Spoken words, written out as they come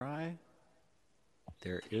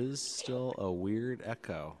There is still a weird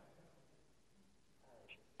echo.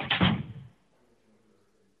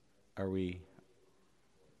 Are we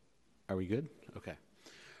good? Okay.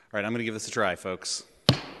 All right, I'm going to give this a try, folks.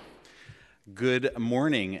 Good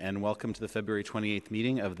morning and welcome to the February 28th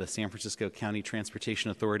meeting of the San Francisco County Transportation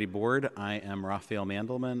Authority Board. I am Raphael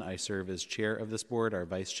Mandelman. I serve as chair of this board. Our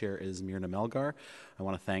vice chair is Myrna Melgar. I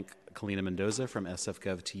want to thank Kalina Mendoza from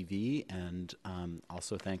SFGov TV and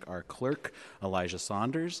also thank our clerk, Elijah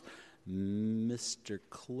Saunders. Mr.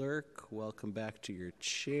 Clerk, welcome back to your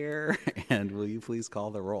chair, and will you please call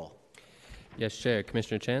the roll? Yes, Chair.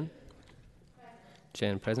 Commissioner Chan?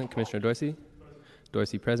 Chan present. Commissioner Dorsey?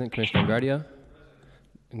 Dorsey present. Commissioner Engardio?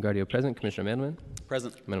 Engardio present. Commissioner Mandelman?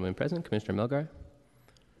 Present. Mandelman present. Commissioner Melgar?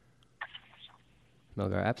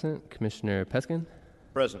 Melgar absent. Commissioner Peskin?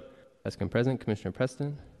 Present. Peskin present. Commissioner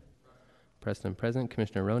Preston? Preston present.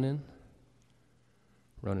 Commissioner Ronan?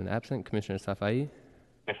 Ronan absent. Commissioner Safai?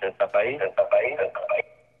 Commissioner Safai?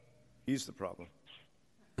 He's the problem.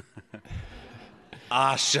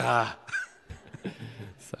 Asha!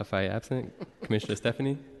 Safai absent. Commissioner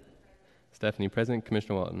Stephanie? Stephanie present.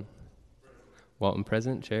 Commissioner Walton? Walton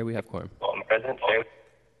present. Chair, we have quorum. Walton present. Chair.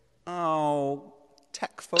 Oh,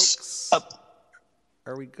 tech folks.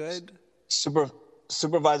 Are we good?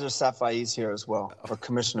 Supervisor Safai is here as well, or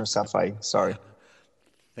Commissioner Safai, sorry.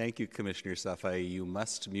 Thank you, Commissioner Safai. You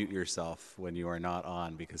must mute yourself when you are not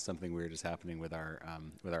on because something weird is happening with our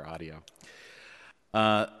audio.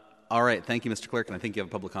 All right, thank you, Mr. Clerk, and I think you have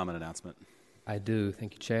a public comment announcement. I do.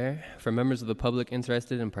 Thank you, Chair. For members of the public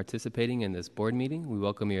interested in participating in this board meeting, we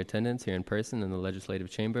welcome your attendance here in person in the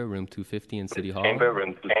Legislative Chamber, Room 250 in City Hall.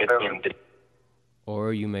 Room 250.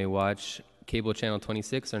 Or you may watch cable channel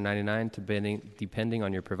 26 or 99 depending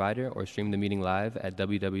on your provider, or stream the meeting live at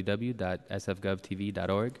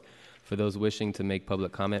www.sfgovtv.org. For those wishing to make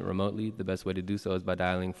public comment remotely, the best way to do so is by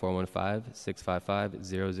dialing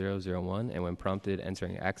 415-655-0001 and when prompted,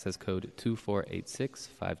 entering access code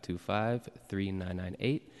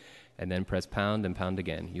 2486-525-3998 and then press pound and pound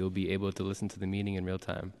again. You will be able to listen to the meeting in real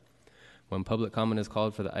time. When public comment is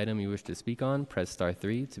called for the item you wish to speak on, press star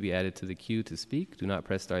 3 to be added to the queue to speak. Do not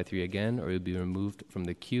press star 3 again or you'll be removed from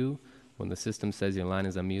the queue. When the system says your line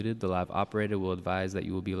is unmuted, the live operator will advise that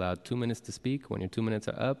you will be allowed 2 minutes to speak. When your 2 minutes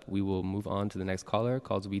are up, we will move on to the next caller.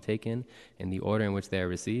 Calls will be taken in the order in which they are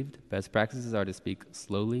received. Best practices are to speak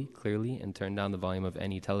slowly, clearly, and turn down the volume of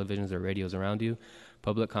any televisions or radios around you.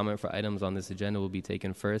 Public comment for items on this agenda will be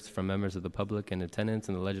taken first from members of the public in attendance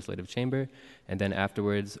in the Legislative Chamber, and then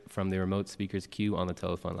afterwards from the remote speakers queue on the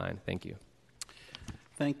telephone line. Thank you.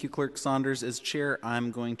 Thank you, Clerk Saunders. As chair,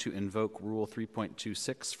 I'm going to invoke Rule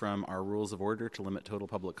 3.26 from our Rules of Order to limit total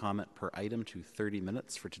public comment per item to 30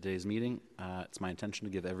 minutes for today's meeting. It's my intention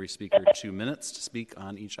to give every speaker 2 minutes to speak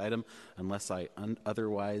on each item unless I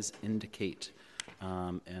otherwise indicate.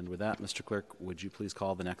 And with that, Mr. Clerk, would you please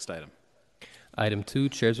call the next item? Item 2,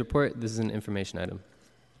 Chair's Report. This is an information item.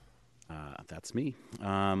 That's me.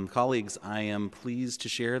 Colleagues, I am pleased to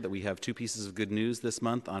share that we have 2 pieces of good news this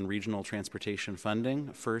month on regional transportation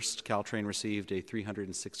funding. First, Caltrain received a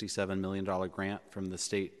 $367 million grant from the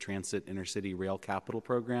State Transit Intercity Rail Capital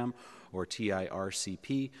Program, or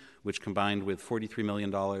TIRCP, which combined with $43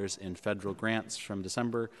 million in federal grants from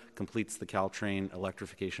December, completes the Caltrain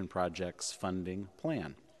Electrification Project's funding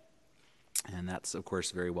plan. And that's, of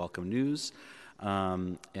course, very welcome news.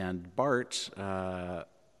 And BART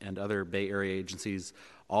and other Bay Area agencies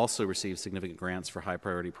also received significant grants for high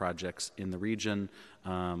priority projects in the region,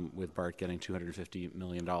 with BART getting $250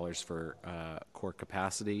 million for core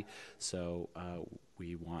capacity. So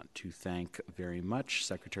we want to thank very much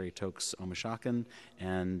Secretary Tokes Omishakin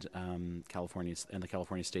and the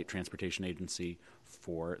California State Transportation Agency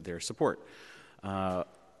for their support.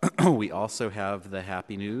 We also have the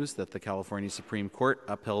happy news that the California Supreme Court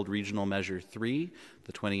upheld Regional Measure 3,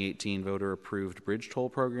 the 2018 voter-approved bridge toll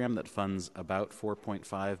program that funds about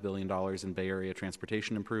 $4.5 billion in Bay Area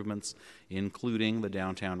transportation improvements, including the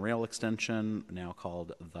downtown rail extension, now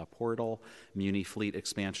called the Portal, Muni fleet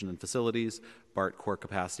expansion and facilities, BART core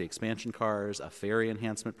capacity expansion cars, a ferry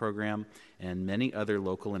enhancement program, and many other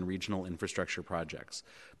local and regional infrastructure projects.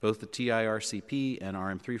 Both the TIRCP and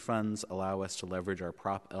RM3 funds allow us to leverage our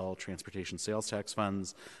Prop L transportation sales tax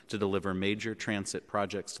funds to deliver major transit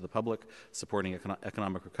projects to the public, supporting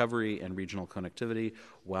economic recovery and regional connectivity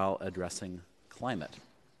while addressing climate.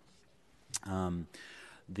 Welcome,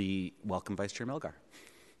 Vice Chair Melgar.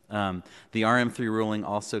 The RM3 ruling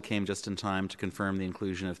also came just in time to confirm the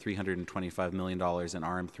inclusion of $325 million in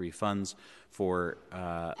RM3 funds for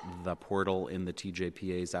the portal in the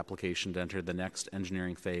TJPA's application to enter the next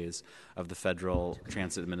engineering phase of the Federal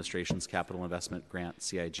Transit Administration's Capital Investment Grant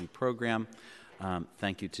CIG program.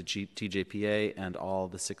 Thank you to TJPA and all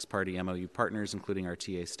the six-party MOU partners, including our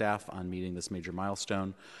TA staff, on meeting this major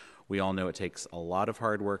milestone. We all know it takes a lot of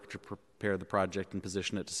hard work to prepare the project and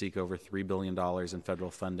position it to seek over $3 billion in federal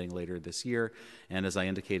funding later this year. And as I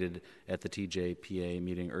indicated at the TJPA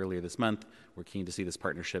meeting earlier this month, we're keen to see this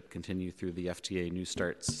partnership continue through the FTA New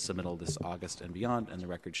Starts submittal this August and beyond. And the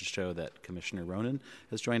record should show that Commissioner Ronan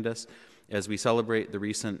has joined us. As we celebrate the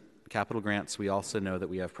recent capital grants, we also know that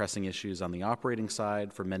we have pressing issues on the operating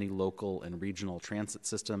side for many local and regional transit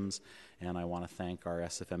systems, and I want to thank our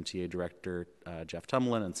SFMTA Director, Jeff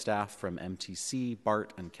Tumlin, and staff from MTC,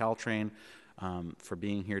 BART, and Caltrain for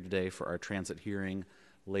being here today for our transit hearing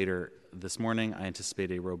later this morning. I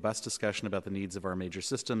anticipate a robust discussion about the needs of our major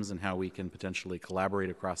systems and how we can potentially collaborate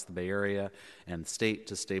across the Bay Area and state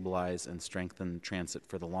to stabilize and strengthen transit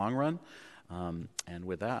for the long run. And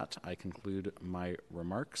with that, I conclude my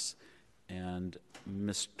remarks. And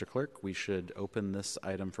Mr. Clerk, we should open this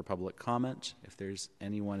item for public comment. If there's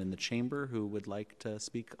anyone in the chamber who would like to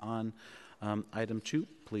speak on item 2,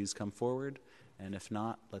 please come forward. And if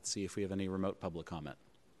not, let's see if we have any remote public comment.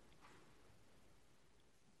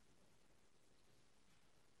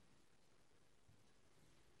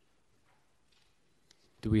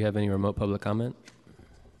 Do we have any remote public comment?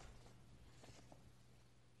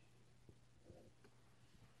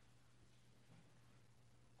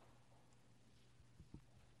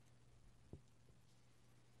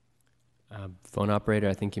 Phone operator,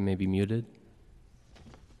 I think you may be muted.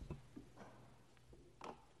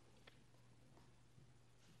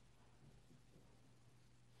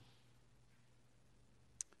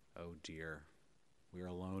 Oh dear, we're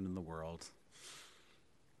alone in the world.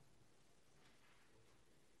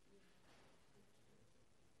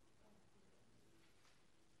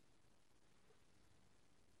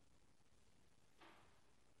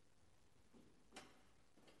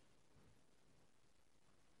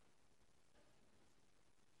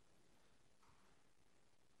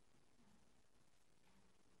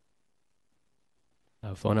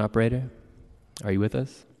 Phone operator, are you with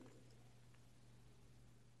us?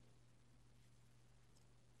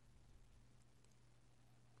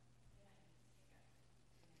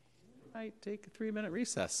 Might take a 3-minute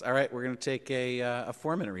recess. All right, we're going to take a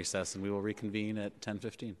 4-minute recess, and we will reconvene at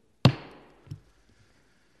 10:15.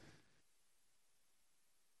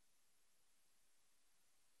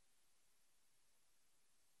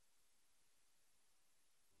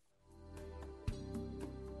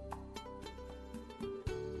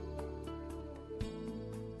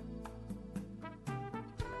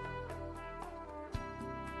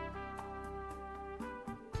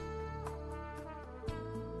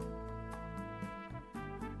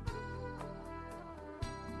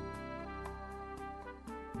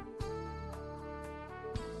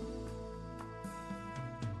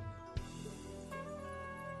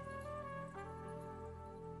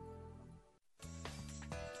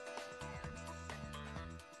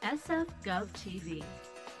 SF Gov TV,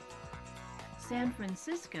 San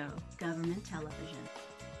Francisco Government Television.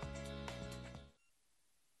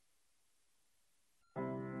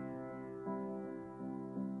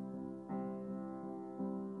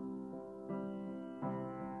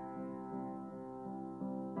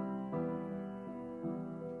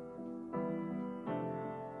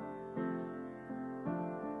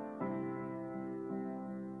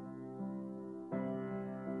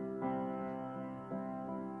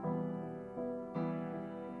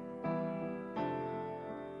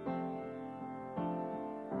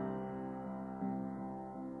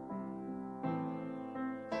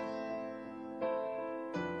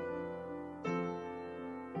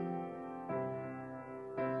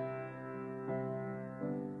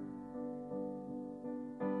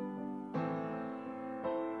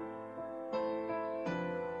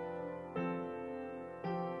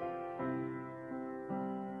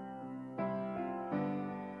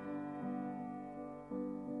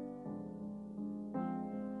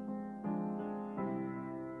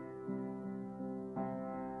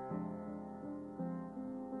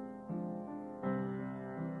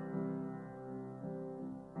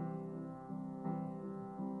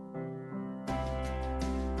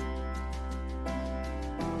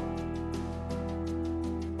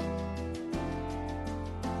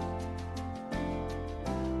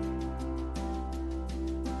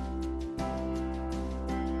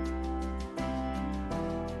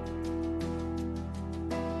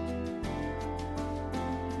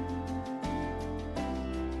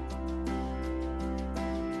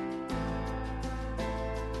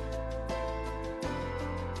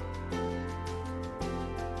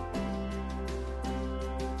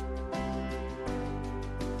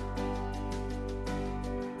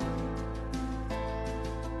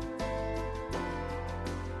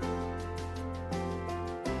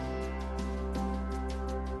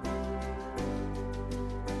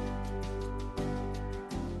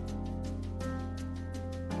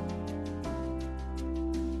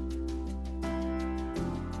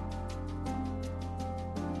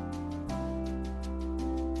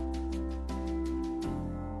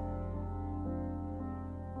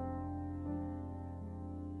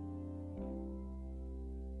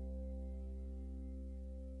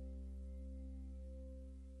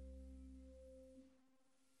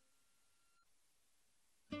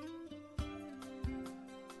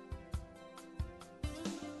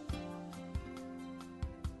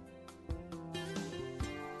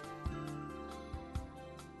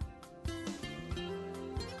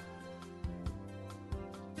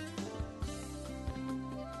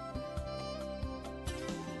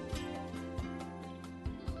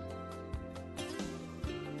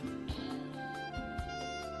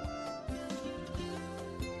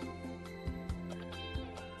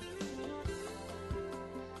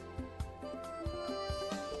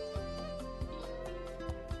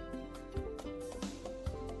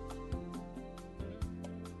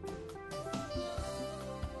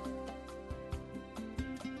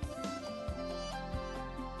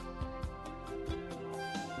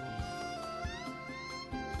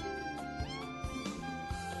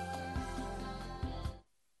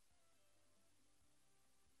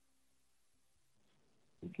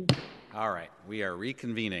 All right, we are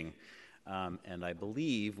reconvening. And I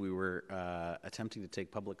believe we were attempting to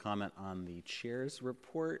take public comment on the chair's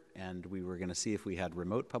report, and we were going to see if we had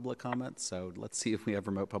remote public comment. So let's see if we have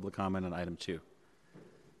remote public comment on item 2.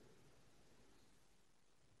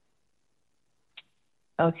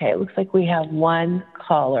 Okay, it looks like we have one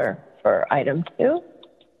caller for item 2.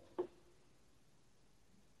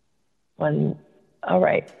 All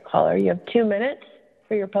right, caller, you have 2 minutes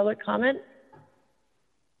for your public comment.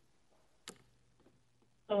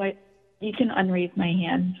 Oh, you can unraise my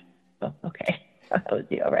hand. Oh, okay, that was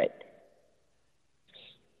you, all right.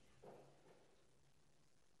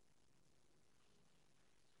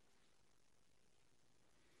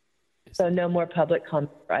 So no more public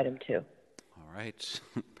comment for item 2. All right,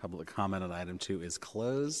 public comment on item 2 is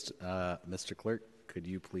closed. Mr. Clerk, could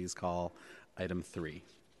you please call item 3?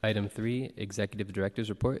 Item 3, Executive Director's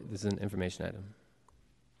Report. This is an information item.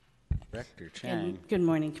 Director Chang. Good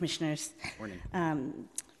morning, Commissioners. Morning.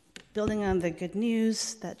 Building on the good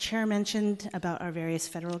news that Chair mentioned about our various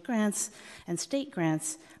federal grants and state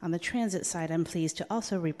grants, on the transit side, I'm pleased to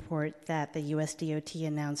also report that the U.S. DOT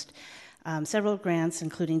announced several grants,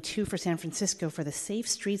 including 2 for San Francisco for the Safe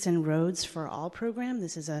Streets and Roads for All program.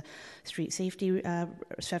 This is a street safety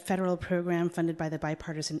federal program funded by the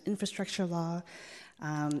Bipartisan Infrastructure Law.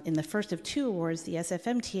 In the first of 2 awards, the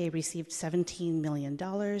SFMTA received $17 million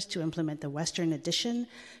to implement the Western Addition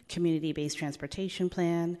Community-Based Transportation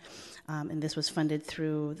Plan, and this was funded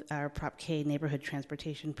through our Prop K Neighborhood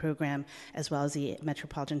Transportation Program, as well as the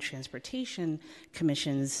Metropolitan Transportation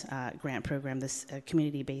Commission's grant program, this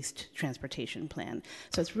Community-Based Transportation Plan.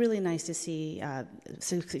 So it's really nice to see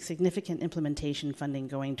significant implementation funding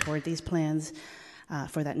going toward these plans.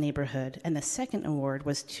 For that neighborhood. And the second award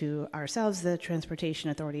was to ourselves, the Transportation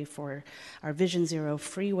Authority, for our Vision Zero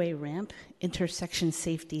Freeway Ramp Intersection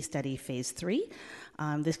Safety Study Phase 3.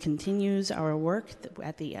 This continues our work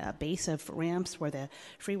at the base of ramps where the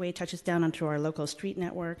freeway touches down onto our local street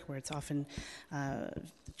network, where it's often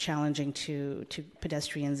challenging to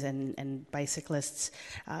pedestrians and bicyclists.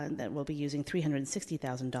 That will be using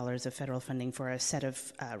 $360,000 of federal funding for a set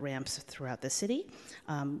of ramps throughout the city.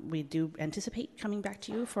 We do anticipate coming back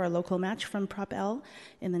to you for a local match from Prop L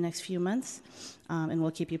in the next few months, and we'll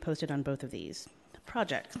keep you posted on both of these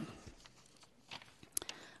projects.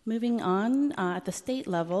 Moving on, at the state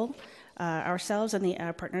level, ourselves and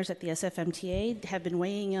our partners at the SFMTA have been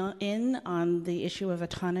weighing in on the issue of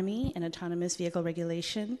autonomy and autonomous vehicle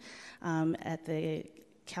regulation at the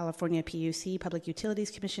California PUC, Public Utilities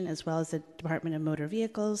Commission, as well as the Department of Motor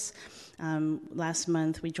Vehicles. Last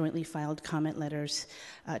month, we jointly filed comment letters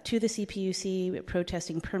to the CPUC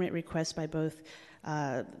protesting permit requests by both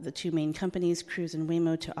the 2 main companies, Cruise and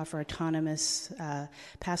Waymo, to offer autonomous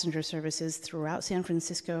passenger services throughout San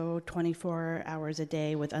Francisco 24 hours a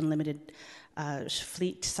day with unlimited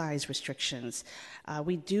fleet size restrictions.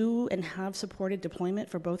 We do and have supported deployment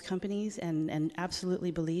for both companies and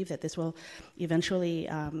absolutely believe that this will eventually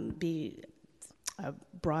be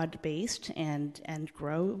broad-based and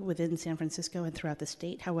grow within San Francisco and throughout the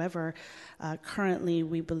state. However, currently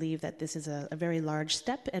we believe that this is a very large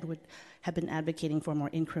step and would have been advocating for a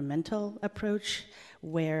more incremental approach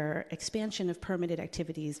where expansion of permitted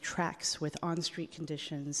activities tracks with on-street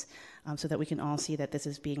conditions so that we can all see that this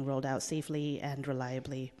is being rolled out safely and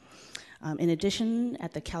reliably. In addition,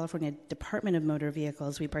 at the California Department of Motor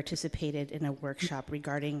Vehicles, we participated in a workshop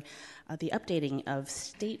regarding the updating of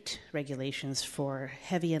state regulations for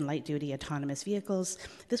heavy and light-duty autonomous vehicles.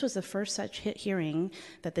 This was the first such hearing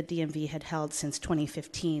that the DMV had held since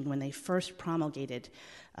 2015 when they first promulgated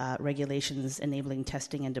regulations enabling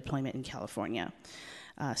testing and deployment in California.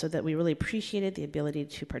 So that we really appreciated the ability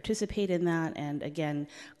to participate in that and again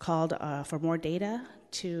called for more data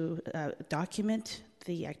to document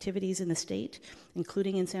the activities in the state,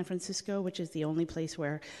 including in San Francisco, which is the only place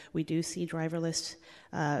where we do see driverless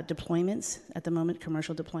deployments at the moment,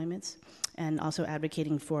 commercial deployments, and also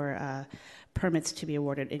advocating for permits to be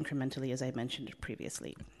awarded incrementally, as I mentioned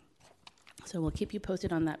previously. So we'll keep you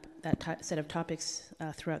posted on that set of topics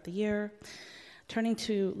throughout the year. Turning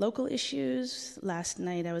to local issues, last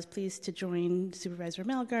night I was pleased to join Supervisor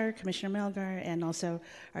Melgar, Commissioner Melgar, and also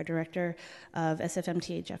our Director of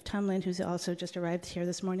SFMTA, Jeff Tumlin, who's also just arrived here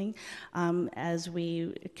this morning, as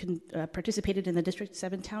we participated in the District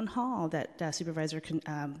 7 Town Hall that Supervisor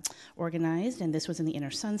organized, and this was in the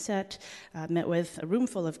Inner Sunset. Met with a room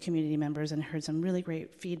full of community members and heard some really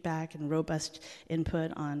great feedback and robust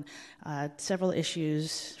input on several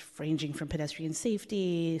issues ranging from pedestrian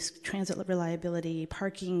safety, transit reliability, accessibility,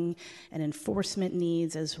 parking and enforcement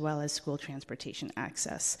needs, as well as school transportation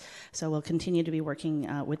access. So we'll continue to be working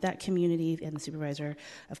with that community and the supervisor,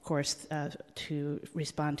 of course, to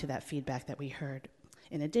respond to that feedback that we heard.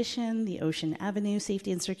 In addition, the Ocean Avenue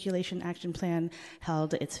Safety and Circulation Action Plan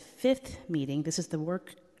held its 5th meeting. This is the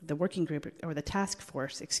working group, or the task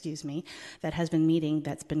force, excuse me, that has been meeting,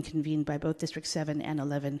 that's been convened by both District 7 and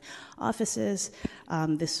 11 offices.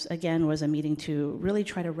 This, again, was a meeting to really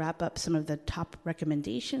try to wrap up some of the top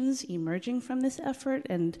recommendations emerging from this effort,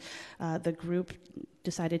 and the group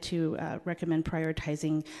decided to recommend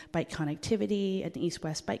prioritizing bike connectivity, an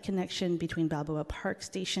east-west bike connection between Balboa Park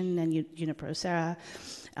Station and Junipero Serra,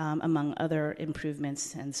 among other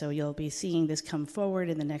improvements. And so you'll be seeing this come forward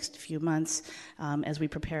in the next few months as we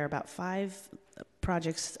prepare about 5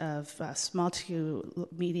 projects of small to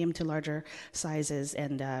medium to larger sizes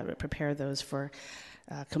and prepare those for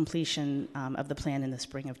completion of the plan in the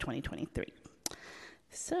spring of 2023.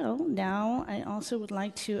 So now I also would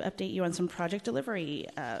like to update you on some project delivery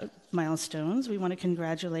milestones. We want to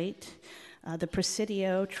congratulate the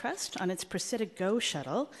Presidio Trust on its Presidio Go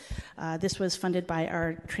shuttle. This was funded by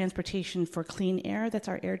our Transportation for Clean Air, that's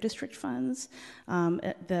our air district funds.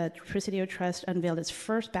 The Presidio Trust unveiled its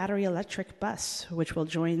first battery electric bus, which will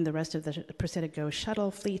join the rest of the Presidio Go shuttle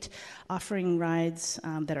fleet, offering rides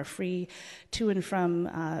that are free to and from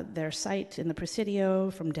their site in the Presidio,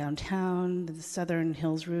 from downtown, the Southern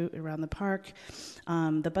Hills route around the park.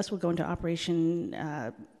 The bus will go into operation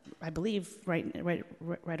I believe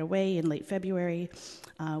right away in late February.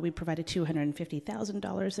 We provided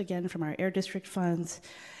 $250,000 again from our air district funds,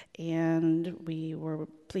 and we were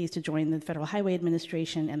pleased to join the Federal Highway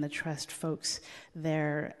Administration and the trust folks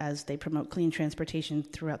there as they promote clean transportation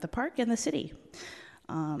throughout the park and the city.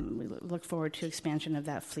 We look forward to expansion of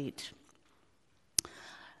that fleet.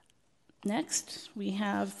 Next, we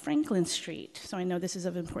have Franklin Street. So I know this is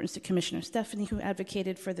of importance to Commissioner Stephanie, who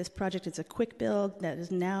advocated for this project. It's a quick build that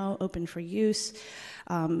is now open for use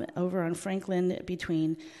over on Franklin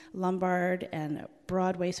between Lombard and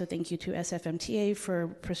Broadway. So thank you to SFMTA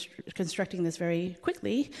for constructing this very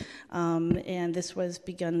quickly. And this was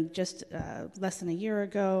begun just less than a year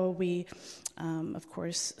ago. We, of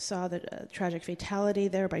course, saw the tragic fatality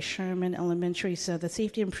there by Sherman Elementary. So the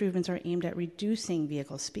safety improvements are aimed at reducing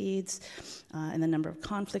vehicle speeds and the number of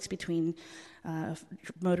conflicts between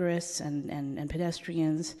motorists and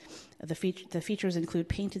pedestrians. The features include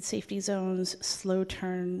painted safety zones, slow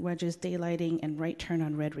turn wedges, daylighting, and right turn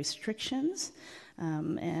on red restrictions.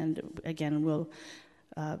 And again,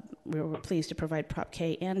 we were pleased to provide Prop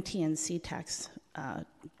K and TNC tax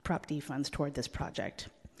Prop D funds toward this project.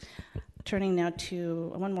 Turning now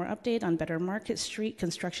to one more update on Better Market Street.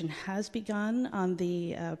 Construction has begun on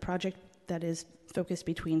the project that is focused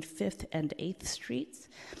between 5th and 8th Streets.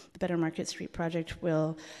 The Better Market Street project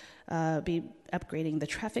will be upgrading the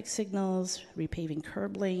traffic signals, repaving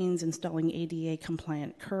curb lanes, installing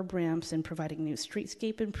ADA-compliant curb ramps, and providing new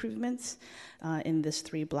streetscape improvements in this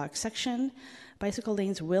 3-block section. Bicycle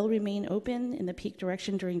lanes will remain open in the peak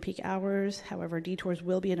direction during peak hours. However, detours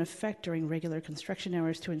will be in effect during regular construction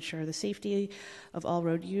hours to ensure the safety of all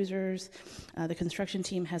road users. The construction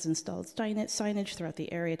team has installed signage throughout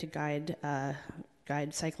the area to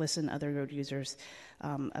guide cyclists and other road users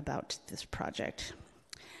about this project.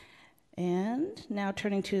 And now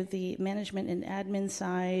turning to the management and admin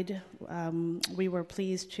side, we were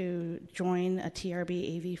pleased to join a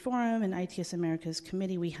TRB AV forum and ITS Americas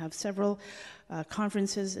committee. We have several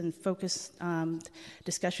conferences and focus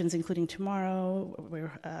discussions, including tomorrow.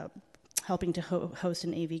 We're helping to host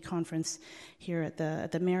an AV conference here at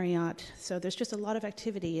the Marriott. So there's just a lot of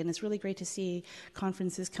activity, and it's really great to see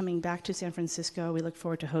conferences coming back to San Francisco. We look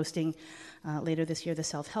forward to hosting later this year the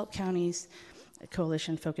Self-Help Counties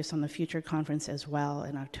Coalition Focus on the Future conference as well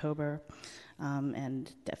in October.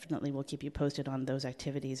 And definitely we'll keep you posted on those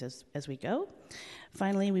activities as we go.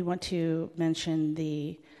 Finally, we want to mention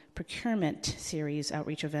the procurement series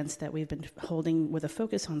outreach events that we've been holding with a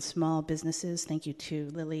focus on small businesses. Thank you to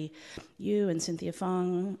Lily Yu and Cynthia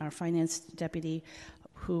Fong, our finance deputy,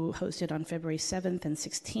 who hosted on February 7th and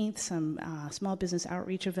 16th some small business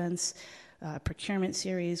outreach events. Procurement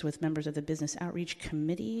series with members of the Business Outreach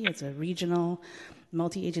Committee. It's a regional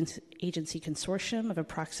multi-agency consortium of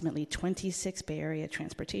approximately 26 Bay Area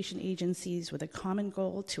transportation agencies with a common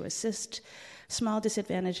goal to assist small,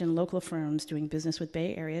 disadvantaged, and local firms doing business with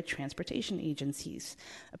Bay Area transportation agencies.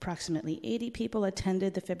 Approximately 80 people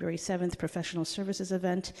attended the February 7th professional services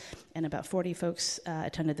event, and about 40 folks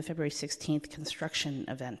attended the February 16th construction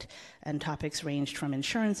event. And topics ranged from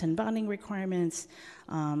insurance and bonding requirements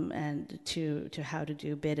and to how to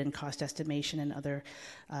do bid and cost estimation and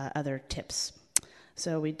other tips.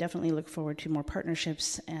 So we definitely look forward to more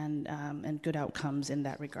partnerships and good outcomes in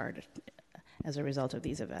that regard as a result of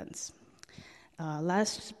these events.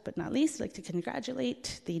 Last but not least, I'd like to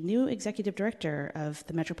congratulate the new executive director of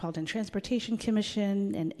the Metropolitan Transportation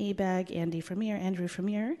Commission and ABAG, Andrew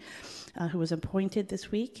Fremier, who was appointed this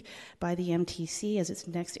week by the MTC as its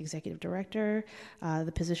next executive director.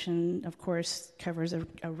 The position, of course, covers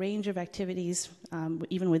a range of activities,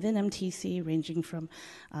 even within MTC, ranging from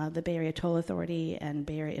the Bay Area Toll Authority and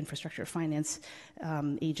Bay Area Infrastructure Finance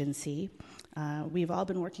Agency. We've all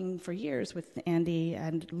been working for years with Andy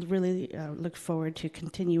and really look forward to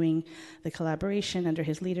continuing the collaboration under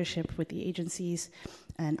his leadership with the agencies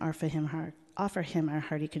and offer him our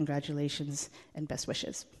hearty congratulations and best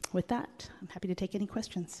wishes. With that, I'm happy to take any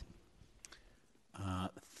questions.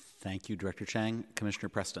 Thank you, Director Chang. Commissioner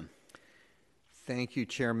Preston. Thank you,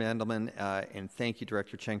 Chair Mandelman, and thank you,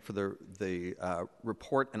 Director Chang, for the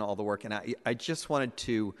report and all the work. And I just wanted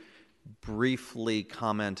to briefly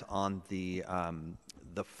comment on the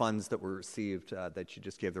funds that were received that you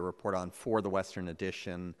just gave the report on for the Western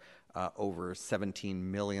Addition, over $17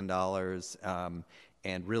 million,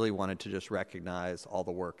 and really wanted to just recognize all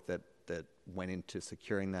the work that went into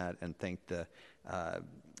securing that, and thank the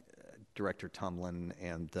Director Tumlin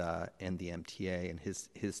and the MTA and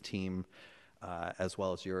his team, as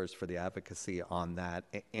well as yours, for the advocacy on that,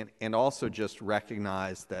 and also just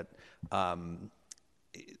recognize that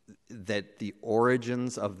that the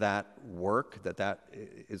origins of that work that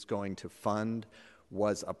is going to fund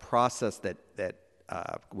was a process that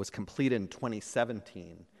was completed in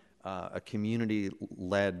 2017, a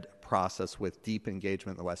community-led process with deep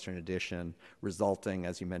engagement in the Western Addition, resulting,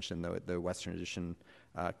 as you mentioned, the Western Addition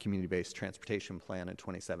community-based transportation plan in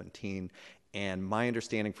 2017. And my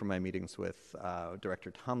understanding from my meetings with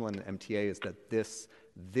Director Tumlin, MTA, is that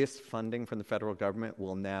this funding from the federal government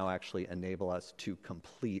will now actually enable us to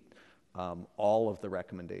complete all of the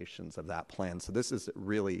recommendations of that plan. So this is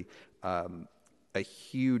really a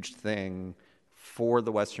huge thing for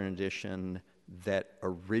the Western Addition that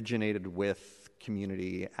originated with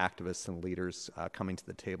community activists and leaders coming to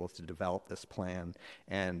the table to develop this plan.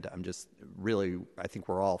 And I'm just really, I think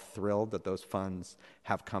we're all thrilled that those funds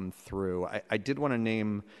have come through. I did want to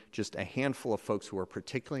name just a handful of folks who were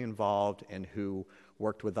particularly involved and who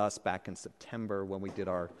worked with us back in September when we did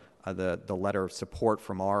our the letter of support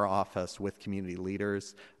from our office with community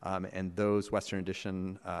leaders, and those Western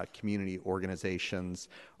Addition community organizations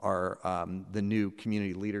are the new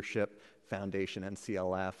Community Leadership Foundation,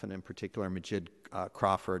 NCLF, and in particular Majid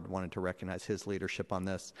Crawford wanted to recognize his leadership on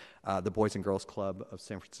this, the Boys and Girls Club of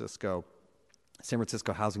San Francisco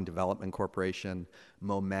Housing Development Corporation,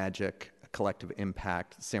 MoMagic, Collective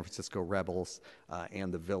Impact, San Francisco Rebels,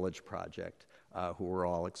 and the Village Project, who were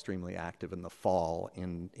all extremely active in the fall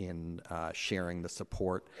in sharing the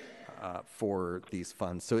support for these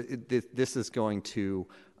funds. So this is going to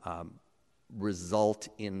result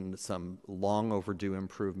in some long overdue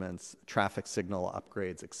improvements, traffic signal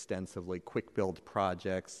upgrades extensively, quick build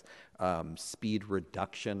projects, speed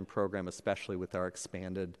reduction program, especially with our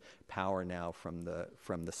expanded power now from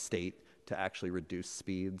the state to actually reduce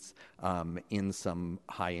speeds in some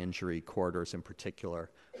high injury corridors in particular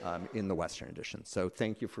in the Western Addition. So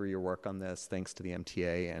thank you for your work on this. Thanks to the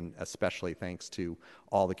MTA, and especially thanks to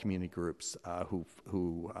all the community groups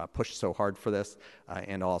who pushed so hard for this.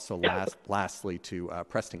 And also lastly to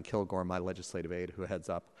Preston Kilgore, my legislative aide, who heads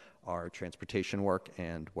up our transportation work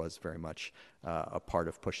and was very much a part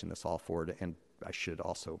of pushing this all forward. And I should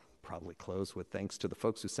also probably close with thanks to the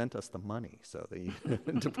folks who sent us the money. So the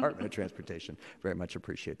Department of Transportation very much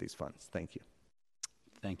appreciate these funds. Thank you.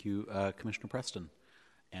 Thank you, Commissioner Preston.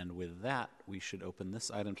 And with that, we should open this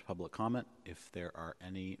item to public comment. If there are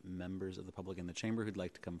any members of the public in the chamber who'd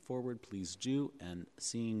like to come forward, please do. And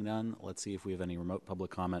seeing none, let's see if we have any remote public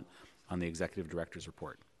comment on the Executive Director's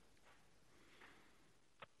report.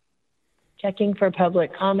 Checking for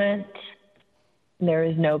public comment. There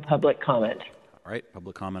is no public comment. All right,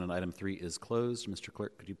 public comment on item 3 is closed. Mr.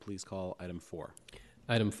 Clerk, could you please call item 4?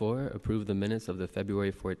 Item 4, approve the minutes of the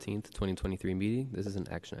February 14th, 2023 meeting. This is an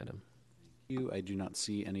action item. I do not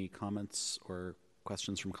see any comments or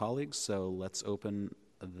questions from colleagues, so let's open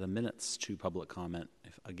the minutes to public comment.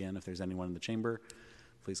 If there's anyone in the chamber,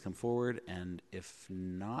 please come forward, and if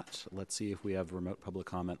not, let's see if we have remote public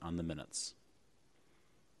comment on the minutes.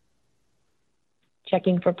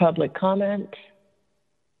 Checking for public comment.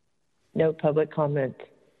 No public comment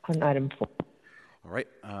on item 4. All right,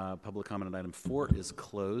 public comment on item 4 is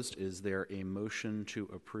closed. Is there a motion to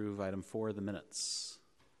approve item 4, the minutes?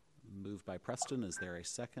 Moved by Preston. Is there a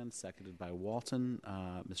second? Seconded by Walton.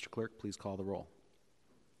 Mr. Clerk, please call the roll.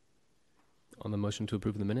 On the motion to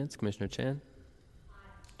approve the minutes, Commissioner Chan?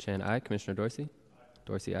 Chan, aye. Commissioner Dorsey?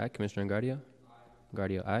 Dorsey, aye. Commissioner Engardio?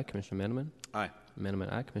 Engardio, aye. Commissioner Mandelman? Aye.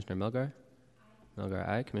 Mandelman, aye. Commissioner Melgar? Melgar,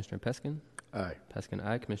 aye. Commissioner Peskin? Aye. Peskin,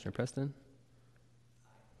 aye. Commissioner Preston?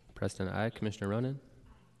 Preston, aye. Commissioner Ronan?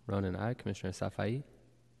 Ronan, aye. Commissioner Safai?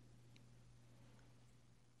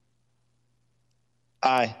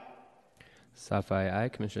 Aye. Safai, aye.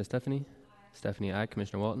 Commissioner Stephanie? Stephanie, aye.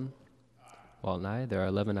 Commissioner Walton? Walton, aye. There are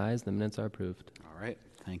 11 ayes. The minutes are approved. All right.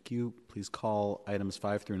 Thank you. Please call items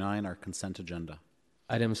 5 through 9 our consent agenda.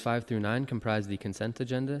 Items 5 through 9 comprise the consent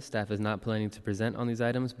agenda. Staff is not planning to present on these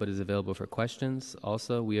items, but is available for questions.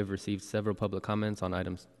 Also, we have received several public comments on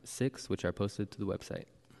items 6, which are posted to the website.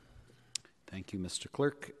 Thank you, Mr.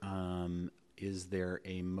 Clerk. Is there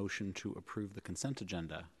a motion to approve the consent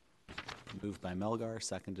agenda? Moved by Melgar,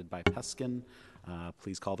 seconded by Peskin.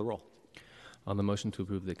 Please call the roll. On the motion to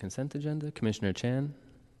approve the consent agenda, Commissioner Chan?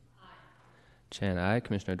 Aye. Chan, aye.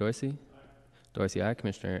 Commissioner Dorsey? Aye. Dorsey, aye.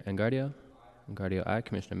 Commissioner Engardio? Engardio, aye.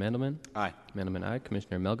 Commissioner Mandelman? Aye. Mandelman, aye.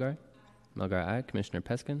 Commissioner Melgar? Melgar, aye. Commissioner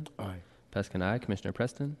Peskin? Aye. Peskin, aye. Commissioner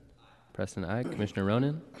Preston? Preston, aye. Commissioner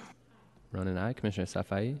Ronan? Ronan, aye. Commissioner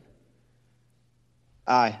Safai?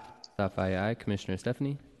 Aye. Safai, aye. Commissioner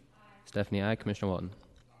Stephanie? Stephanie, aye. Commissioner Walton?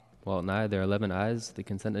 Walton, aye. There are 11 ayes. The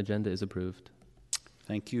consent agenda is approved.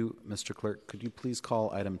 Thank you, Mr. Clerk. Could you please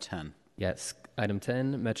call item 10? Yes. Item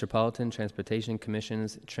 10, Metropolitan Transportation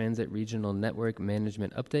Commission's Transit Regional Network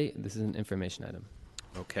Management Update. This is an information item.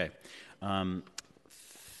 Okay.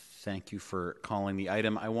 Thank you for calling the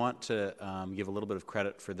item. I want to give a little bit of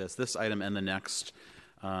credit for this. This item and the next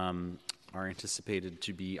are anticipated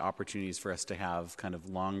to be opportunities for us to have kind of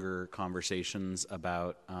longer conversations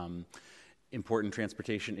about important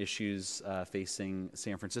transportation issues facing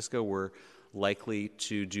San Francisco. We're likely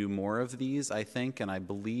to do more of these, I think, and I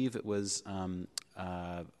believe it was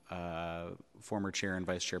former Chair and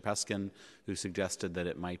Vice Chair Peskin who suggested that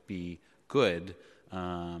it might be good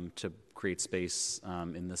to create space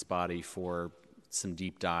in this body for some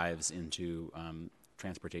deep dives into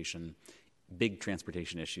big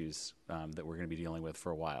transportation issues that we're going to be dealing with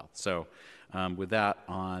for a while. So with that,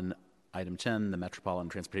 on item 10, the Metropolitan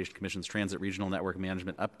Transportation Commission's Transit Regional Network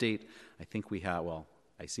Management Update, I think we have,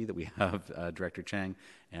 I see that we have Director Chang,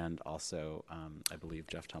 and also I believe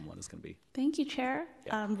Jeff Tumlin is going to be. Thank you, Chair.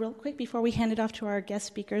 Yeah. Real quick, before we hand it off to our guest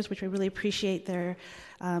speakers, which we really appreciate their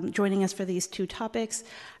joining us for these two topics,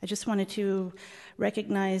 I just wanted to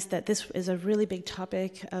recognize that this is a really big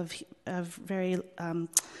topic of very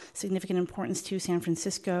significant importance to San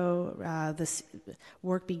Francisco. This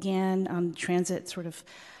work began on transit sort of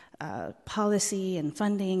policy and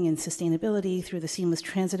funding and sustainability through the Seamless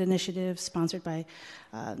Transit Initiative, sponsored by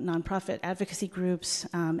nonprofit advocacy groups,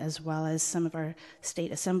 as well as some of our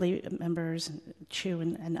state assembly members, Chu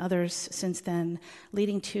and others since then,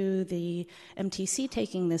 leading to the MTC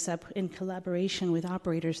taking this up in collaboration with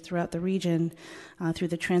operators throughout the region through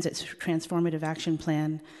the Transit Transformative Action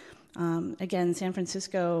Plan. Again, San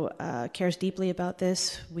Francisco cares deeply about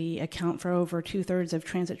this. We account for over 2/3 of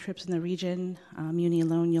transit trips in the region. Muni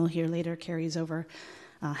alone, you'll hear later, carries over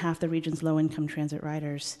half the region's low-income transit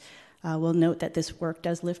riders. We'll note that this work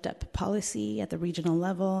does lift up policy at the regional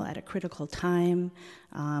level at a critical time,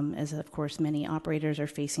 as of course many operators are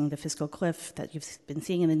facing the fiscal cliff that you've been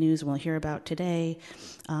seeing in the news and we'll hear about today,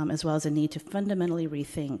 as well as a need to fundamentally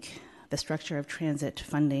rethink the structure of transit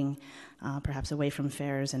funding, perhaps away from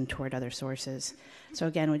fares and toward other sources. So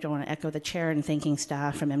again, we don't want to echo the chair in thanking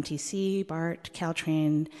staff from MTC, BART,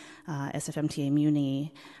 Caltrain, SFMTA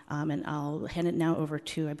Muni, and I'll hand it now over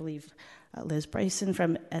to, I believe, Liz Bryson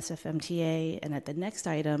from SFMTA, and at the next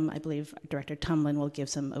item, I believe Director Tumlin will give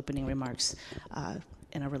some opening remarks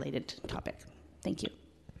in a related topic. Thank you.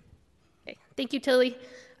 Okay. Thank you, Tilly.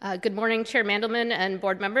 Good morning, Chair Mandelman and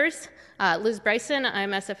board members. Liz Bryson,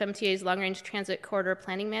 I'm SFMTA's Long-Range Transit Corridor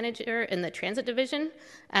Planning Manager in the Transit Division.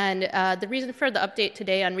 And the reason for the update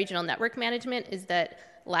today on regional network management is that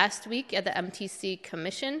last week at the MTC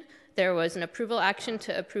Commission, there was an approval action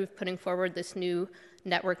to approve putting forward this new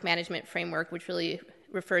network management framework, which really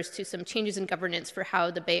refers to some changes in governance for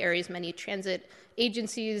how the Bay Area's many transit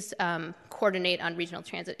agencies coordinate on regional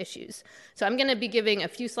transit issues. So I'm going to be giving a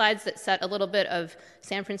few slides that set a little bit of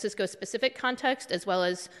San Francisco specific context as well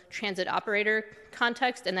as transit operator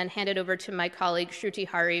context, and then hand it over to my colleague Shruti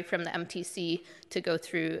Hari from the MTC to go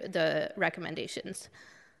through the recommendations.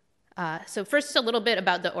 So first, a little bit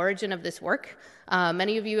about the origin of this work.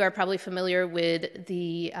 Many of you are probably familiar with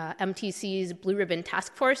the MTC's Blue Ribbon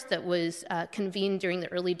Task Force that was convened during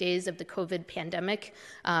the early days of the COVID pandemic.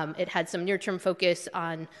 It had some near-term focus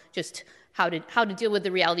on just how to deal with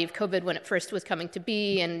the reality of COVID when it first was coming to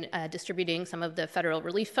be and distributing some of the federal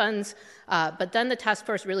relief funds. But then the task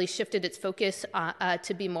force really shifted its focus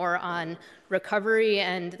to be more on recovery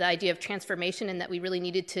and the idea of transformation, and that we really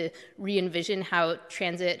needed to re-envision how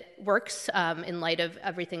transit works in light of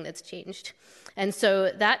everything that's changed. And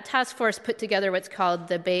so that task force put together what's called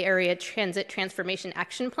the Bay Area Transit Transformation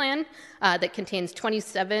Action Plan that contains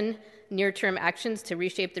 27 near-term actions to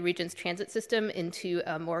reshape the region's transit system into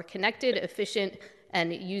a more connected, efficient,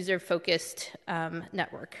 and user-focused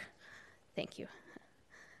network. Thank you.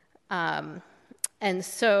 And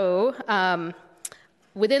so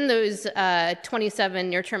within those 27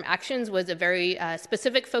 near-term actions was a very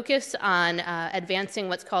specific focus on advancing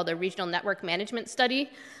what's called a regional network management study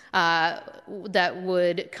that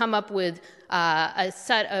would come up with a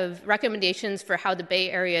set of recommendations for how the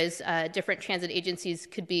Bay Area's different transit agencies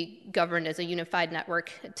could be governed as a unified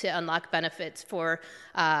network to unlock benefits for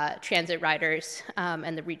transit riders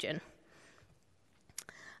and the region.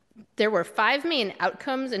 There were 5 main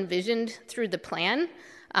outcomes envisioned through the plan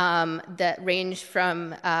that ranged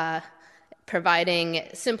from providing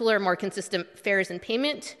simpler, more consistent fares and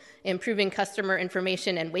payment, improving customer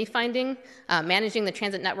information and wayfinding, managing the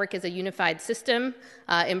transit network as a unified system,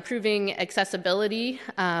 improving accessibility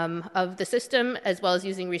of the system, as well as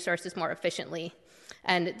using resources more efficiently.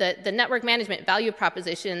 And the network management value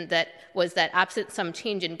proposition that was that absent some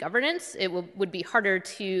change in governance, it would be harder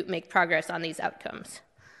to make progress on these outcomes.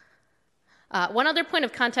 One other point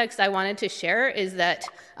of context I wanted to share is that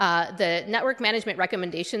the network management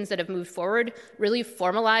recommendations that have moved forward really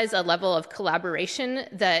formalize a level of collaboration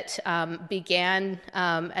that began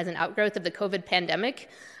as an outgrowth of the COVID pandemic.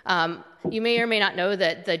 You may or may not know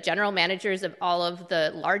that the general managers of all of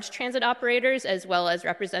the large transit operators, as well as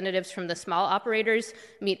representatives from the small operators,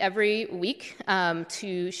 meet every week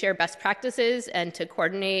to share best practices and to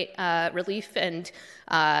coordinate relief and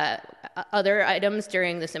other items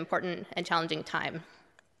during this important and challenging time.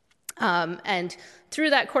 And through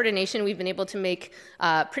that coordination, we've been able to make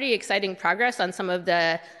pretty exciting progress on some of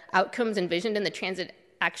the outcomes envisioned in the Transit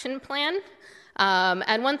Action Plan.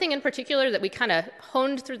 And one thing in particular that we kind of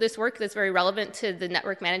honed through this work that's very relevant to the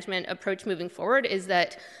network management approach moving forward is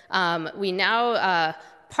that we now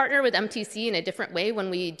partner with MTC in a different way when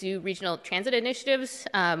we do regional transit initiatives.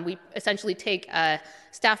 We essentially take a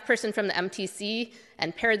staff person from the MTC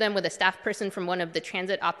and pair them with a staff person from one of the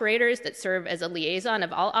transit operators that serve as a liaison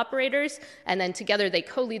of all operators, and then together they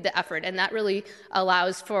co-lead the effort. And that really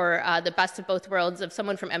allows for the best of both worlds of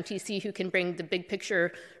someone from MTC who can bring the big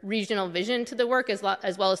picture regional vision to the work, as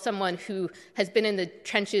well as someone who has been in the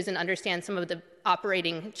trenches and understands some of the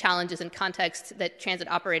operating challenges and contexts that transit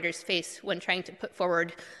operators face when trying to put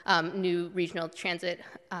forward new regional transit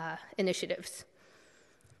initiatives.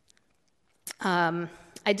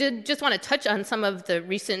 I did just want to touch on some of the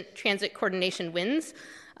recent transit coordination wins.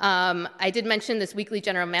 I did mention this weekly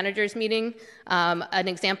general managers meeting. An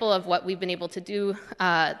example of what we've been able to do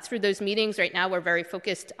through those meetings right now, we're very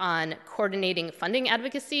focused on coordinating funding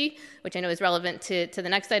advocacy, which I know is relevant to the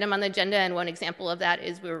next item on the agenda. And one example of that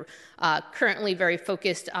is we're currently very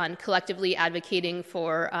focused on collectively advocating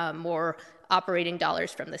for more operating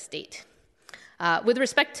dollars from the state. With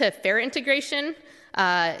respect to fare integration,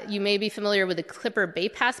 you may be familiar with the Clipper Bay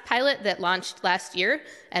Pass pilot that launched last year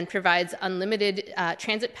and provides unlimited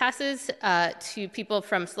transit passes to people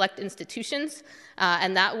from select institutions.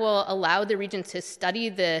 And that will allow the region to study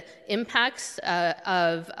the impacts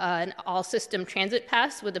of an all-system transit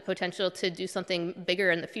pass with the potential to do something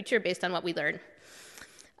bigger in the future based on what we learn.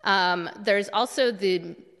 There's also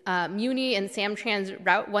the Muni and Samtrans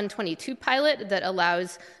Route 122 pilot that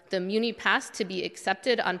allows the Muni Pass to be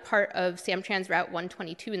accepted on part of Samtrans Route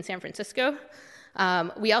 122 in San Francisco.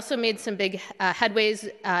 We also made some big headways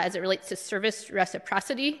as it relates to service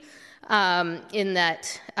reciprocity in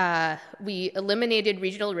that we eliminated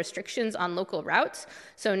regional restrictions on local routes.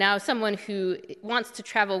 So now someone who wants to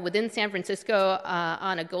travel within San Francisco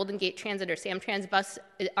on a Golden Gate Transit or Samtrans bus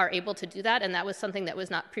are able to do that, and that was something that was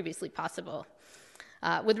not previously possible.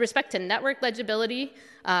 With respect to network legibility,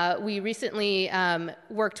 we recently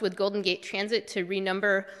worked with Golden Gate Transit to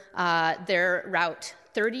renumber their Route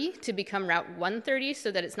 30 to become Route 130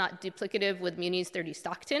 so that it's not duplicative with Muni's 30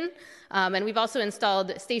 Stockton. And we've also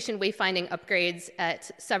installed station wayfinding upgrades at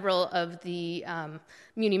several of the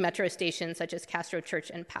Muni Metro stations such as Castro Church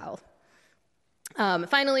and Powell.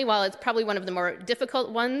 Finally, while it's probably one of the more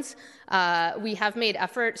difficult ones, we have made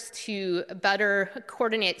efforts to better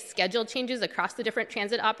coordinate schedule changes across the different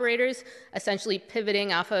transit operators, essentially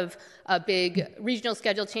pivoting off of a big regional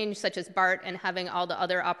schedule change such as BART and having all the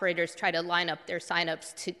other operators try to line up their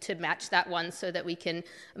signups to match that one so that we can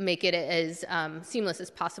make it as seamless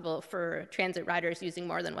as possible for transit riders using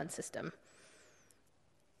more than one system.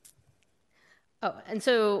 Oh, and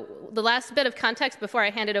so the last bit of context before I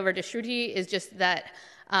hand it over to Shruti is just that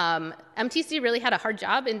MTC really had a hard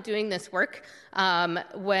job in doing this work.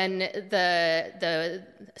 When the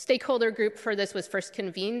stakeholder group for this was first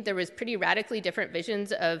convened, there was pretty radically different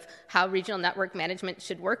visions of how regional network management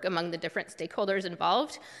should work among the different stakeholders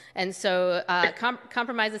involved. And so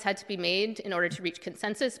compromises had to be made in order to reach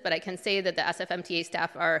consensus, but I can say that the SFMTA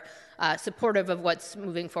staff are supportive of what's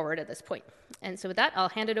moving forward at this point. And so with that, I'll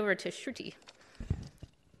hand it over to Shruti.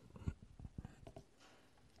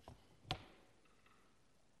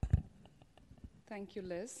 Thank you,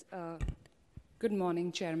 Liz. Good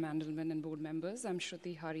morning, Chair Mandelman and board members. I'm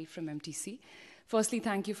Shruti Hari from MTC. Firstly,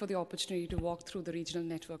 thank you for the opportunity to walk through the regional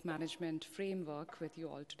network management framework with you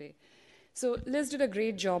all today. So Liz did a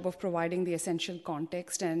great job of providing the essential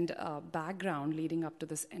context and background leading up to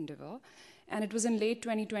this endeavor. And it was in late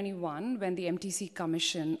 2021 when the MTC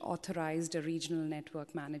Commission authorized a regional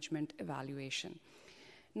network management evaluation.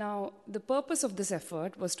 Now, the purpose of this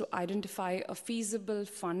effort was to identify a feasible,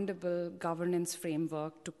 fundable governance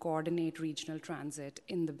framework to coordinate regional transit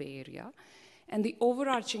in the Bay Area. And the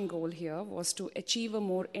overarching goal here was to achieve a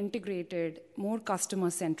more integrated, more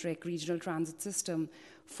customer-centric regional transit system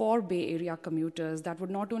for Bay Area commuters that would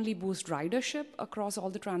not only boost ridership across all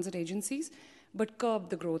the transit agencies, but curb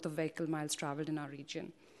the growth of vehicle miles traveled in our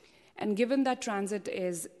region. And given that transit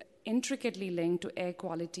is intricately linked to air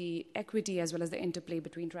quality, equity, as well as the interplay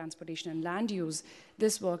between transportation and land use,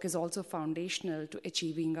 this work is also foundational to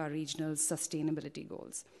achieving our regional sustainability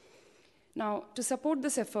goals. Now, to support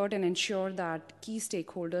this effort and ensure that key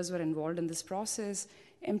stakeholders were involved in this process,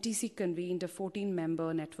 MTC convened a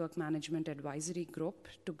 14-member network management advisory group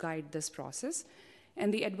to guide this process.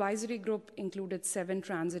 And the advisory group included 7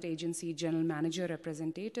 transit agency general manager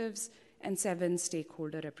representatives and 7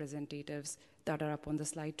 stakeholder representatives that are up on the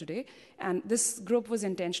slide today. And this group was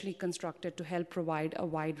intentionally constructed to help provide a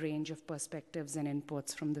wide range of perspectives and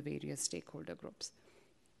inputs from the various stakeholder groups.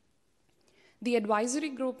 The advisory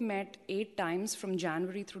group met 8 times from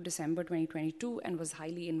January through December 2022 and was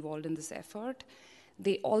highly involved in this effort.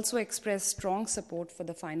 They also expressed strong support for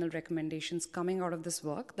the final recommendations coming out of this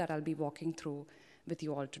work that I'll be walking through with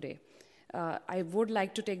you all today. I would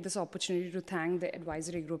like to take this opportunity to thank the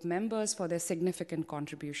advisory group members for their significant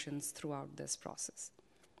contributions throughout this process.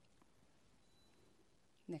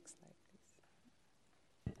 Next slide,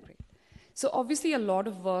 please. Great. So obviously a lot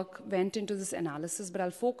of work went into this analysis, but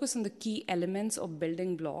I'll focus on the key elements or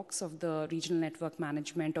building blocks of the Regional Network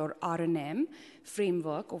Management or RNM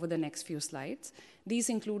framework over the next few slides. These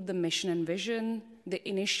include the mission and vision, the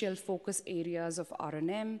initial focus areas of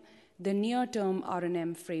RNM, the near-term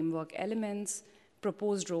RNM framework elements,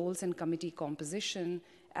 proposed roles and committee composition,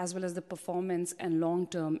 as well as the performance and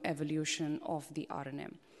long-term evolution of the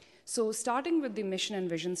RNM. So starting with the mission and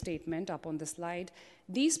vision statement up on the slide,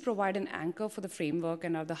 these provide an anchor for the framework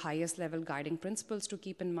and are the highest level guiding principles to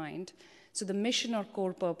keep in mind. So the mission or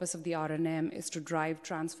core purpose of the RNM is to drive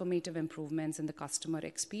transformative improvements in the customer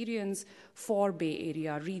experience for Bay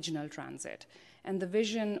Area regional transit. And the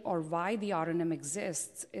vision or why the RNM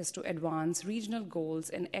exists is to advance regional goals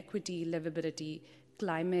in equity, livability,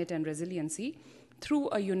 climate, and resiliency through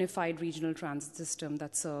a unified regional transit system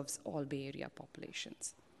that serves all Bay Area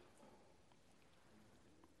populations.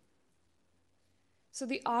 So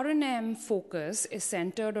the RNM focus is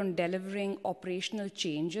centered on delivering operational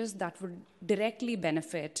changes that would directly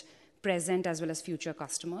benefit present as well as future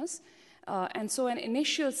customers. And so an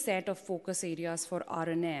initial set of focus areas for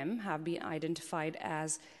RNM have been identified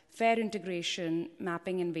as fare integration,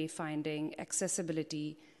 mapping and wayfinding,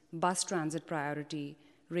 accessibility, bus transit priority,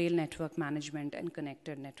 rail network management, and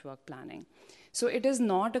connected network planning. So it is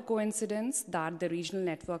not a coincidence that the Regional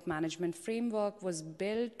Network Management Framework was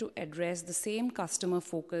built to address the same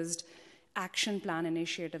customer-focused action plan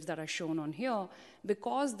initiatives that are shown on here,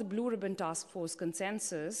 because the Blue Ribbon Task Force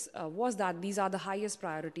consensus was that these are the highest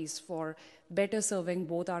priorities for better serving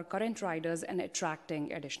both our current riders and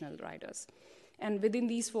attracting additional riders. And within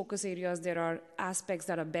these focus areas, there are aspects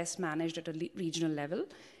that are best managed at a regional level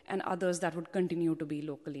and others that would continue to be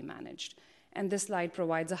locally managed. And this slide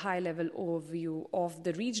provides a high-level overview of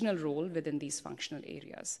the regional role within these functional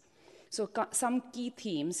areas. So some key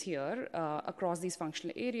themes here across these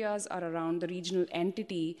functional areas are around the regional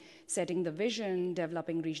entity setting the vision,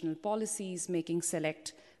 developing regional policies, making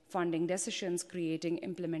select funding decisions, creating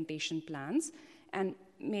implementation plans, and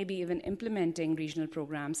maybe even implementing regional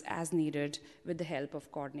programs as needed with the help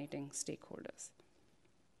of coordinating stakeholders.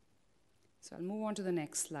 So I'll move on to the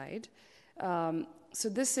next slide. So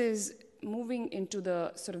this is moving into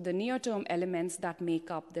the sort of the near-term elements that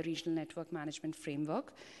make up the regional network management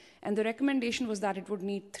framework. And the recommendation was that it would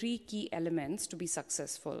need 3 key elements to be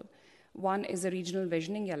successful. One is a regional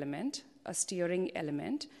visioning element, a steering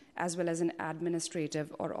element, as well as an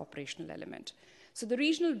administrative or operational element. So the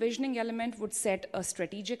regional visioning element would set a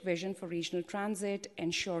strategic vision for regional transit,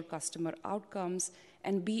 ensure customer outcomes,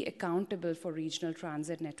 and be accountable for regional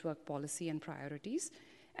transit network policy and priorities.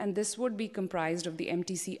 And this would be comprised of the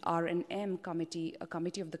MTC R&M committee, a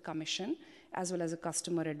committee of the commission, as well as a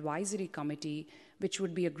customer advisory committee, which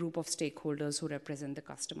would be a group of stakeholders who represent the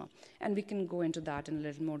customer. And we can go into that in a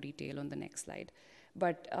little more detail on the next slide.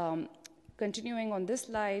 But continuing on this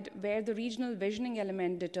slide, where the regional visioning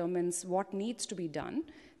element determines what needs to be done,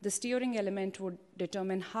 the steering element would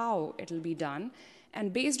determine how it will be done.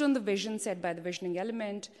 And based on the vision set by the visioning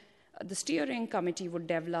element, the steering committee would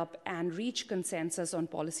develop and reach consensus on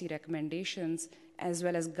policy recommendations, as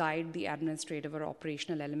well as guide the administrative or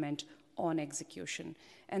operational element on execution.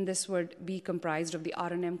 And this would be comprised of the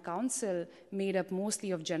R&M Council, made up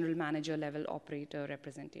mostly of general manager level operator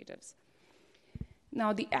representatives.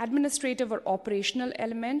 Now, the administrative or operational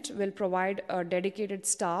element will provide a dedicated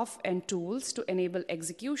staff and tools to enable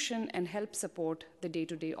execution and help support the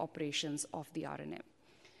day-to-day operations of the R&M.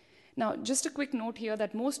 Now, just a quick note here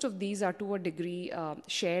that most of these are to a degree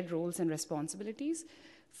shared roles and responsibilities.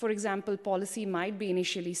 For example, policy might be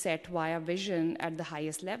initially set via vision at the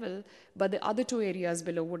highest level, but the other 2 areas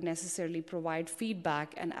below would necessarily provide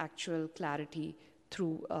feedback and actual clarity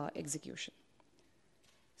through execution.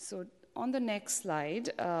 So on the next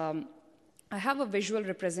slide, I have a visual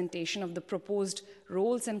representation of the proposed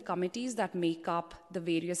roles and committees that make up the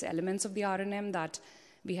various elements of the R&M that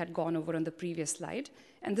we had gone over on the previous slide.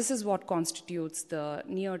 And this is what constitutes the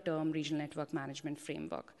near-term regional network management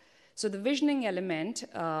framework. So the visioning element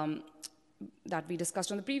that we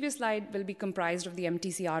discussed on the previous slide will be comprised of the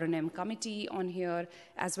MTC R&M committee on here,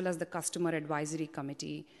 as well as the customer advisory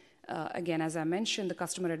committee. Again, as I mentioned, the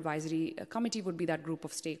customer advisory committee would be that group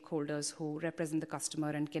of stakeholders who represent the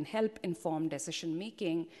customer and can help inform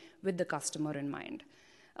decision-making with the customer in mind.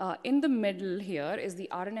 In the middle here is the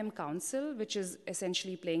R&M Council, which is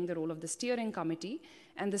essentially playing the role of the steering committee,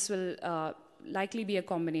 and this will likely be a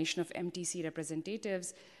combination of MTC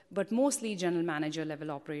representatives, but mostly general manager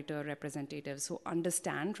level operator representatives who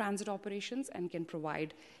understand transit operations and can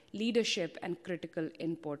provide leadership and critical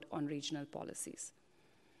input on regional policies.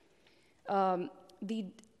 The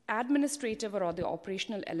administrative or the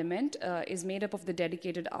operational element is made up of the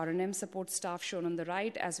dedicated R&M support staff shown on the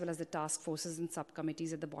right, as well as the task forces and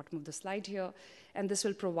subcommittees at the bottom of the slide here. And this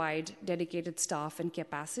will provide dedicated staff and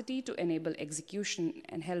capacity to enable execution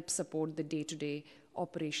and help support the day-to-day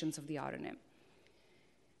operations of the R&M.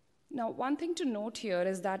 Now, one thing to note here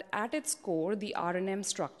is that at its core, the R&M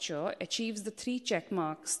structure achieves the 3 check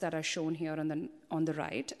marks that are shown here on the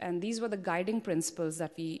right, and these were the guiding principles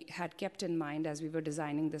that we had kept in mind as we were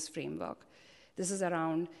designing this framework. This is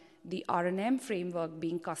around the R&M framework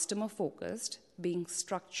being customer-focused, being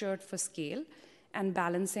structured for scale, and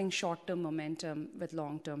balancing short-term momentum with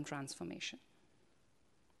long-term transformation.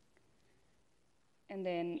 And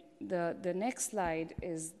then the next slide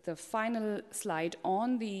is the final slide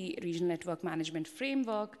on the regional network management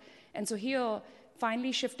framework. And so here,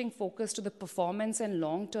 finally shifting focus to the performance and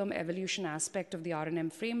long-term evolution aspect of the R&M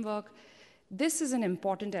framework. This is an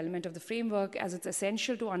important element of the framework as it's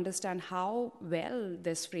essential to understand how well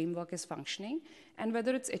this framework is functioning and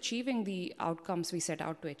whether it's achieving the outcomes we set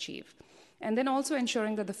out to achieve. And then also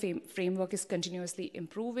ensuring that the framework is continuously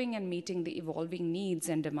improving and meeting the evolving needs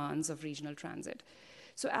and demands of regional transit.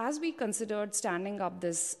 So as we considered standing up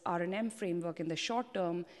this R&M framework in the short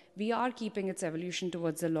term, we are keeping its evolution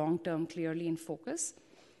towards the long term clearly in focus,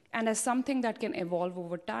 and as something that can evolve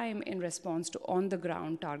over time in response to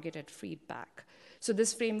on-the-ground targeted feedback. So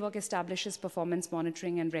this framework establishes performance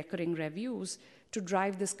monitoring and recurring reviews to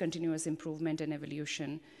drive this continuous improvement and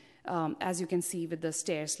evolution, as you can see with the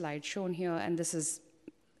stair slide shown here, and this is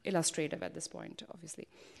illustrative at this point, obviously.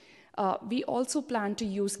 We also plan to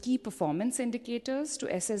use key performance indicators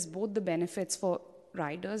to assess both the benefits for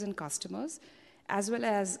riders and customers, as well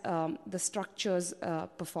as the structure's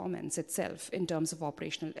performance itself in terms of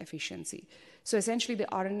operational efficiency. So essentially, the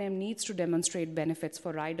R&M needs to demonstrate benefits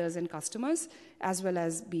for riders and customers, as well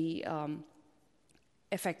as be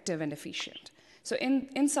effective and efficient. So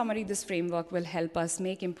in summary, this framework will help us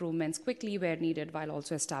make improvements quickly where needed, while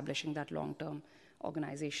also establishing that long-term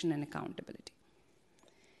organization and accountability.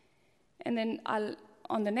 And then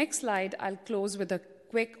on the next slide, I'll close with a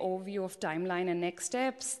quick overview of timeline and next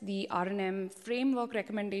steps. The R&M framework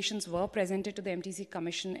recommendations were presented to the MTC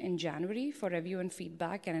Commission in January for review and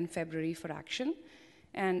feedback, and in February for action.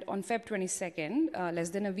 And on Feb 22nd, less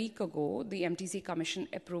than a week ago, the MTC Commission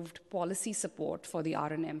approved policy support for the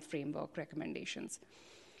R&M framework recommendations.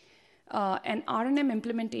 An R&M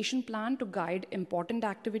implementation plan to guide important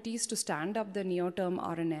activities to stand up the near-term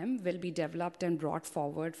R&M will be developed and brought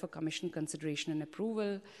forward for Commission consideration and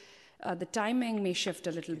approval. The timing may shift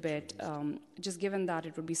a little bit, just given that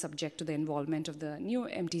it would be subject to the involvement of the new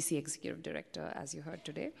MTC Executive Director, as you heard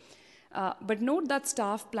today. But note that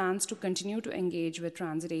staff plans to continue to engage with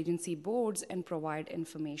transit agency boards and provide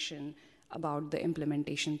information about the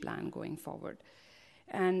implementation plan going forward.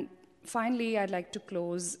 And finally, I'd like to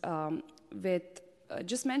close with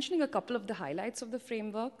just mentioning a couple of the highlights of the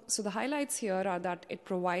framework. So the highlights here are that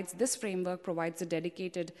this framework provides a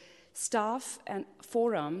dedicated staff and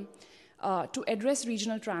forum to address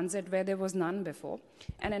regional transit where there was none before,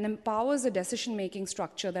 and it empowers a decision-making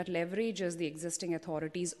structure that leverages the existing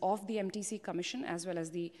authorities of the MTC Commission as well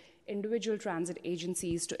as the individual transit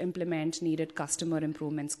agencies to implement needed customer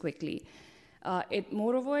improvements quickly.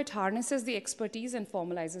 Moreover, it harnesses the expertise and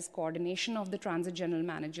formalizes coordination of the transit general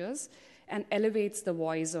managers and elevates the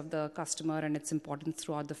voice of the customer and its importance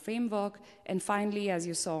throughout the framework. And finally, as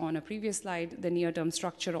you saw on a previous slide, the near-term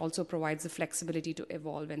structure also provides the flexibility to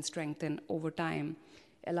evolve and strengthen over time,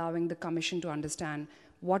 allowing the Commission to understand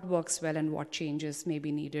what works well and what changes may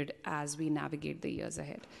be needed as we navigate the years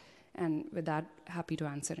ahead. And with that, happy to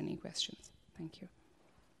answer any questions. Thank you.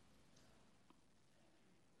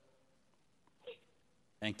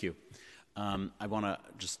 Thank you. I want to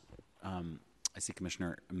just, I see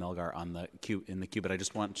Commissioner Melgar in the queue, but I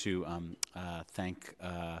just want to thank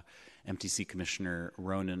MTC Commissioner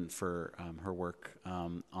Ronan for her work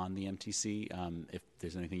on the MTC. If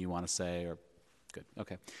there's anything you want to say, or good,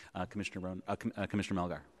 okay. Commissioner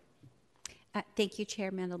Melgar. Thank you,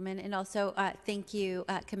 Chair Mandelman, and also thank you,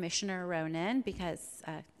 Commissioner Ronan, because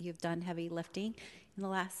you've done heavy lifting in the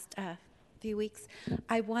last few weeks.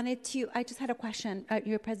 I just had a question.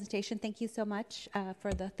 Your presentation, thank you so much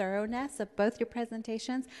for the thoroughness of both your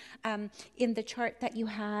presentations. In the chart that you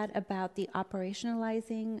had about the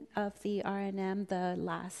operationalizing of the R&M, the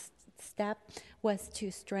last step was to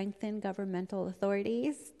strengthen governmental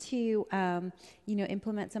authorities to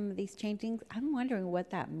implement some of these changes. I'm wondering what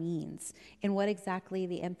that means and what exactly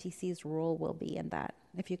the MTC's role will be in that.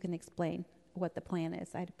 If you can explain what the plan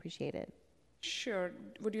is, I'd appreciate it. Sure.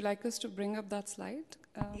 Would you like us to bring up that slide?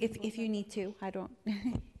 If you need to, I don't. There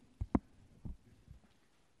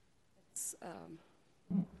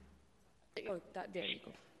you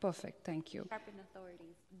go. Perfect. Thank you. Sharpen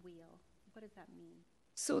authorities wheel. What does that mean?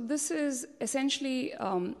 So this is essentially,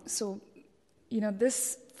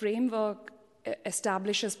 this framework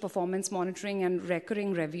establishes performance monitoring and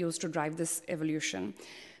recurring reviews to drive this evolution.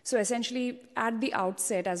 So essentially, at the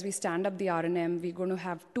outset, as we stand up the R&M, we're going to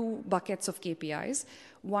have two buckets of KPIs.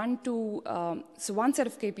 One set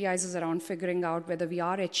of KPIs is around figuring out whether we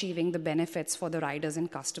are achieving the benefits for the riders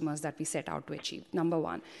and customers that we set out to achieve, number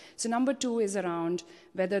one. So number two is around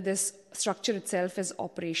whether this structure itself is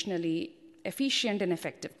operationally efficient and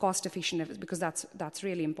effective, cost efficient, because that's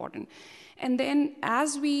really important. And then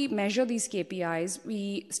as we measure these KPIs,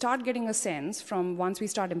 we start getting a sense from once we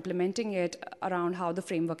start implementing it around how the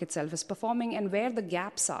framework itself is performing and where the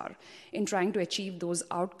gaps are in trying to achieve those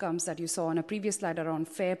outcomes that you saw on a previous slide around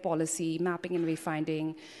fare policy, mapping and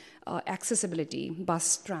wayfinding, accessibility,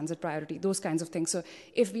 bus transit priority, those kinds of things. So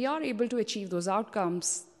if we are able to achieve those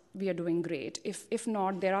outcomes, we are doing great. If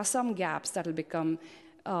not, there are some gaps that will become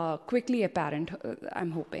quickly apparent,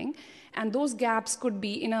 I'm hoping. And those gaps could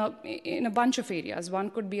be in a bunch of areas.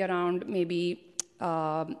 One could be around maybe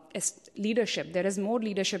leadership. There is more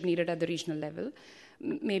leadership needed at the regional level.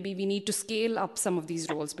 Maybe we need to scale up some of these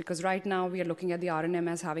roles, because right now we are looking at the R&M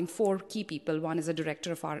as having 4 key people. One is a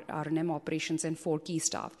director of our R&M operations and 4 key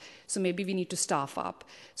staff. So maybe we need to staff up.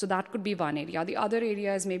 So that could be one area. The other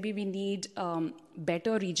area is maybe we need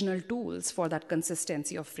better regional tools for that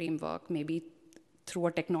consistency of framework, maybe through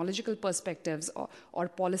a technological perspectives or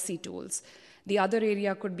policy tools. The other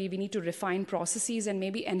area could be we need to refine processes and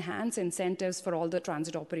maybe enhance incentives for all the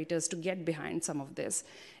transit operators to get behind some of this.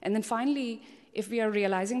 And then finally, if we are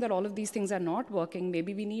realizing that all of these things are not working,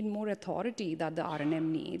 maybe we need more authority that the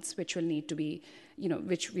R&M needs, which will need to be,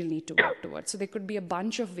 which we'll need to work towards. So there could be a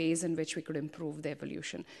bunch of ways in which we could improve the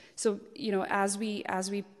evolution. So, as we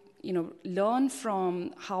learn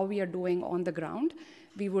from how we are doing on the ground,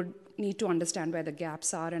 we would need to understand where the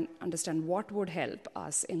gaps are and understand what would help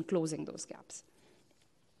us in closing those gaps.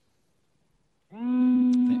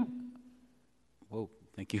 Whoa,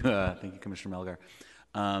 thank you. Thank you, Commissioner Melgar.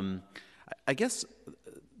 I guess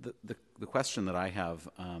the question that I have,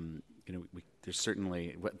 there's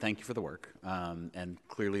certainly, thank you for the work, and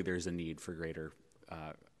clearly there's a need for greater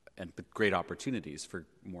and great opportunities for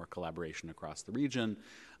more collaboration across the region.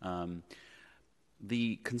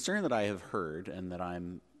 The concern that I have heard and that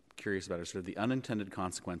I'm curious about are sort of the unintended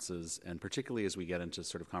consequences, and particularly as we get into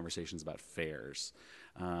sort of conversations about fares,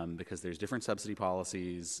 because there's different subsidy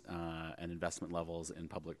policies and investment levels in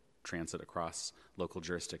public transit across local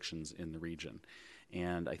jurisdictions in the region.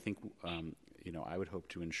 And I think, I would hope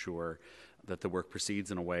to ensure that the work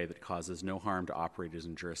proceeds in a way that causes no harm to operators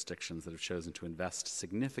and jurisdictions that have chosen to invest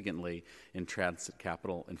significantly in transit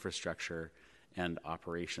capital infrastructure and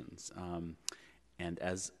operations. And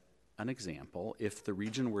as an example, if the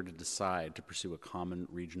region were to decide to pursue a common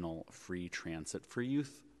regional free transit for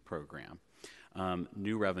youth program,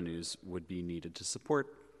 new revenues would be needed to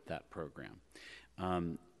support that program.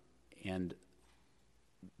 And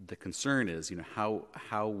the concern is,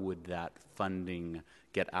 how would that funding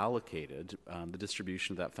get allocated? The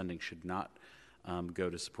distribution of that funding should not go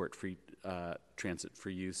to support free transit for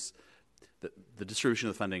use. The distribution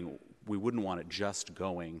of the funding, we wouldn't want it just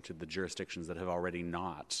going to the jurisdictions that have already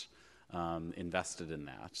not invested in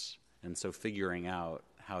that. And so figuring out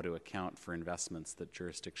how to account for investments that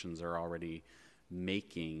jurisdictions are already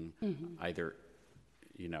making, either,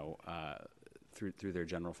 through their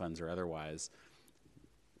general funds or otherwise,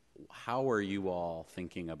 how are you all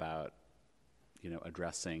thinking about,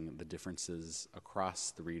 addressing the differences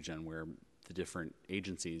across the region where the different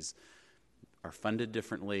agencies are funded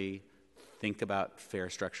differently, think about fare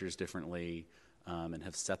structures differently, and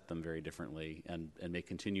have set them very differently, and may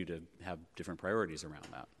continue to have different priorities around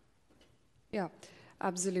that? Yeah,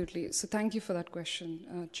 absolutely. So thank you for that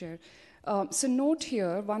question, Chair. So note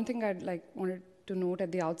here, one thing wanted to note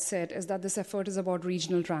at the outset is that this effort is about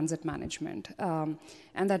regional transit management,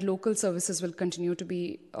 and that local services will continue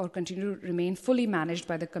to remain fully managed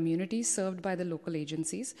by the communities served by the local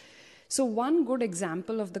agencies. So one good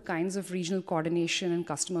example of the kinds of regional coordination and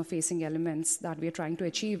customer-facing elements that we are trying to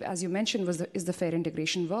achieve, as you mentioned, is the fare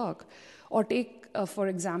integration work. Or take, for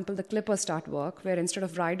example, the Clipper Start work, where instead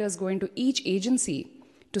of riders going to each agency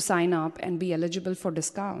to sign up and be eligible for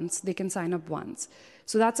discounts, they can sign up once.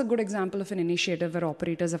 So that's a good example of an initiative where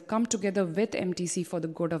operators have come together with MTC for the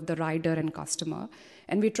good of the rider and customer.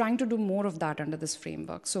 And we're trying to do more of that under this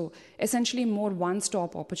framework. So essentially more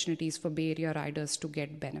one-stop opportunities for Bay Area riders to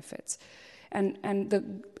get benefits.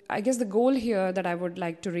 And I guess the goal here that I would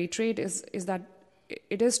like to reiterate is that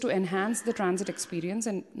it is to enhance the transit experience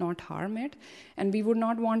and not harm it. And we would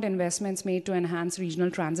not want investments made to enhance regional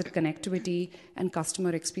transit connectivity and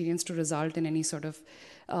customer experience to result in any sort of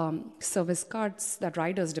service cuts that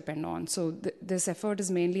riders depend on. So this effort is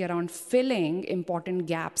mainly around filling important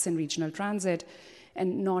gaps in regional transit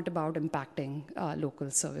and not about impacting local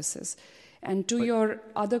services. And to your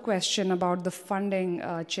other question about the funding,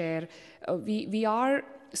 Chair, so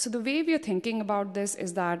the way we are thinking about this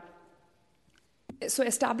is that so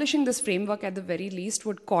establishing this framework at the very least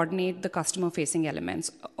would coordinate the customer-facing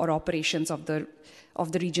elements or operations of the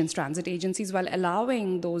region's transit agencies while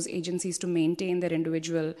allowing those agencies to maintain their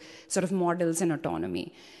individual sort of models and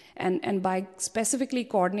autonomy. And by specifically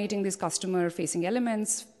coordinating these customer-facing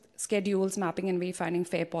elements, schedules, mapping and wayfinding,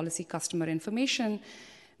 fare policy, customer information,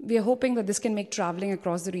 we are hoping that this can make traveling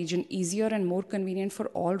across the region easier and more convenient for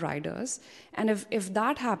all riders. And if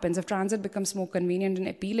that happens, if transit becomes more convenient and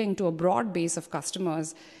appealing to a broad base of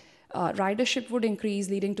customers, ridership would increase,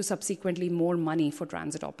 leading to subsequently more money for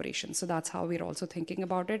transit operations. So that's how we're also thinking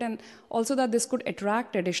about it. And also that this could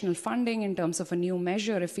attract additional funding in terms of a new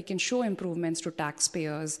measure if we can show improvements to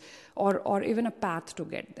taxpayers or even a path to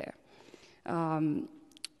get there.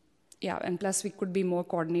 And plus we could be more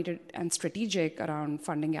coordinated and strategic around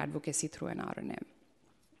funding advocacy through an R&M.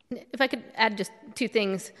 If I could add just two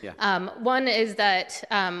things. Yeah. One is that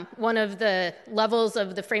one of the levels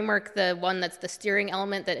of the framework, the one that's the steering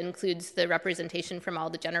element that includes the representation from all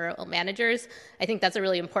the general managers, I think that's a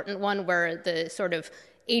really important one where the sort of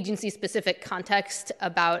agency-specific context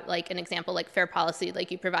about like an example like fair policy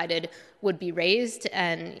like you provided would be raised.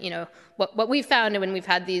 And what we've found when we've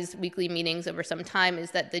had these weekly meetings over some time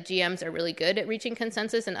is that the GMs are really good at reaching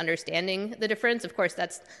consensus and understanding the difference. Of course,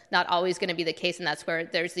 that's not always going to be the case, and that's where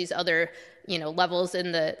there's these other levels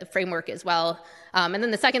in the framework as well. And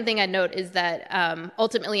then the second thing I'd note is that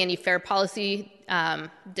ultimately any fair policy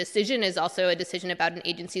decision is also a decision about an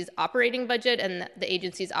agency's operating budget, and the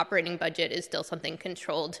agency's operating budget is still something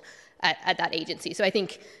controlled at that agency. So I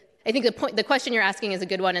think the question you're asking is a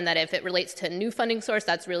good one, in that if it relates to a new funding source,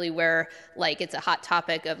 that's really where like it's a hot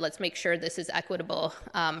topic of let's make sure this is equitable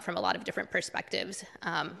from a lot of different perspectives.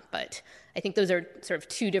 But I think those are sort of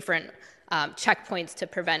two different checkpoints to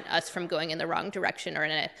prevent us from going in the wrong direction or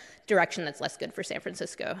in a direction that's less good for San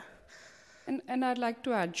Francisco. And I'd like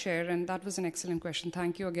to add, Chair, and that was an excellent question.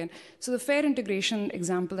 Thank you again. So the fair integration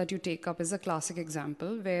example that you take up is a classic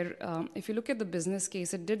example where if you look at the business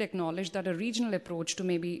case, it did acknowledge that a regional approach to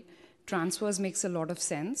maybe transfers makes a lot of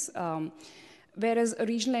sense, whereas a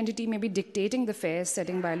regional entity maybe dictating the fares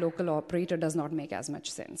setting by a local operator does not make as much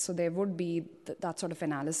sense. So there would be that sort of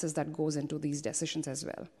analysis that goes into these decisions as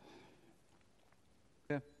well.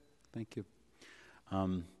 Okay, thank you.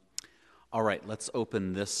 All right, let's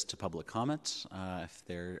open this to public comment. If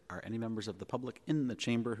there are any members of the public in the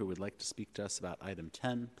chamber who would like to speak to us about item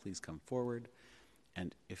 10, please come forward.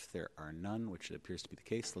 And if there are none, which it appears to be the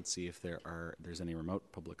case, let's see if there's any remote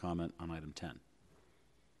public comment on item 10.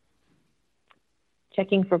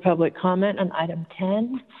 Checking for public comment on item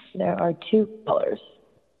 10. There are 2 callers.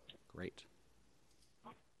 Great.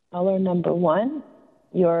 Caller number 1,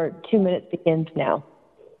 your 2 minutes begins now.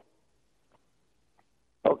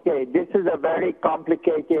 Okay, this is a very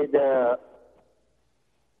complicated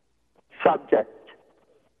subject.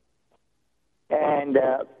 And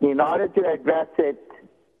in order to address it,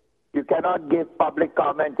 you cannot give public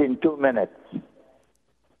comment in 2 minutes.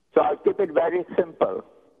 So I'll keep it very simple.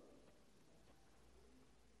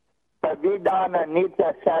 Have we done a needs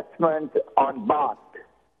assessment on BOT?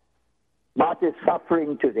 BOT is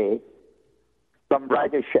suffering today from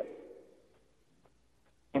ridership.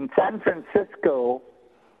 In San Francisco,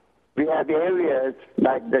 we have areas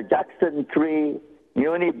like the Jackson 3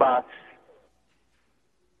 Unibus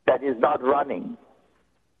that is not running,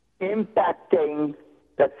 impacting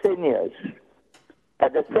the seniors.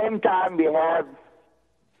 At the same time, we have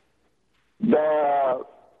the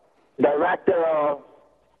director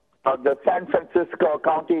of the San Francisco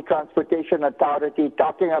County Transportation Authority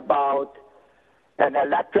talking about an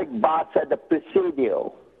electric bus at the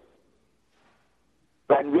Presidio.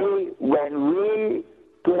 When we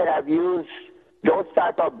could have used those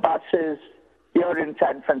type of buses here in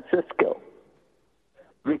San Francisco.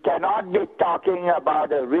 We cannot be talking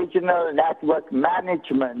about a regional network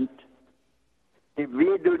management if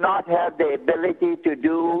we do not have the ability to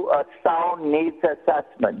do a sound needs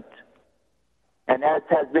assessment. And as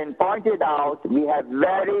has been pointed out, we have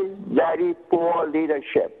very, very poor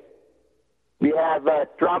leadership. We have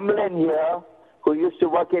Trumlin here, who used to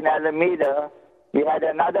work in Alameda. We had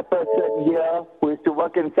another person here who used to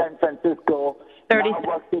work in San Francisco, now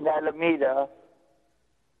works in Alameda.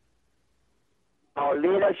 Our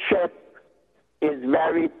leadership is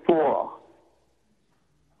very poor.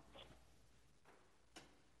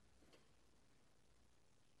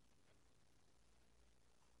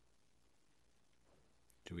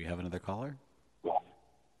 Do we have another caller?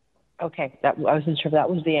 Okay, I wasn't sure if that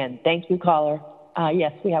was the end. Thank you, caller.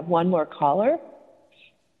 Yes, we have one more caller.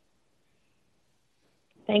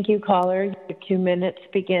 Thank you, caller. Your 2 minutes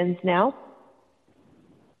begins now.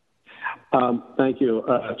 Thank you,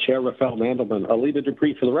 Chair Rafael Mandelman. Alita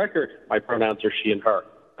Dupree, for the record, my pronouns are she and her.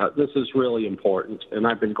 This is really important, and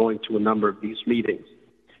I've been going to a number of these meetings.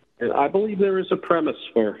 And I believe there is a premise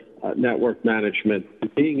for network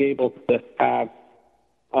management, being able to have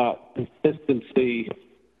consistency.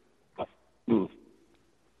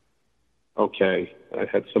 Okay, I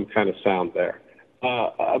had some kind of sound there.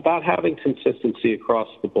 About having consistency across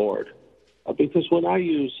the board. Because when I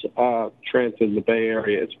use transit in the Bay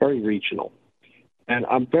Area, it's very regional. And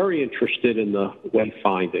I'm very interested in the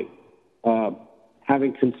wayfinding,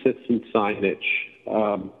 having consistent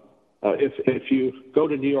signage. If you go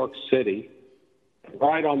to New York City,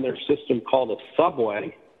 ride on their system called a subway,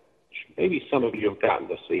 which maybe some of you have gotten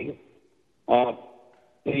to see,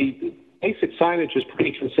 the basic signage is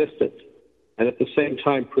pretty consistent. And at the same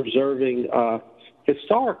time, preserving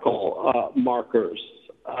historical markers,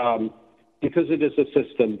 because it is a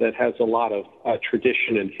system that has a lot of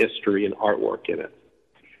tradition and history and artwork in it.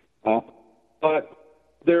 But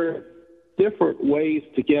there are different ways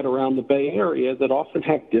to get around the Bay Area that often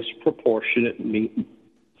have disproportionate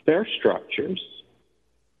fare structures.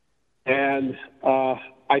 And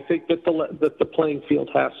I think that the playing field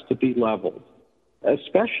has to be leveled,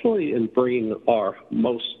 especially in bringing our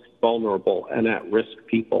most vulnerable and at-risk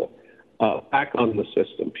people back on the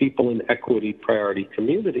system, people in equity priority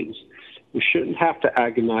communities. We shouldn't have to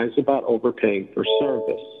agonize about overpaying for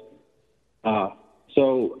service.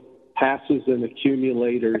 So passes and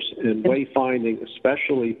accumulators and wayfinding,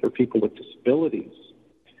 especially for people with disabilities,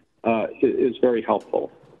 is very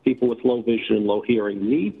helpful. People with low vision and low hearing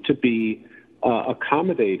need to be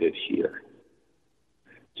accommodated here.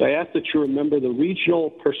 So I ask that you remember the regional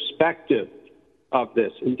perspective of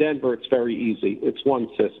this. In Denver, it's very easy. It's one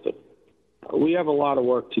system. We have a lot of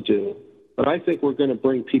work to do, but I think we're going to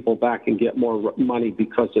bring people back and get more money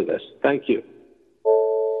because of this. Thank you.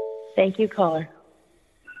 Thank you, caller.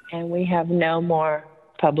 And we have no more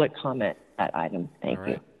public comment that item. Thank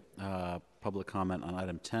you. Public comment on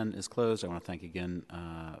item 10 is closed. I want to thank again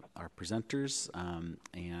our presenters,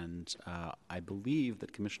 and I believe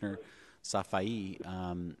that Commissioner Safai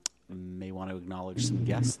may want to acknowledge some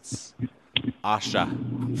guests. Asha.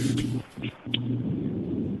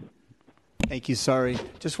 Thank you, sorry.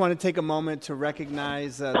 Just want to take a moment to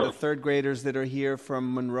recognize the third graders that are here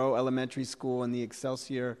from Monroe Elementary School and the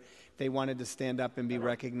Excelsior. They wanted to stand up and be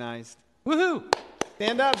recognized. Woohoo!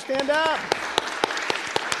 Stand up, stand up!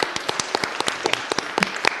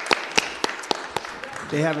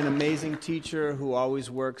 They have an amazing teacher who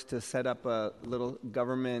always works to set up a little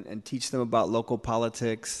government and teach them about local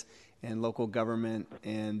politics and local government,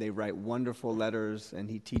 and they write wonderful letters, and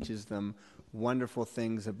he teaches them wonderful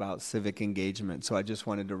things about civic engagement. So I just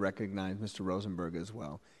wanted to recognize Mr. Rosenberg as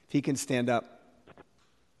well. If he can stand up.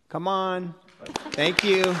 Come on. Thank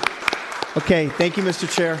you. Okay, thank you,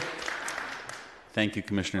 Mr. Chair. Thank you,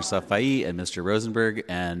 Commissioner Safai and Mr. Rosenberg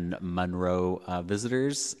and Monroe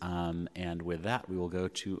visitors. And with that, we will go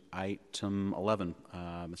to item 11.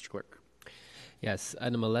 Mr. Clerk. Yes,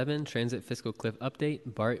 item 11, Transit Fiscal Cliff Update,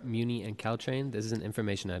 BART, Muni, and Caltrain. This is an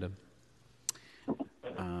information item.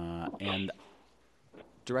 And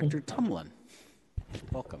Director Tumlin,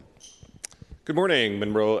 welcome. Good morning,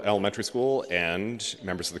 Monroe Elementary School and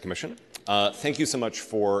members of the Commission. Thank you so much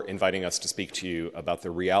for inviting us to speak to you about the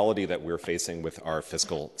reality that we're facing with our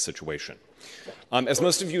fiscal situation. As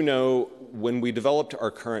most of you know, when we developed our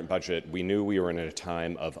current budget, we knew we were in a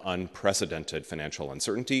time of unprecedented financial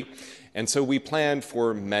uncertainty, and so we planned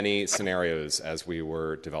for many scenarios as we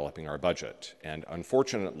were developing our budget. And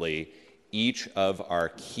unfortunately, each of our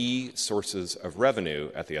key sources of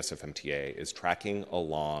revenue at the SFMTA is tracking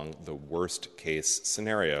along the worst case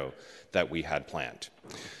scenario that we had planned.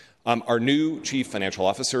 Our new Chief Financial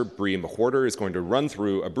Officer, Bree McWhorter, is going to run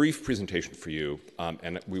through a brief presentation for you,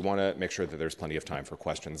 and we want to make sure that there's plenty of time for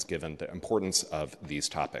questions given the importance of these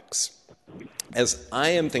topics. As I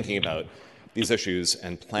am thinking about these issues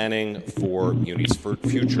and planning for Muni's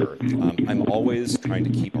future, I'm always trying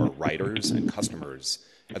to keep our riders and customers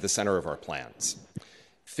at the center of our plans.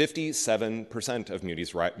 57% of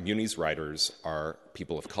Muni's riders are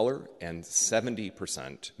people of color, and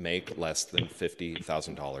 70% make less than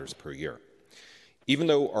 $50,000 per year. Even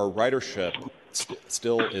though our ridership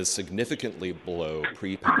still is significantly below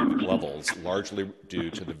pre-pandemic levels, largely due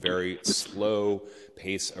to the very slow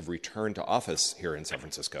pace of return to office here in San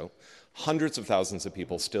Francisco, hundreds of thousands of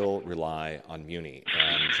people still rely on Muni,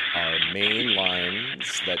 and our main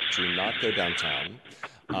lines that do not go downtown,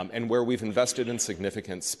 and where we've invested in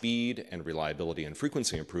significant speed and reliability and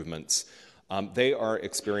frequency improvements, they are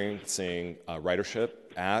experiencing ridership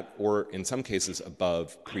at, or in some cases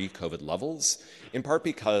above, pre-COVID levels, in part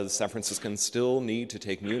because San Franciscans still need to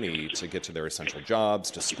take Muni to get to their essential jobs,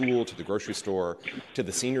 to school, to the grocery store, to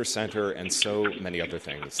the senior center, and so many other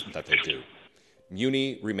things that they do.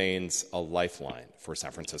 Muni remains a lifeline for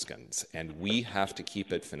San Franciscans, and we have to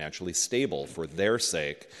keep it financially stable for their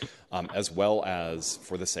sake, as well as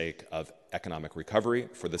for the sake of economic recovery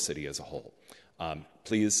for the city as a whole.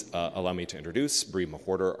 Please allow me to introduce Bree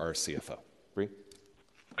McWhorter, our CFO. Bree?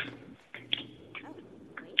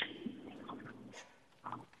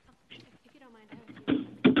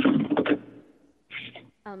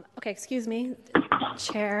 Okay, excuse me,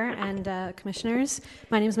 Chair and Commissioners.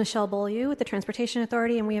 My name is Michelle Beaulieu with the Transportation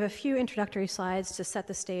Authority, and we have a few introductory slides to set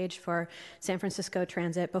the stage for San Francisco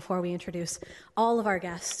Transit before we introduce all of our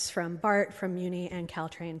guests from BART, from Muni, and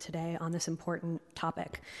Caltrain today on this important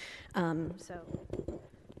topic. So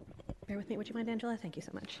bear with me, would you mind, Angela? Thank you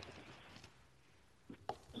so much.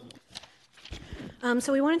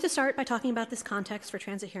 So we wanted to start by talking about this context for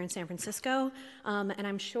transit here in San Francisco, and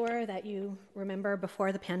I'm sure that you remember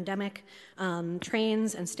before the pandemic,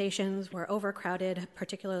 trains and stations were overcrowded,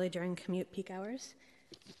 particularly during commute peak hours.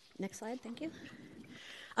 Next slide, thank you.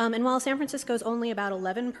 And while San Francisco is only about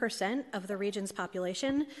 11% of the region's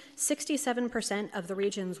population, 67% of the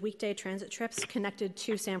region's weekday transit trips connected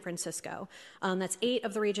to San Francisco. That's 8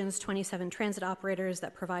 of the region's 27 transit operators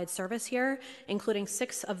that provide service here, including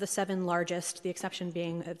 6 of the 7 largest, the exception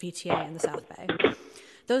being VTA in the South Bay.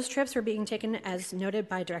 Those trips were being taken, as noted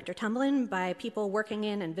by Director Tumblin, by people working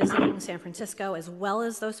in and visiting San Francisco, as well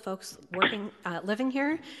as those folks living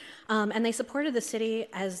here. And they supported the city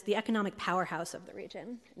as the economic powerhouse of the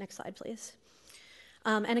region. Next slide, please.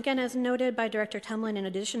 And again, as noted by Director Tumblin, in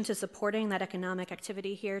addition to supporting that economic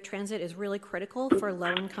activity here, transit is really critical for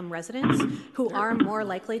low-income residents who are more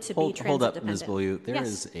likely to be transit Hold up, dependent. Ms. Beaulieu. There Yes.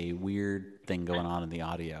 is a weird thing going on in the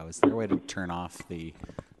audio. Is there a way to turn off the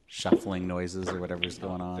shuffling noises or whatever's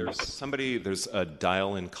going on? There's a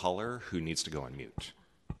dial in caller who needs to go on mute.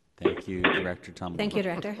 Thank you, Director Tumblin. Thank you,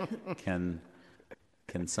 Director.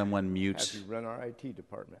 Can someone mute? As you run our IT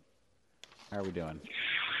department. How are we doing?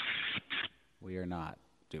 We are not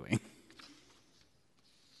doing.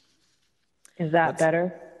 Is that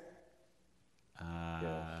better?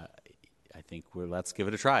 I think let's give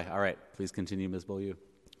it a try. All right, please continue, Ms. Beaulieu.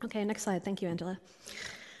 Okay, next slide. Thank you, Angela.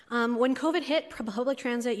 When COVID hit, public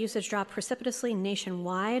transit usage dropped precipitously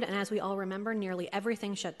nationwide, and as we all remember, nearly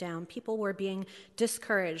everything shut down. People were being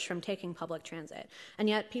discouraged from taking public transit, and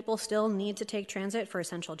yet people still need to take transit for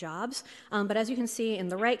essential jobs. But as you can see in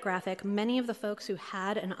the right graphic, many of the folks who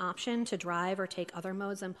had an option to drive or take other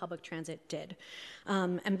modes than public transit did.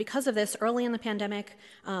 And because of this, early in the pandemic,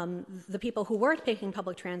 the people who were taking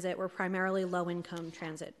public transit were primarily low-income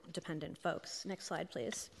transit-dependent folks. Next slide,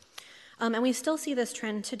 please. And we still see this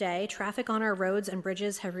trend today. Traffic on our roads and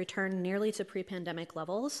bridges have returned nearly to pre-pandemic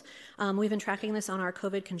levels. We've been tracking this on our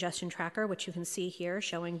COVID congestion tracker, which you can see here,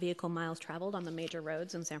 showing vehicle miles traveled on the major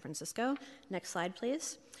roads in San Francisco. Next slide,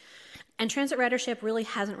 please. And transit ridership really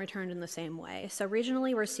hasn't returned in the same way. So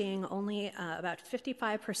regionally, we're seeing only about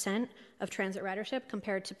 55% of transit ridership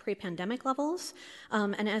compared to pre-pandemic levels.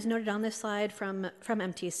 And as noted on this slide from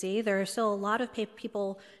MTC, there are still a lot of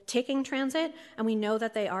people taking transit, and we know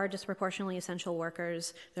that they are disproportionately essential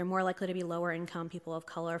workers. They're more likely to be lower income, people of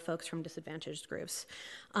color, folks from disadvantaged groups.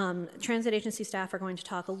 Transit agency staff are going to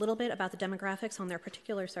talk a little bit about the demographics on their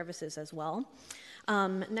particular services as well.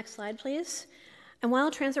 Next slide, please. And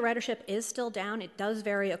while transit ridership is still down, it does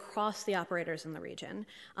vary across the operators in the region.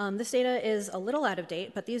 This data is a little out of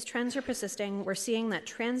date, but these trends are persisting. We're seeing that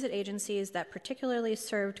transit agencies that particularly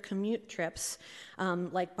served commute trips,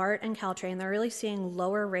 like BART and Caltrain, they're really seeing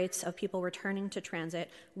lower rates of people returning to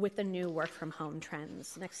transit with the new work-from-home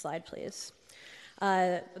trends. Next slide, please.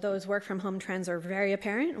 Those work-from-home trends are very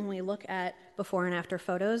apparent when we look at before and after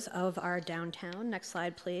photos of our downtown. Next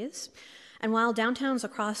slide, please. And while downtowns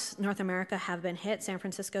across North America have been hit, San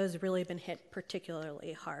Francisco has really been hit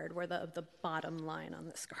particularly hard. We're the bottom line on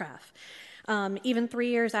this graph. Even 3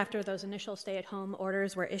 years after those initial stay-at-home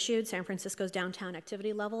orders were issued, San Francisco's downtown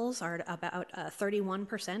activity levels are at about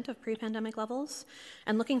 31% of pre-pandemic levels.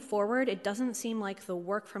 And looking forward, it doesn't seem like the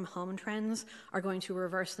work-from-home trends are going to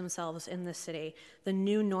reverse themselves in this city. The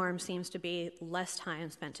new norm seems to be less time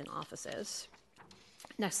spent in offices.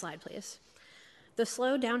 Next slide, please. The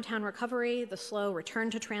slow downtown recovery, the slow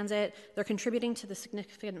return to transit, they're contributing to the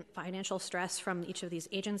significant financial stress from each of these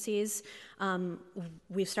agencies.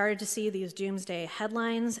 We've started to see these doomsday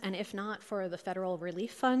headlines, and if not for the federal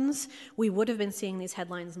relief funds, we would have been seeing these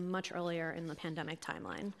headlines much earlier in the pandemic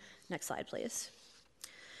timeline. Next slide, please.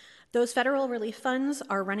 Those federal relief funds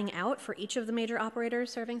are running out for each of the major operators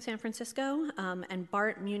serving San Francisco, and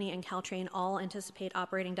BART, Muni, and Caltrain all anticipate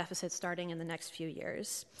operating deficits starting in the next few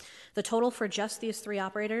years. The total for just these 3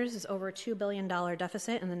 operators is over a $2 billion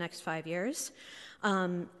deficit in the next 5 years.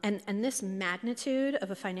 And this magnitude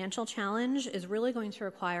of a financial challenge is really going to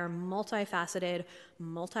require multifaceted,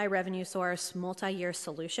 multi-revenue source, multi-year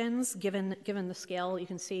solutions, given the scale you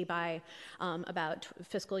can see by about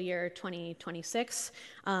fiscal year 2026.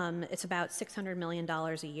 It's about $600 million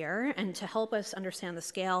a year. And to help us understand the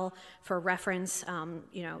scale, for reference,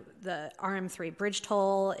 the RM3 bridge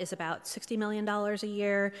toll is about $60 million a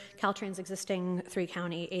year. Caltrain's existing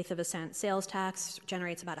 3-county eighth of a cent sales tax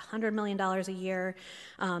generates about $100 million a year.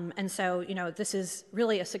 And so, this is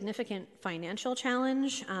really a significant financial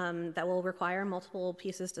challenge that will require multiple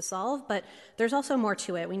pieces to solve, but there's also more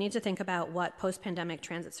to it. We need to think about what post-pandemic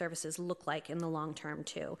transit services look like in the long term,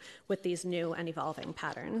 too, with these new and evolving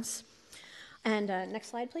patterns. And next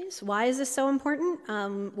slide, please. Why is this so important?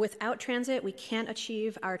 Without transit, we can't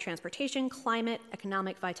achieve our transportation, climate,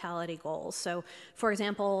 economic vitality goals. So, for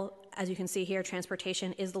example, As you can see here,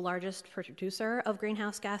 transportation is the largest producer of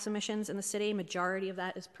greenhouse gas emissions in the city. Majority of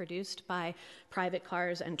that is produced by private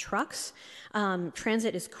cars and trucks.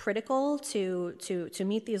 Transit is critical to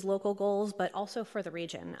meet these local goals, but also for the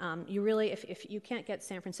region. You really, if you can't get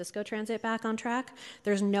San Francisco Transit back on track,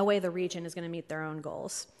 there's no way the region is going to meet their own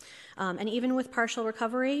goals. And even with partial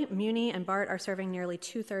recovery, Muni and BART are serving nearly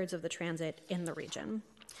 2/3 of the transit in the region.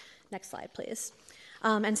 Next slide, please.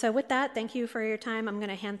 And so with that, thank you for your time. I'm going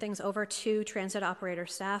to hand things over to transit operator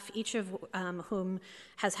staff, each of whom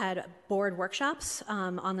has had board workshops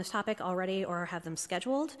on this topic already or have them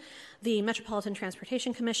scheduled. The Metropolitan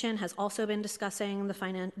Transportation Commission has also been discussing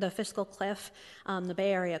the fiscal cliff. The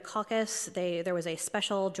Bay Area Caucus, there was a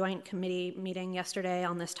special joint committee meeting yesterday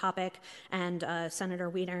on this topic, and Senator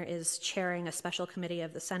Wiener is chairing a special committee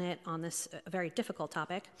of the Senate on this very difficult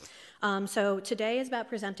topic. So today is about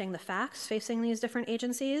presenting the facts facing these different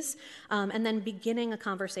agencies, and then beginning a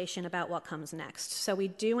conversation about what comes next. So we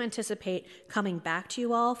do anticipate coming back to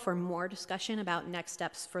you all for more discussion about next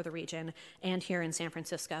steps for the region and here in San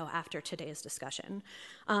Francisco after today's discussion.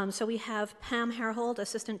 So we have Pam Herhold,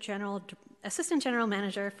 Assistant General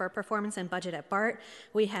Manager for Performance and Budget at BART.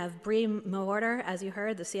 We have Bree Moorder, as you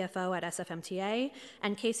heard, the CFO at SFMTA,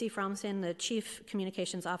 and Casey Fromson, the Chief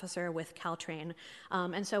Communications Officer with Caltrain.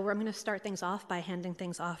 And so I'm going to start things off by handing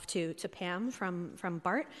things off to Pam from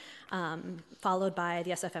BART, followed by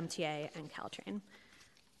the SFMTA and Caltrain.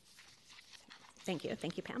 Thank you.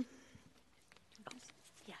 Thank you, Pam.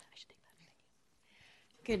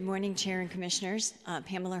 Good morning, Chair and Commissioners.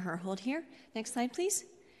 Pamela Herhold here. Next slide, please.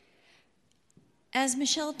 As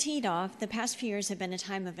Michelle teed off, the past few years have been a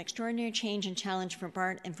time of extraordinary change and challenge for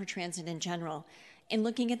BART and for transit in general. In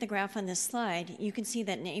looking at the graph on this slide, you can see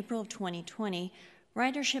that in April of 2020,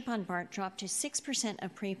 ridership on BART dropped to 6%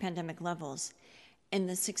 of pre-pandemic levels. In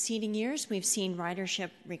the succeeding years, we've seen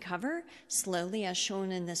ridership recover slowly, as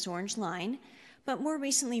shown in this orange line, but more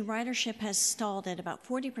recently, ridership has stalled at about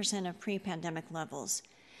 40% of pre-pandemic levels.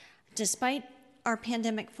 Despite our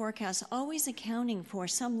pandemic forecasts always accounting for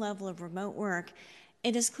some level of remote work,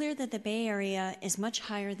 it is clear that the Bay Area is much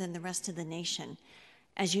higher than the rest of the nation.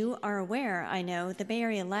 As you are aware, I know, the Bay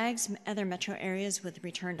Area lags other metro areas with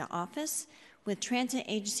return to office, with transit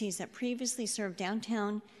agencies that previously served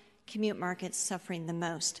downtown commute markets suffering the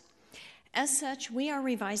most. As such, we are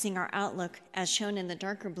revising our outlook, as shown in the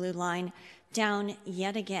darker blue line, down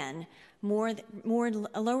yet again, lower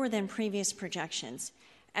than previous projections.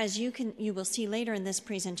 As you will see later in this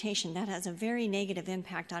presentation, that has a very negative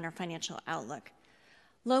impact on our financial outlook.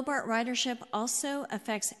 Low BART ridership also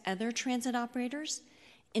affects other transit operators.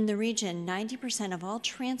 In the region, 90% of all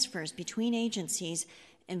transfers between agencies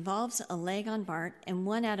involves a leg on BART, and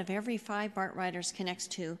 1 out of every 5 BART riders connects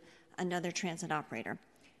to another transit operator.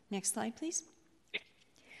 Next slide, please.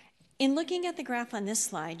 In looking at the graph on this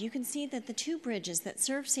slide, you can see that the 2 bridges that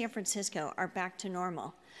serve San Francisco are back to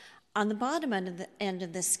normal. On the bottom end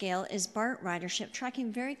of this scale is BART ridership, tracking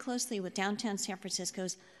very closely with downtown San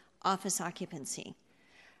Francisco's office occupancy.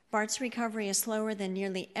 BART's recovery is slower than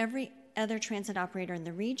nearly every other transit operator in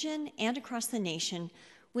the region and across the nation,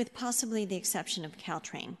 with possibly the exception of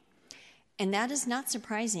Caltrain. And that is not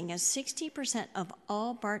surprising, as 60% of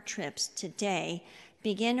all BART trips today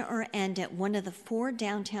begin or end at one of the 4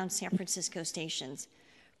 downtown San Francisco stations.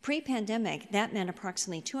 Pre-pandemic, that meant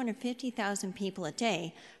approximately 250,000 people a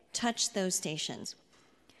day touched those stations.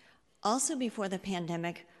 Also before the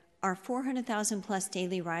pandemic, our 400,000 plus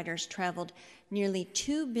daily riders traveled nearly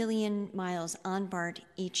 2 billion miles on BART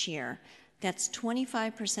each year. That's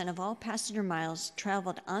 25% of all passenger miles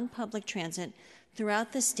traveled on public transit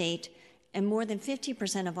throughout the state, and more than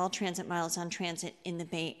 50% of all transit miles on transit in the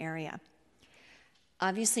Bay Area.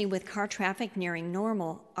 Obviously, with car traffic nearing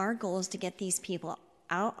normal, our goal is to get these people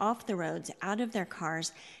off the roads, out of their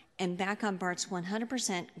cars, and back on BART's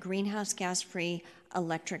 100% greenhouse gas-free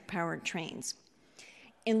electric-powered trains.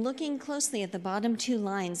 In looking closely at the bottom 2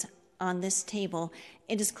 lines on this table,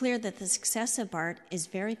 it is clear that the success of BART is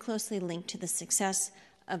very closely linked to the success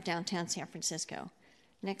of downtown San Francisco.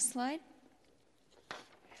 Next slide.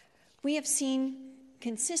 We have seen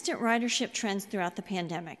consistent ridership trends throughout the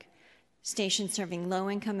pandemic. Stations serving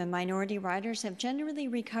low-income and minority riders have generally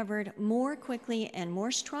recovered more quickly and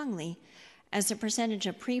more strongly as a percentage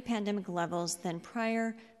of pre-pandemic levels than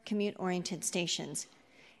prior commute-oriented stations.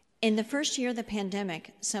 In the first year of the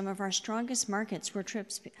pandemic, some of our strongest markets were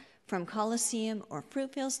trips from Coliseum or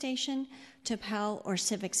Fruitvale Station to Powell or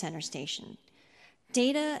Civic Center Station.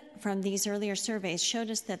 Data from these earlier surveys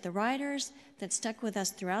showed us that the riders that stuck with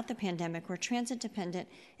us throughout the pandemic were transit-dependent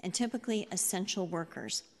and typically essential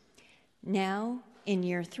workers. Now, in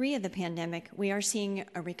year 3 of the pandemic, we are seeing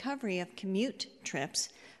a recovery of commute trips,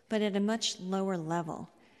 but at a much lower level.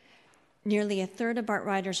 Nearly a third of BART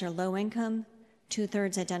riders are low income,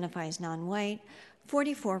 2/3 identify as non-white,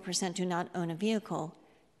 44% do not own a vehicle,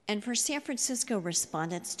 and for San Francisco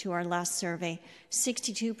respondents to our last survey,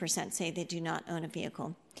 62% say they do not own a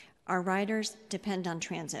vehicle. Our riders depend on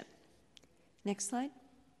transit. Next slide.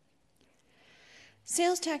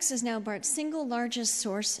 Sales tax is now BART's single largest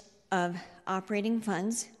source of operating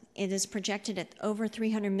funds. It is projected at over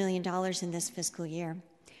 $300 million in this fiscal year.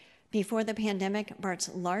 Before the pandemic, BART's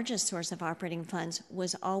largest source of operating funds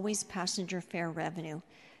was always passenger fare revenue,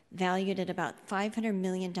 valued at about $500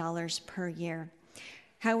 million per year.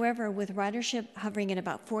 However, with ridership hovering at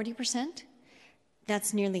about 40%,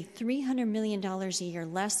 that's nearly $300 million a year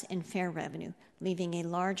less in fare revenue, leaving a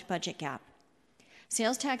large budget gap.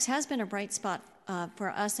 Sales tax has been a bright spot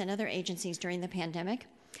for us and other agencies during the pandemic.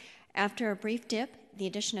 After a brief dip, the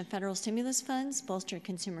addition of federal stimulus funds bolstered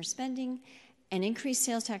consumer spending and increased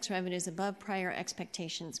sales tax revenues above prior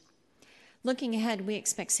expectations. Looking ahead, we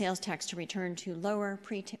expect sales tax to return to lower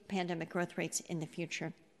pre-pandemic growth rates in the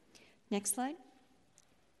future. Next slide.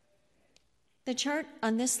 The chart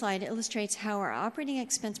on this slide illustrates how our operating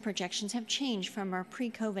expense projections have changed from our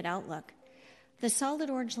pre-COVID outlook. The solid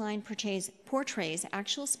orange line portrays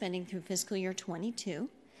actual spending through fiscal year 22.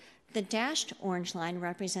 The dashed orange line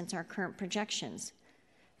represents our current projections.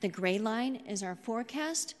 The gray line is our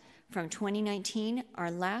forecast from 2019, our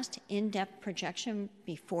last in-depth projection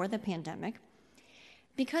before the pandemic.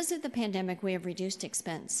 Because of the pandemic, we have reduced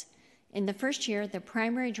expense. In the first year, the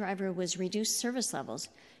primary driver was reduced service levels.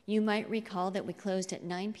 You might recall that we closed at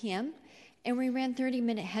 9 p.m. and we ran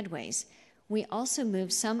 30-minute headways. We also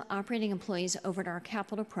moved some operating employees over to our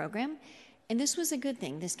capital program, and this was a good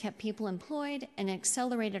thing. This kept people employed and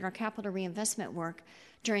accelerated our capital reinvestment work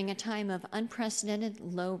during a time of unprecedented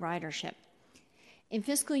low ridership. In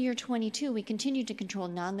fiscal year 22, we continued to control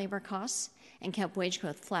non-labor costs and kept wage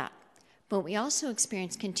growth flat, but we also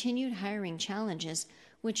experienced continued hiring challenges,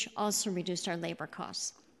 which also reduced our labor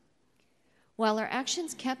costs. While our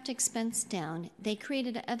actions kept expense down, they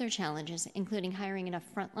created other challenges, including hiring enough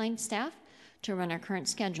frontline staff to run our current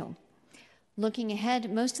schedule. Looking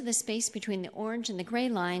ahead, most of the space between the orange and the gray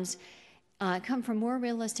lines come from more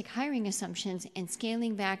realistic hiring assumptions and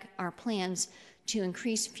scaling back our plans to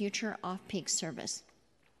increase future off-peak service.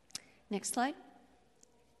 Next slide.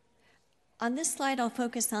 On this slide, I'll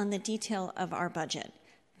focus on the detail of our budget.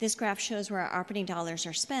 This graph shows where our operating dollars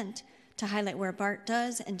are spent to highlight where BART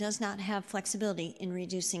does and does not have flexibility in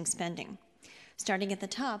reducing spending. Starting at the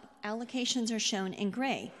top, allocations are shown in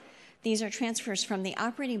gray. These are transfers from the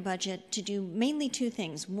operating budget to do mainly two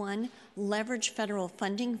things. One, leverage federal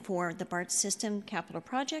funding for the BART system capital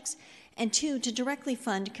projects, and two, to directly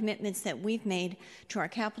fund commitments that we've made to our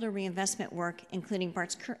capital reinvestment work, including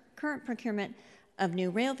BART's current procurement of new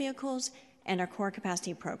rail vehicles and our core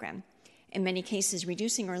capacity program. In many cases,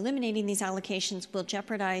 reducing or eliminating these allocations will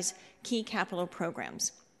jeopardize key capital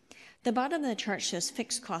programs. The bottom of the chart shows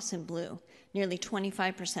fixed costs in blue, nearly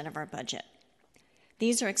 25% of our budget.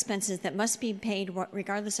 These are expenses that must be paid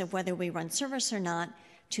regardless of whether we run service or not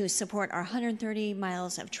to support our 130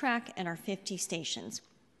 miles of track and our 50 stations.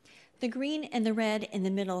 The green and the red in the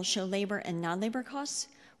middle show labor and non-labor costs,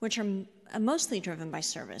 which are mostly driven by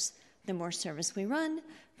service. The more service we run,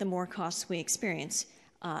 the more costs we experience.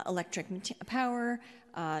 Electric power,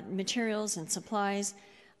 materials and supplies,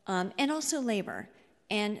 and also labor.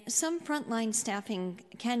 And some frontline staffing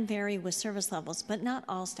can vary with service levels, but not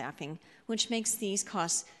all staffing, which makes these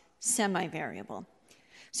costs semi-variable.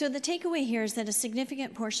 So the takeaway here is that a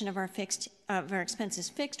significant portion of our expense is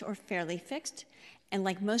fixed or fairly fixed, and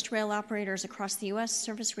like most rail operators across the U.S.,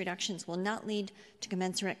 service reductions will not lead to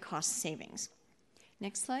commensurate cost savings.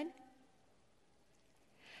 Next slide.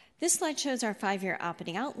 This slide shows our 5-year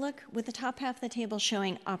operating outlook, with the top half of the table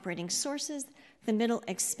showing operating sources, the middle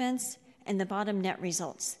expense, and the bottom net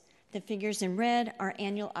results. The figures in red are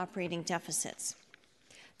annual operating deficits.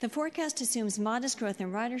 The forecast assumes modest growth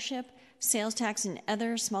in ridership, sales tax, and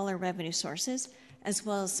other smaller revenue sources, as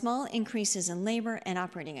well as small increases in labor and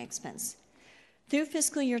operating expense. Through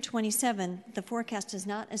fiscal year 27, the forecast does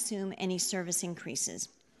not assume any service increases.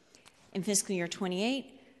 In fiscal year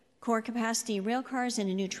 28, core capacity rail cars and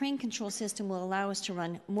a new train control system will allow us to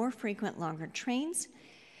run more frequent, longer trains.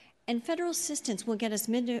 And federal assistance will get us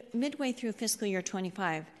midway through fiscal year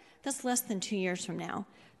 25. That's less than 2 years from now.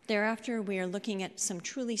 Thereafter, we are looking at some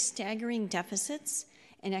truly staggering deficits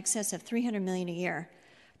in excess of $300 million a year.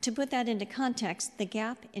 To put that into context, the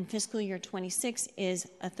gap in fiscal year 26 is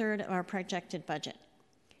a third of our projected budget.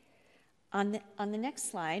 On the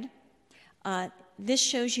next slide, This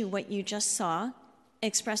shows you what you just saw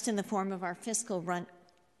expressed in the form of our fiscal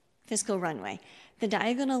runway. The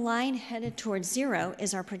diagonal line headed towards zero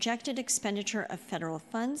is our projected expenditure of federal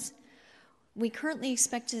funds. We currently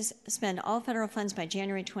expect to spend all federal funds by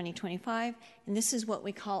January 2025, and this is what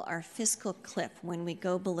we call our fiscal cliff when we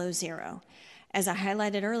go below zero. As I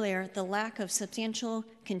highlighted earlier, the lack of substantial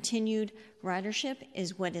continued ridership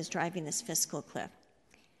is what is driving this fiscal cliff.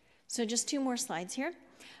 So just 2 more slides here.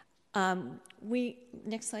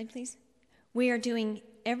 Next slide, please. We are doing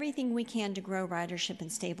everything we can to grow ridership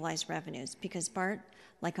and stabilize revenues because BART,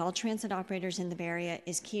 like all transit operators in the Bay Area,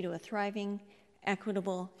 is key to a thriving,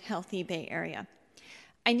 equitable, healthy Bay Area.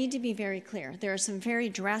 I need to be very clear. There are some very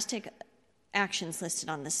drastic actions listed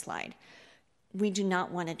on this slide. We do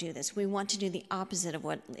not want to do this. We want to do the opposite of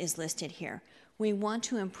what is listed here. We want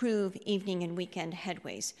to improve evening and weekend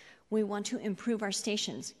headways. We want to improve our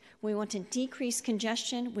stations. We want to decrease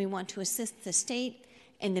congestion. We want to assist the state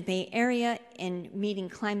and the Bay Area in meeting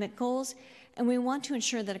climate goals. And we want to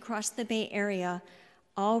ensure that across the Bay Area,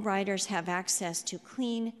 all riders have access to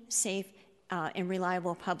clean, safe, and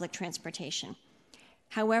reliable public transportation.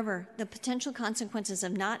 However, the potential consequences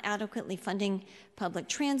of not adequately funding public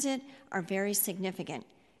transit are very significant.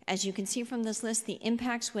 As you can see from this list, the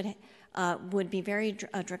impacts would be very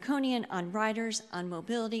draconian on riders, on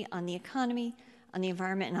mobility, on the economy, on the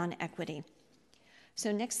environment, and on equity.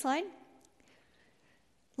 So next slide.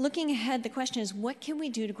 Looking ahead, the question is, what can we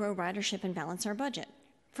do to grow ridership and balance our budget?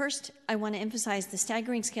 First, I want to emphasize the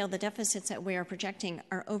staggering scale of the deficits that we are projecting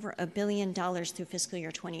are over $1 billion through fiscal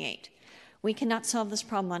year 28. We cannot solve this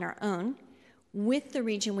problem on our own. With the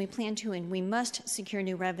region, we plan to and we must secure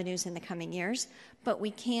new revenues in the coming years, but we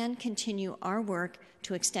can continue our work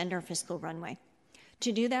to extend our fiscal runway.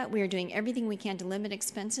 To do that, we are doing everything we can to limit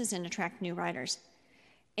expenses and attract new riders.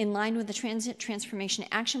 In line with the Transit Transformation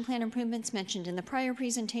Action Plan improvements mentioned in the prior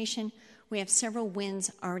presentation, we have several wins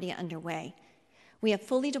already underway. We have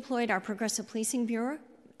fully deployed our Progressive Policing Bureau,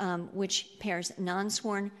 which pairs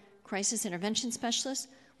non-sworn crisis intervention specialists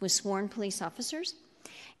with sworn police officers.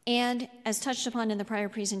 And as touched upon in the prior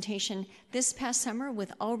presentation, this past summer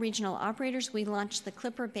with all regional operators, we launched the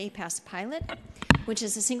Clipper Bay Pass pilot, which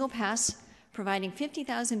is a single pass providing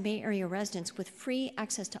 50,000 Bay Area residents with free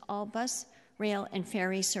access to all bus, rail, and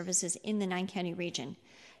ferry services in the 9-county region.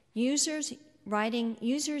 Users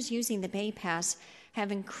using the Bay Pass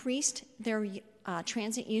have increased their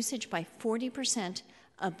transit usage by 40%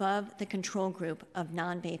 above the control group of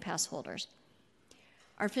non-Bay Pass holders.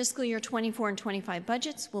 Our fiscal year 24 and 25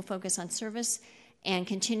 budgets will focus on service and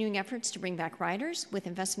continuing efforts to bring back riders with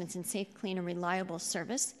investments in safe, clean, and reliable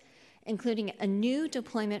service, including a new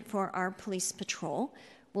deployment for our police patrol.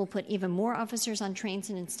 We'll put even more officers on trains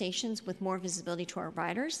and in stations with more visibility to our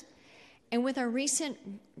riders. And with our recent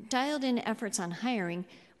dialed-in efforts on hiring,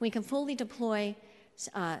 we can deploy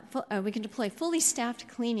fully staffed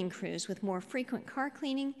cleaning crews with more frequent car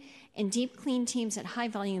cleaning and deep clean teams at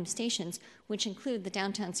high-volume stations, which include the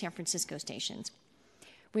downtown San Francisco stations.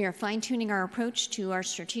 We are fine-tuning our approach to our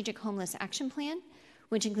Strategic Homeless Action Plan,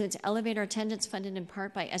 which includes elevator attendance funded in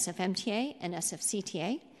part by SFMTA and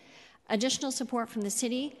SFCTA, additional support from the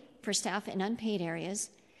city for staff in unpaid areas,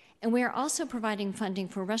 and we are also providing funding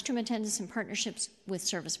for restroom attendants and partnerships with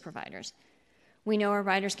service providers. We know our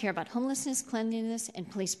riders care about homelessness, cleanliness, and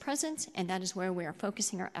police presence, and that is where we are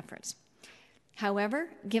focusing our efforts. However,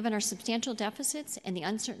 given our substantial deficits and the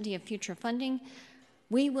uncertainty of future funding,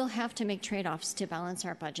 we will have to make trade-offs to balance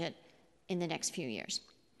our budget in the next few years.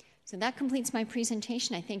 So that completes my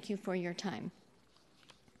presentation. I thank you for your time.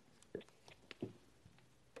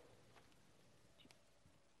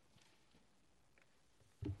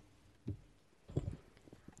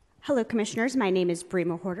 Hello, Commissioners. My name is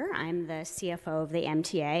Brima Horder. I'm the CFO of the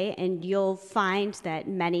MTA, and you'll find that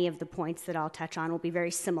many of the points that I'll touch on will be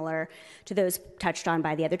very similar to those touched on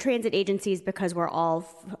by the other transit agencies because we're all,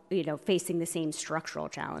 facing the same structural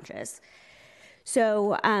challenges.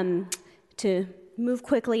 So, to move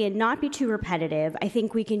quickly and not be too repetitive, I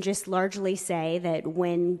think we can just largely say that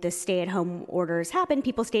when the stay-at-home orders happen,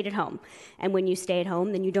 people stayed at home. And when you stay at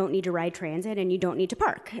home, then you don't need to ride transit and you don't need to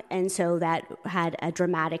park. And so that had a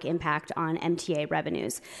dramatic impact on MTA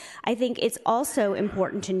revenues. I think it's also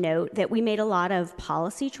important to note that we made a lot of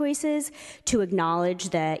policy choices to acknowledge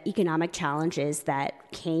the economic challenges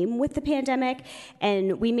that came with the pandemic.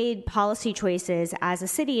 And we made policy choices as a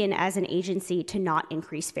city and as an agency to not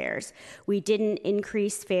increase fares. We didn't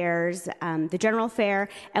increase fares, the general fare,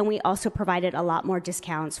 and we also provided a lot more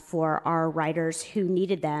discounts for our riders who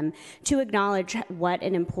needed them to acknowledge what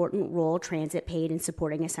an important role transit played in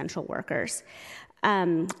supporting essential workers.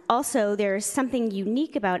 Also, there is something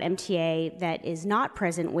unique about MTA that is not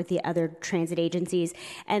present with the other transit agencies,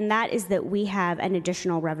 and that is that we have an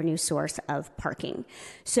additional revenue source of parking.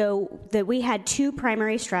 So that we had two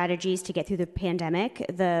primary strategies to get through the pandemic.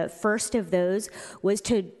 The first of those was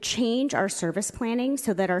to change our service planning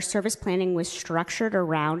so that our service planning was structured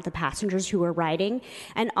around the passengers who were riding,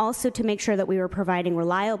 and also to make sure that we were providing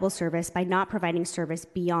reliable service by not providing service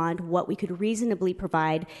beyond what we could reasonably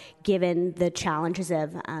provide given the challenges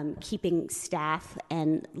of keeping staff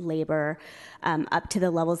and labor up to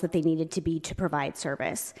the levels that they needed to be to provide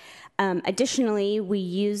service. Additionally, we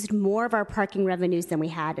used more of our parking revenues than we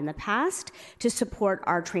had in the past to support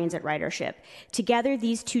our transit ridership. Together,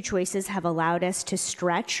 these two choices have allowed us to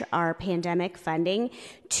stretch our pandemic funding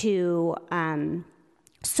to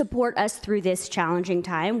support us through this challenging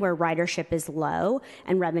time where ridership is low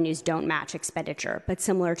and revenues don't match expenditure. But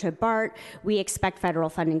similar to BART, we expect federal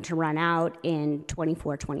funding to run out in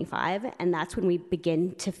 24-25, and that's when we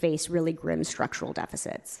begin to face really grim structural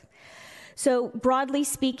deficits. So broadly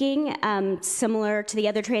speaking, similar to the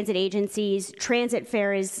other transit agencies, transit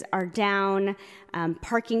fares are down,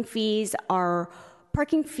 parking fees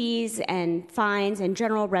and fines and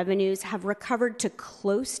general revenues have recovered to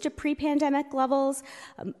close to pre-pandemic levels,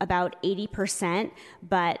 about 80%,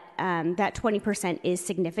 but that 20% is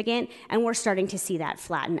significant, and we're starting to see that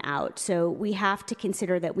flatten out. So we have to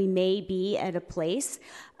consider that we may be at a place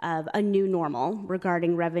of a new normal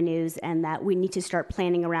regarding revenues, and that we need to start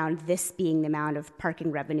planning around this being the amount of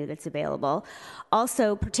parking revenue that's available.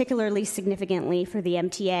 Also, particularly significantly for the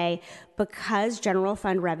MTA, because general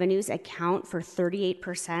fund revenues account for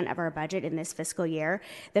 38% of our budget in this fiscal year,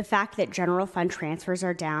 the fact that general fund transfers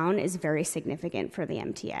are down is very significant for the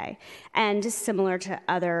MTA. And similar to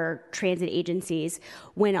other transit agencies,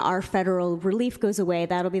 when our federal relief goes away,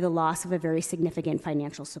 that'll be the loss of a very significant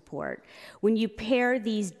financial support. When you pair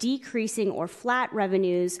these decreasing or flat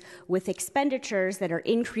revenues with expenditures that are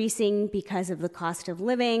increasing because of the cost of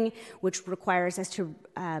living, which requires us to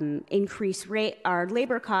increase our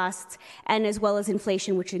labor costs, and as well as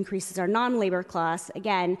inflation, which increases our non-labor costs,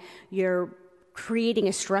 again, you're creating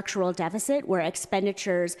a structural deficit where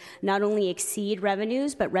expenditures not only exceed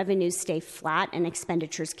revenues, but revenues stay flat and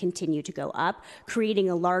expenditures continue to go up, creating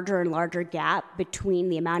a larger and larger gap between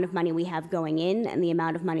the amount of money we have going in and the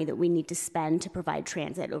amount of money that we need to spend to provide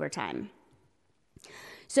transit over time.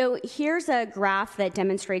 So here's a graph that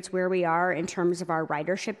demonstrates where we are in terms of our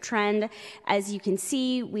ridership trend. As you can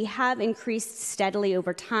see, we have increased steadily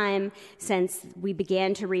over time since we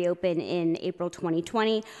began to reopen in April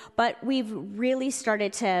 2020, but we've really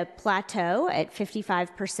started to plateau at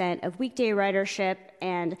 55% of weekday ridership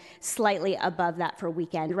and slightly above that for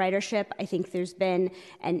weekend ridership. I think there's been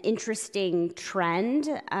an interesting trend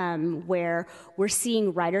where we're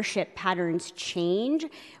seeing ridership patterns change.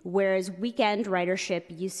 Whereas weekend ridership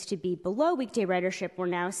used to be below weekday ridership, we're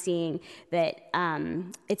now seeing that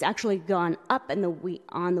it's actually gone up on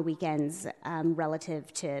the weekends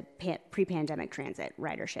relative to pre-pandemic transit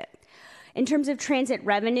ridership. In terms of transit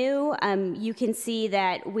revenue, you can see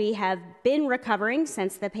that we have been recovering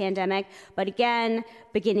since the pandemic, but again,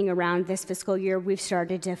 beginning around this fiscal year, we've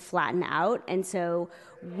started to flatten out. And so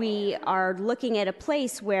we are looking at a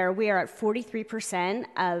place where we are at 43%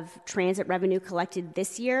 of transit revenue collected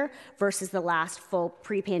this year versus the last full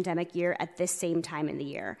pre-pandemic year at this same time in the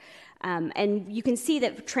year. And you can see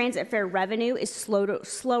that transit fare revenue is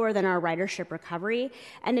slower than our ridership recovery.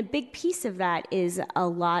 And a big piece of that is a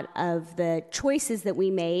lot of the choices that we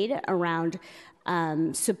made around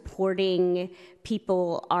supporting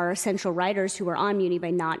people, our essential riders who are on Muni, by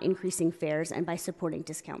not increasing fares and by supporting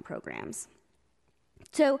discount programs.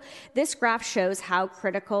 So this graph shows how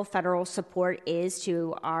critical federal support is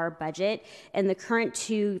to our budget. In the current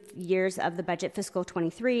 2 years of the budget, fiscal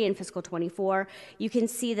 23 and fiscal 24, you can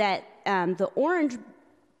see that the orange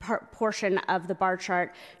portion of the bar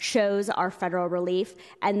chart shows our federal relief,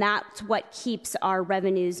 and that's what keeps our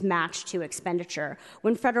revenues matched to expenditure.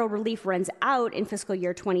 When federal relief runs out in fiscal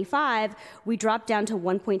year 25, we drop down to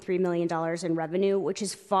 $1.3 million in revenue, which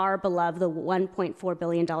is far below the $1.4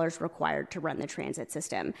 billion required to run the transit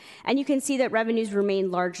system. And you can see that revenues remain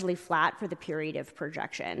largely flat for the period of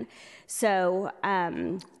projection. So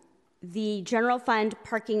the general fund,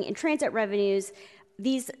 parking, and transit revenues,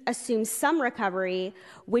 these assume some recovery,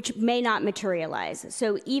 which may not materialize.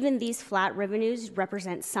 So even these flat revenues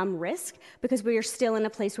represent some risk because we are still in a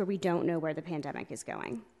place where we don't know where the pandemic is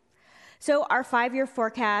going. So our 5-year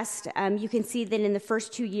forecast, you can see that in the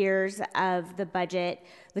first 2 years of the budget,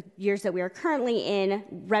 the years that we are currently in,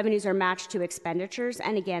 revenues are matched to expenditures,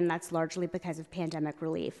 and again, that's largely because of pandemic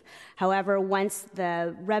relief. However, once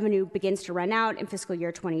the revenue begins to run out in fiscal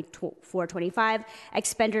year 24-25,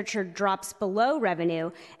 expenditure drops below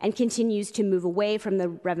revenue and continues to move away from the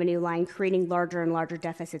revenue line, creating larger and larger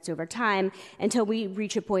deficits over time until we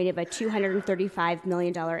reach a point of a $235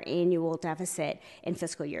 million annual deficit in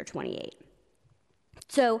fiscal year 28.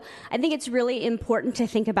 So I think it's really important to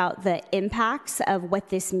think about the impacts of what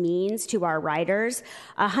this means to our riders.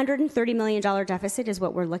 A $130 million deficit is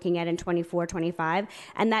what we're looking at in 24-25,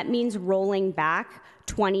 and that means rolling back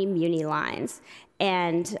 20 Muni lines.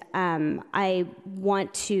 And I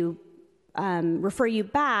want to refer you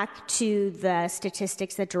back to the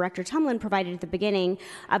statistics that Director Tumlin provided at the beginning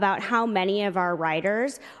about how many of our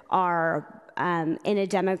riders are in a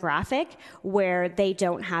demographic where they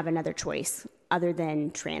don't have another choice other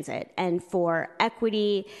than transit. And for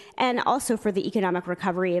equity and also for the economic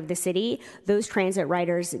recovery of the city, those transit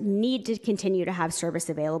riders need to continue to have service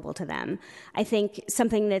available to them. I think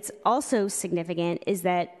something that's also significant is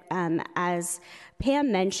that, as Pam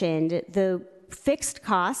mentioned, the fixed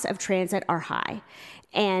costs of transit are high,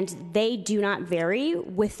 and they do not vary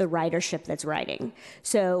with the ridership that's riding.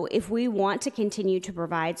 So if we want to continue to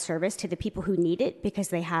provide service to the people who need it because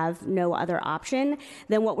they have no other option,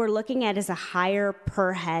 then what we're looking at is a higher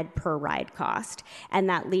per head per ride cost. And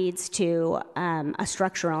that leads to a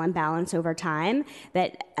structural imbalance over time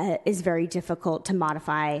that is very difficult to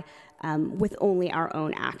modify with only our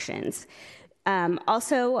own actions.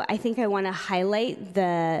 Also, I think I want to highlight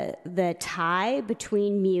the tie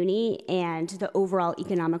between Muni and the overall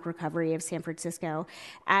economic recovery of San Francisco.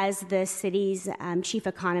 As the city's chief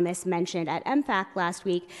economist mentioned at MFAC last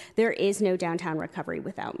week, there is no downtown recovery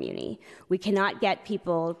without Muni. We cannot get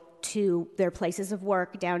people to their places of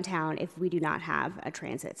work downtown if we do not have a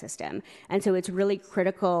transit system. And so it's really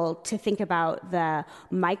critical to think about the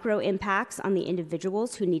micro impacts on the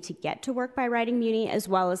individuals who need to get to work by riding Muni, as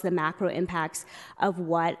well as the macro impacts of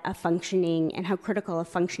what a functioning and how critical a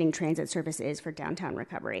functioning transit service is for downtown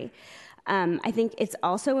recovery. I think it's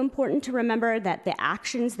also important to remember that the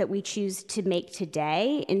actions that we choose to make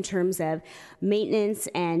today in terms of maintenance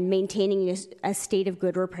and maintaining a state of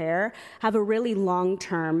good repair have a really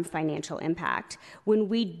long-term financial impact. When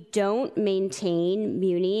we don't maintain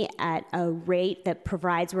Muni at a rate that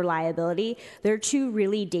provides reliability, there are two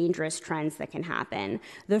really dangerous trends that can happen.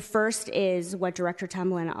 The first is what Director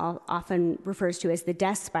Tumlin often refers to as the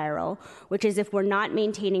death spiral, which is if we're not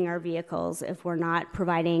maintaining our vehicles, if we're not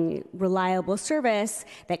providing reliable service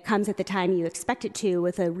that comes at the time you expect it to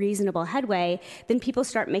with a reasonable headway, then people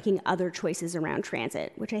start making other choices around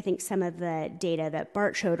transit, which I think some of the data that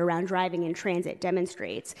Bart showed around driving in transit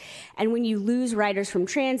demonstrates. And when you lose riders from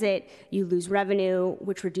transit, you lose revenue,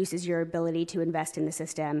 which reduces your ability to invest in the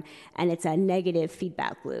system, and it's a negative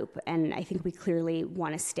feedback loop. And I think we clearly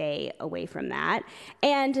want to stay away from that.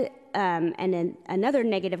 And then another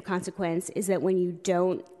negative consequence is that when you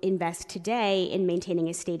don't invest today in maintaining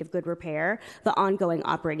a state of good repair, the ongoing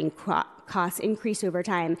operating costs increase over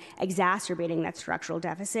time, exacerbating that structural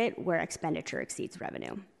deficit where expenditure exceeds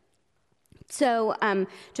revenue. So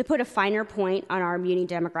to put a finer point on our Muni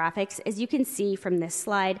demographics, as you can see from this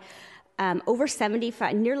slide,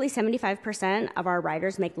 nearly 75% of our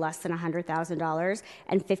riders make less than $100,000,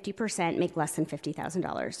 and 50% make less than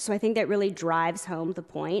 $50,000. So I think that really drives home the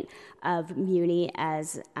point of Muni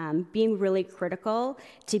as being really critical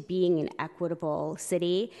to being an equitable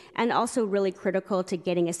city, and also really critical to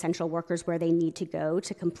getting essential workers where they need to go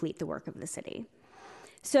to complete the work of the city.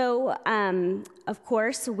 So, of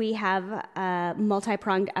course, we have a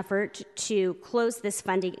multi-pronged effort to close this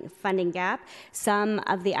funding gap, some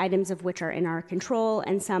of the items of which are in our control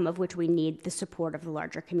and some of which we need the support of the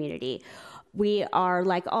larger community. We are,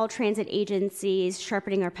 like all transit agencies,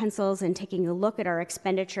 sharpening our pencils and taking a look at our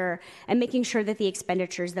expenditure and making sure that the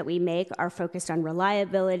expenditures that we make are focused on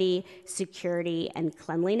reliability, security, and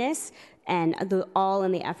cleanliness, and all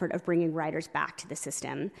in the effort of bringing riders back to the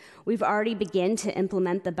system. We've already begun to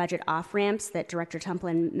implement the budget off-ramps that Director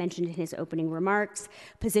Tumlin mentioned in his opening remarks,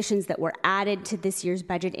 positions that were added to this year's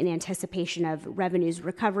budget in anticipation of revenues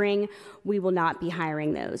recovering. We will not be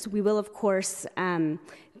hiring those. We will, of course,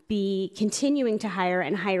 be continuing to hire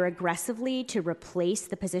and hire aggressively to replace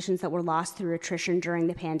the positions that were lost through attrition during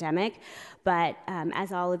the pandemic. But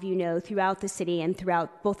as all of you know, throughout the city and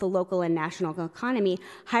throughout both the local and national economy,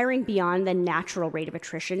 hiring beyond the natural rate of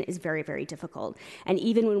attrition is very, very difficult. And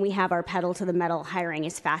even when we have our pedal to the metal hiring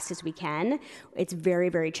as fast as we can, it's very,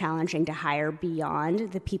 very challenging to hire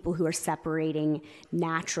beyond the people who are separating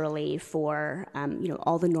naturally for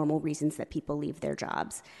all the normal reasons that people leave their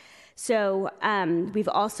jobs. So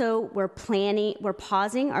we're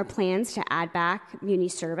pausing our plans to add back Muni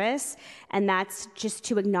Service, and that's just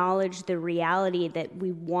to acknowledge the reality that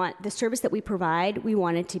we want the service that we provide, we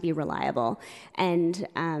want it to be reliable. And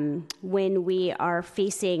when we are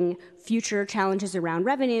facing future challenges around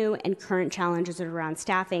revenue and current challenges around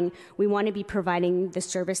staffing, we want to be providing the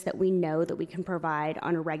service that we know that we can provide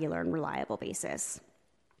on a regular and reliable basis.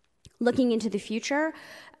 Looking into the future,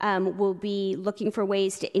 we'll be looking for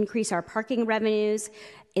ways to increase our parking revenues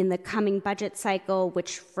in the coming budget cycle,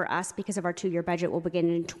 which for us, because of our 2-year budget, will begin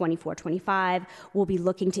in 24-25. We'll be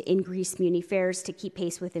looking to increase Muni fares to keep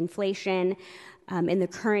pace with inflation. In the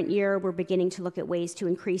current year, we're beginning to look at ways to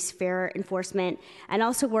increase fare enforcement. And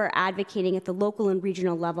also we're advocating at the local and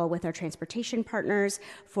regional level with our transportation partners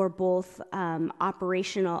for both ongoing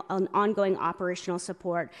operational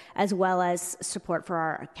support as well as support for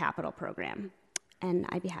our capital program. And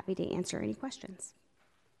I'd be happy to answer any questions.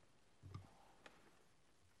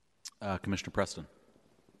 Commissioner Preston.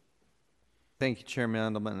 Thank you, Chair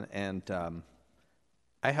Mandelman. And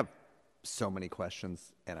I have so many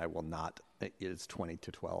questions, and I will not. It is 20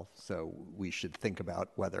 to 12, so we should think about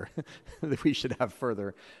whether we should have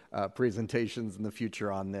further presentations in the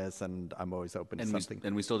future on this, and I'm always open to something.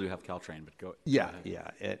 And we still do have Caltrain, but go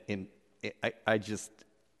ahead. I just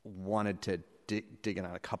wanted to dig in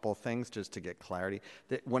on a couple of things just to get clarity.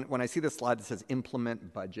 When I see the slide that says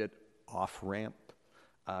implement budget off-ramp,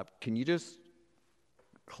 can you just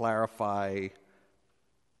clarify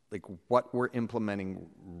like what we're implementing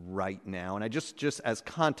right now? And I just as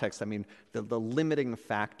context, I mean, the limiting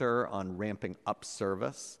factor on ramping up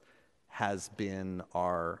service has been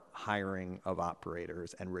our hiring of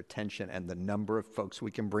operators and retention and the number of folks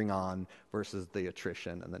we can bring on versus the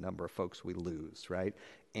attrition and the number of folks we lose, right?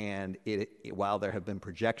 And while there have been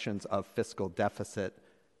projections of fiscal deficit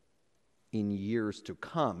in years to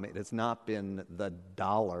come, it has not been the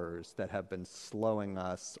dollars that have been slowing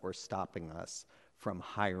us or stopping us from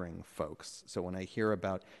hiring folks. So when I hear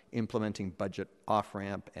about implementing budget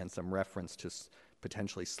off-ramp and some reference to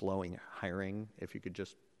potentially slowing hiring, if you could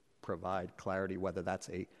just provide clarity whether that's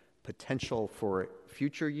a potential for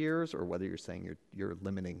future years or whether you're saying you're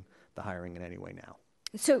limiting the hiring in any way now.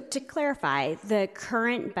 So to clarify, the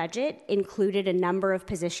current budget included a number of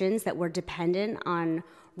positions that were dependent on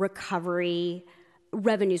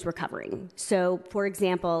revenues recovering. So, for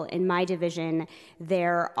example, in my division,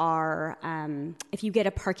 there are, if you get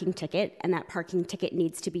a parking ticket and that parking ticket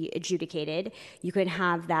needs to be adjudicated, you can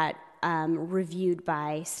have that reviewed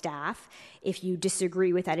by staff. If you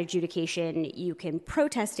disagree with that adjudication, you can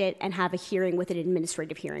protest it and have a hearing with an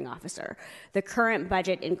administrative hearing officer. The current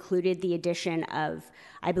budget included the addition of,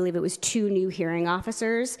 I believe it was 2 new hearing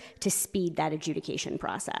officers to speed that adjudication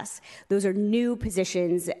process. Those are new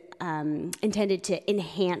positions intended to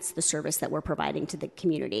enhance the service that we're providing to the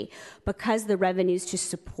community. Because the revenues to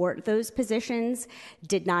support those positions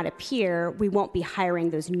did not appear, we won't be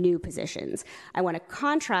hiring those new positions. I want to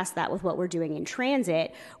contrast that with what we're doing in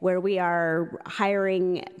transit, where we are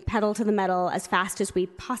hiring pedal to the metal as fast as we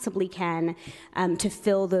possibly can to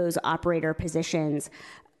fill those operator positions.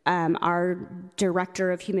 Our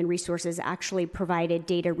director of human resources actually provided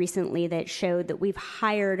data recently that showed that we've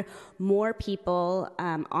hired more people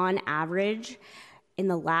on average in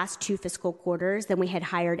the last 2 fiscal quarters than we had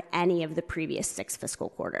hired any of the previous 6 fiscal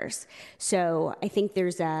quarters. So I think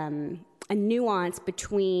there's a nuance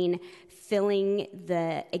between filling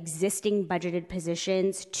the existing budgeted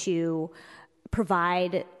positions to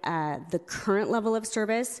provide the current level of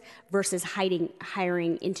service versus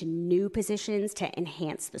hiring into new positions to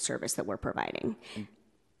enhance the service that we're providing.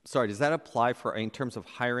 Sorry, does that apply for, in terms of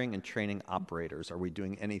hiring and training operators? Are we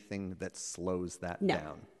doing anything that slows that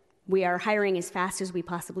down? We are hiring as fast as we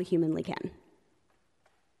possibly humanly can.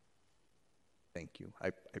 Thank you.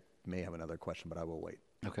 I may have another question, but I will wait.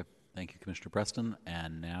 Okay. Thank you, Commissioner Preston.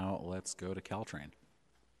 And now let's go to Caltrain.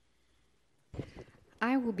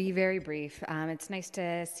 I will be very brief. It's nice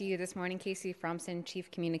to see you this morning, Casey Fromson, Chief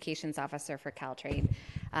Communications Officer for Caltrain.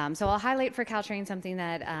 So I'll highlight for Caltrain something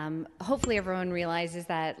that hopefully everyone realizes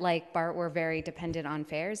that, like BART, we're very dependent on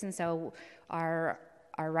fares, and so our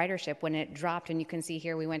ridership when it dropped, and you can see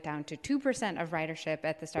here we went down to 2% of ridership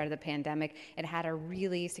at the start of the pandemic. It had a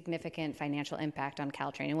really significant financial impact on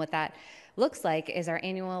Caltrain. And what that looks like is our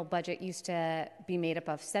annual budget used to be made up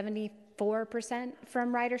of 74%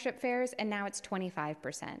 from ridership fares, and now it's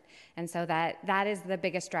 25%. And so that is the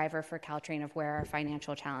biggest driver for Caltrain of where our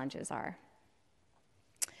financial challenges are.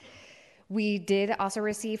 We did also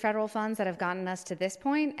receive federal funds that have gotten us to this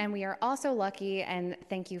point, and we are also lucky, and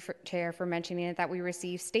thank you, Chair, for mentioning it, that we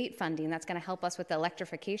received state funding that's going to help us with the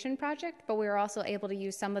electrification project, but we are also able to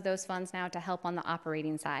use some of those funds now to help on the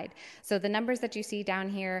operating side. So the numbers that you see down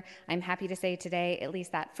here, I'm happy to say today, at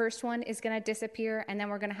least that first one is going to disappear, and then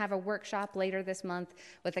we're going to have a workshop later this month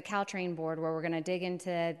with the Caltrain board where we're going to dig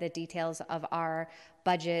into the details of our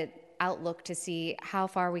budget outlook to see how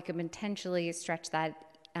far we could potentially stretch that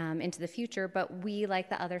into the future, but we, like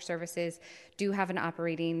the other services, do have an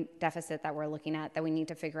operating deficit that we're looking at that we need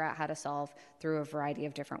to figure out how to solve through a variety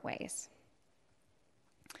of different ways.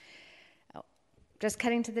 Just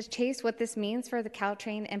cutting to the chase, what this means for the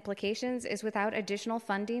Caltrain implications is without additional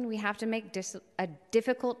funding, we have to make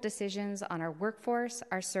difficult decisions on our workforce,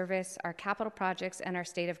 our service, our capital projects, and our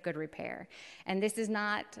state of good repair. And this is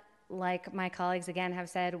not, like my colleagues again have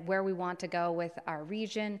said, where we want to go with our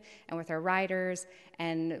region and with our riders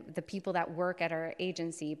and the people that work at our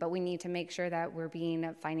agency, but we need to make sure that we're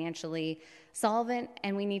being financially solvent,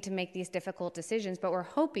 and we need to make these difficult decisions, but we're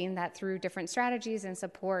hoping that through different strategies and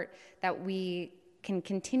support that we can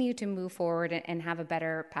continue to move forward and have a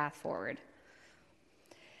better path forward.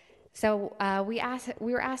 So we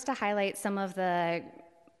were asked to highlight some of the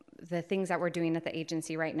things that we're doing at the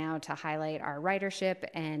agency right now to highlight our ridership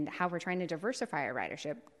and how we're trying to diversify our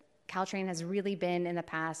ridership. Caltrain has really been in the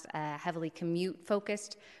past a heavily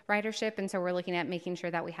commute-focused ridership, and so we're looking at making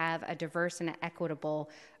sure that we have a diverse and equitable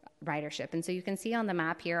ridership. And so you can see on the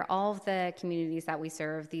map here all of the communities that we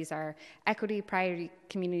serve. These are equity priority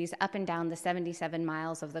communities up and down the 77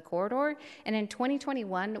 miles of the corridor. And in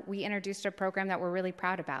 2021, we introduced a program that we're really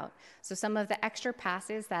proud about. So some of the extra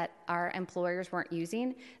passes that our employers weren't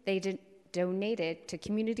using, they donated to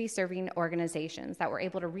community serving organizations that were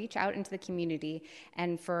able to reach out into the community,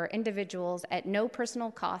 and for individuals at no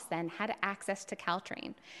personal cost then had access to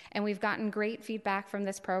Caltrain. And we've gotten great feedback from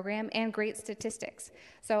this program and great statistics.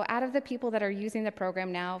 So out of the people that are using the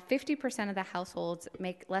program now, 50% of the households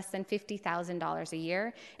make less than $50,000 a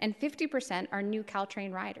year, and 50% are new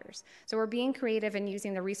Caltrain riders. So we're being creative and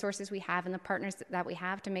using the resources we have and the partners that we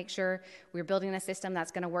have to make sure we're building a system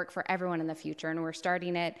that's going to work for everyone in the future. And we're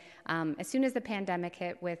starting it as soon as the pandemic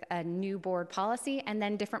hit with a new board policy, and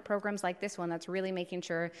then different programs like this one that's really making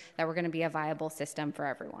sure that we're going to be a viable system for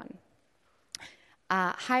everyone.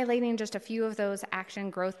 Highlighting just a few of those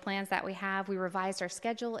action growth plans that we have. We revised our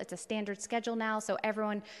schedule. It's a standard schedule now, so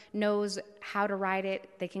everyone knows how to ride it.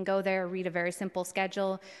 They can go there, read a very simple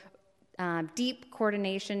schedule. Deep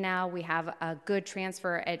coordination now. We have a good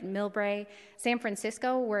transfer at Millbrae. San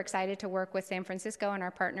Francisco, we're excited to work with San Francisco and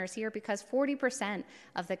our partners here because 40%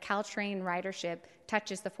 of the Caltrain ridership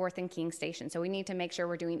touches the 4th and King station. So we need to make sure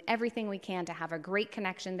we're doing everything we can to have a great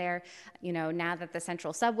connection there. You know, now that the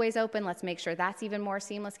central subway's open, let's make sure that's even more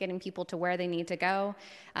seamless, getting people to where they need to go.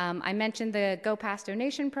 I mentioned the Go Pass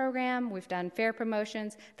donation program. We've done fare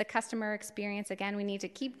promotions. The customer experience, again, we need to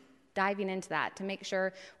keep diving into that to make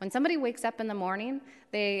sure when somebody wakes up in the morning,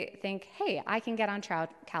 they think, hey, I can get on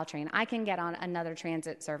Caltrain, I can get on another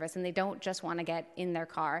transit service, and they don't just want to get in their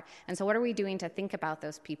car. And so what are we doing to think about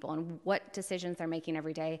those people and what decisions they're making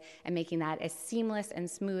every day and making that as seamless and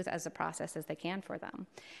smooth as a process as they can for them?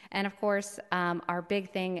 And of course, our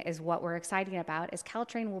big thing is what we're excited about is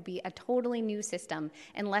Caltrain will be a totally new system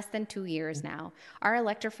in less than 2 years now. Our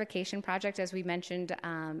electrification project, as we mentioned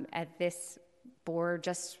at this board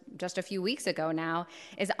just a few weeks ago now,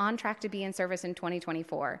 is on track to be in service in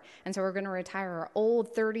 2024. And so we're going to retire our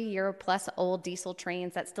old 30-year-plus old diesel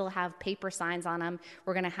trains that still have paper signs on them.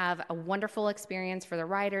 We're going to have a wonderful experience for the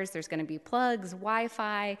riders. There's going to be plugs,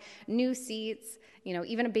 Wi-Fi, new seats, you know,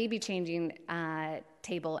 even a baby changing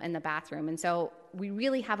table in the bathroom. And so we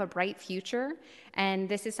really have a bright future, and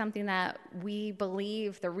this is something that we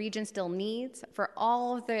believe the region still needs for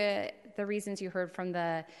all of the reasons you heard from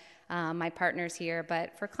my partners here,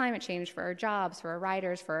 but for climate change, for our jobs, for our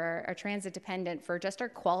riders, for our transit dependent, for just our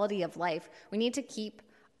quality of life. We need to keep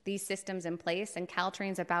these systems in place, and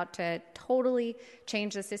Caltrain's about to totally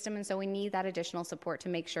change the system, and so we need that additional support to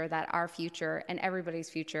make sure that our future and everybody's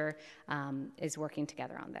future is working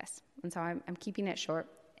together on this. And so I'm keeping it short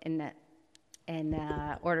in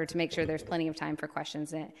order to make sure there's plenty of time for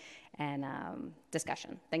questions and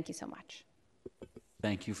discussion. Thank you so much.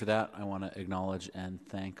 Thank you for that. I want to acknowledge and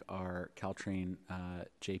thank our Caltrain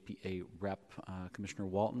JPA rep, Commissioner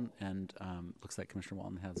Walton, and looks like Commissioner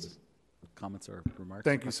Walton has comments or remarks.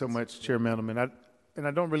 Thank you so much, Chair Mandelman.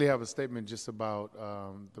 I don't really have a statement just about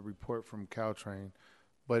the report from Caltrain,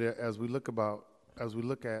 but as we look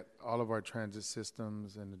at all of our transit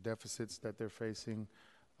systems and the deficits that they're facing,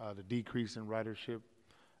 the decrease in ridership,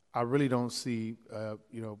 I really don't see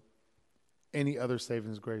any other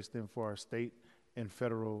savings grace than for our state and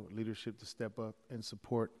federal leadership to step up and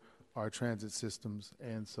support our transit systems.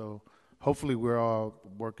 And so hopefully we're all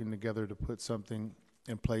working together to put something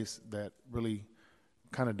in place that really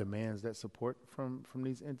kind of demands that support from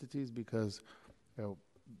these entities, because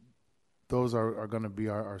those are going to be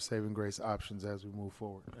our saving grace options as we move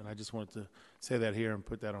forward. And I just wanted to say that here and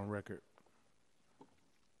put that on record.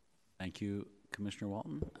 Thank you, Commissioner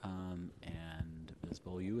Walton. And Ms.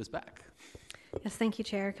 Beaulieu is back. Yes, thank you,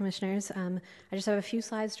 Chair, Commissioners. I just have a few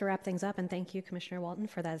slides to wrap things up, and thank you, Commissioner Walton,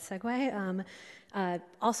 for that segue.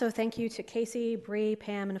 Also, thank you to Casey, Bree,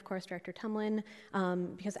 Pam, and of course, Director Tumlin,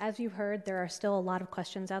 because as you've heard, there are still a lot of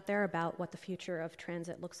questions out there about what the future of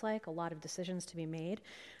transit looks like, a lot of decisions to be made.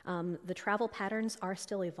 The travel patterns are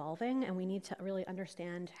still evolving, and we need to really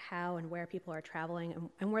understand how and where people are traveling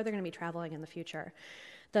and where they're going to be traveling in the future.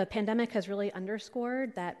 The pandemic has really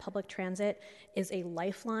underscored that public transit is a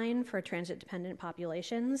lifeline for transit-dependent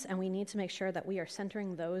populations, and we need to make sure that we are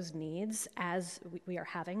centering those needs as we are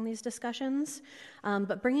having these discussions.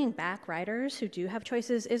 But bringing back riders who do have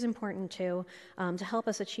choices is important too, to help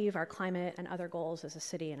us achieve our climate and other goals as a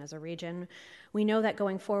city and as a region. We know that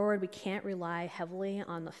going forward, we can't rely heavily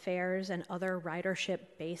on the fares and other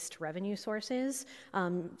ridership-based revenue sources,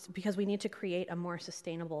 because we need to create a more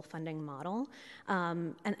sustainable funding model.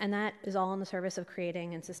 And that is all in the service of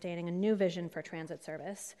creating and sustaining a new vision for transit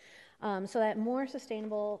service. So that more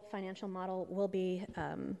sustainable financial model will be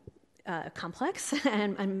complex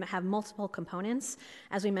and have multiple components.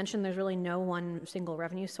 As we mentioned, there's really no one single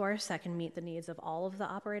revenue source that can meet the needs of all of the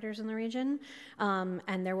operators in the region.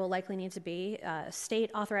 And there will likely need to be state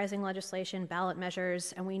authorizing legislation, ballot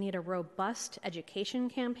measures, and we need a robust education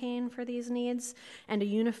campaign for these needs and a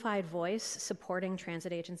unified voice supporting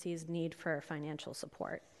transit agencies' need for financial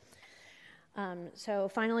support. So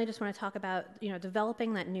finally, just want to talk about,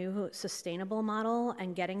 developing that new sustainable model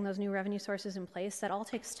and getting those new revenue sources in place. That all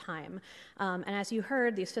takes time. And as you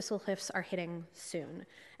heard, these fiscal cliffs are hitting soon.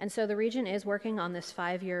 And so the region is working on this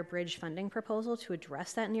 5-year bridge funding proposal to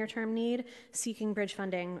address that near-term need, seeking bridge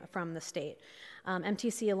funding from the state.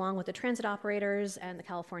 MTC, along with the transit operators and the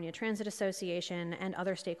California Transit Association and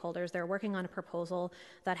other stakeholders, they're working on a proposal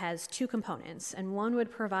that has 2 components. And one would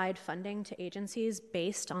provide funding to agencies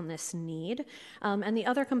based on this need. And the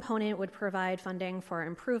other component would provide funding for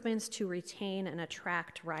improvements to retain and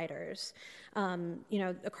attract riders.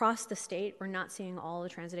 Across the state, we're not seeing all the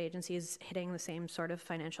transit agencies hitting the same sort of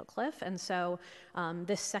financial cliff. And so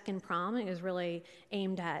this second prom is really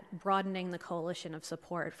aimed at broadening the coalition of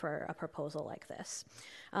support for a proposal like this.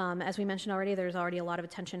 As we mentioned already, there's already a lot of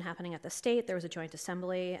attention happening at the state. There was a joint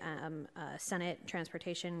assembly, Senate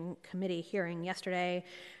Transportation Committee hearing yesterday,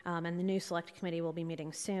 and the new select committee will be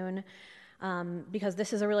meeting soon. Because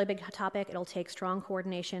this is a really big topic, it'll take strong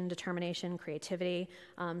coordination, determination, creativity.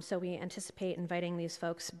 So we anticipate inviting these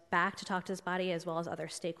folks back to talk to this body as well as other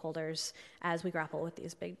stakeholders as we grapple with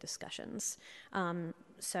these big discussions.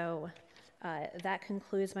 That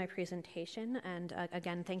concludes my presentation. And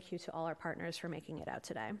again, thank you to all our partners for making it out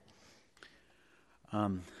today.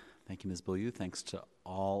 Thank you, Ms. Beaulieu. Thanks to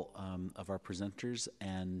all of our presenters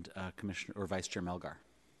and Commissioner or Vice Chair Melgar.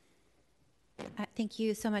 Thank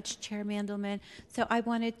you so much, Chair Mandelman. So I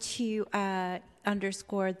wanted to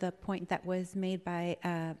underscore the point that was made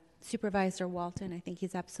by Supervisor Walton. I think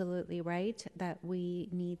he's absolutely right that we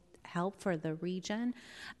need help for the region.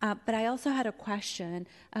 But I also had a question,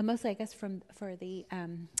 mostly I guess for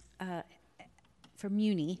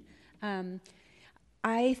Muni.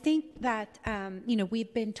 I think that,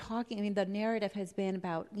 we've been talking, the narrative has been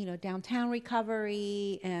about, downtown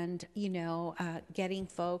recovery and, getting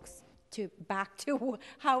folks back to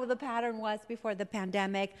how the pattern was before the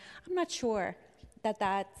pandemic. I'm not sure that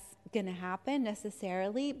that's going to happen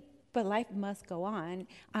necessarily, but life must go on.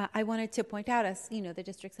 I wanted to point out, as the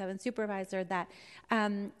District 7 supervisor, that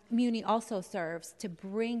Muni also serves to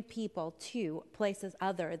bring people to places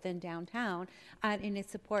other than downtown, and it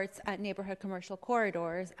supports neighborhood commercial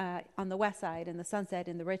corridors on the west side, in the Sunset,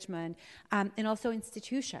 in the Richmond, and also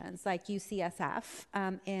institutions like UCSF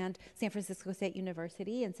and San Francisco State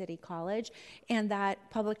University and City College, and that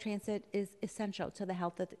public transit is essential to the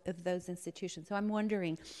health of those institutions. So I'm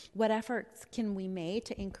wondering, what efforts can we make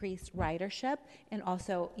to increase increase ridership and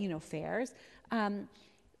also, fares,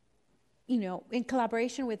 in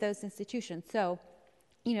collaboration with those institutions. So,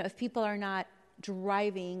 if people are not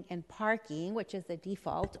driving and parking, which is the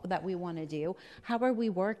default that we want to do, how are we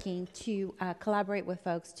working to collaborate with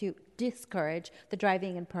folks to discourage the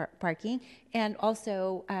driving and parking, and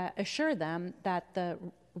also assure them that the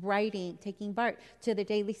taking BART to the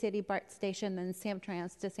Daly City BART station and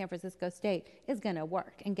Samtrans to San Francisco State is going to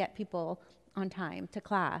work and get people on time to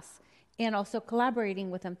class, and also collaborating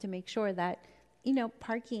with them to make sure that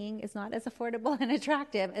parking is not as affordable and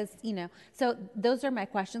attractive as, So those are my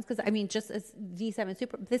questions, because, just as D7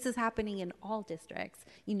 Super, this is happening in all districts,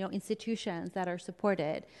 institutions that are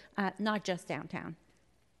supported, not just downtown.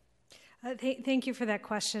 Thank you for that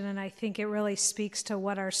question, and I think it really speaks to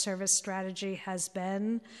what our service strategy has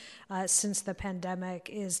been since the pandemic,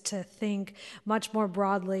 is to think much more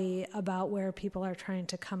broadly about where people are trying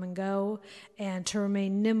to come and go, and to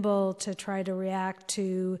remain nimble to try to react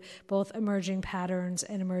to both emerging patterns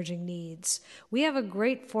and emerging needs. We have a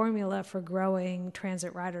great formula for growing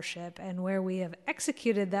transit ridership, and where we have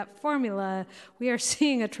executed that formula, we are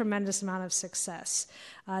seeing a tremendous amount of success.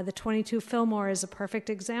 The 22 Fillmore is a perfect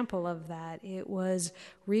example of that. It was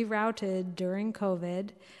rerouted during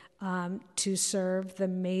COVID to serve the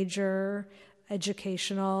major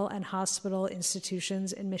educational and hospital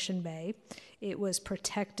institutions in Mission Bay. It was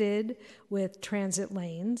protected with transit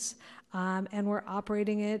lanes, and we're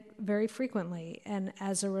operating it very frequently. And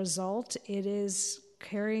as a result, it is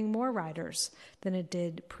carrying more riders than it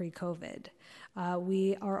did pre-COVID.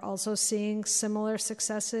 We are also seeing similar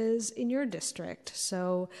successes in your district.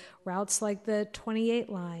 So routes like the 28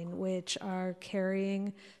 line, which are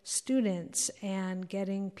carrying students and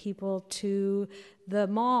getting people to the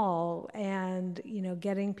mall and,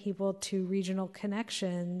 getting people to regional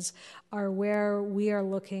connections, are where we are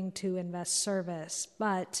looking to invest service.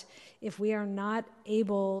 But if we are not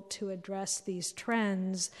able to address these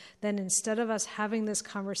trends, then instead of us having this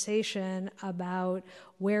conversation about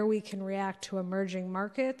where we can react to emerging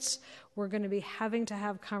markets, we're going to be having to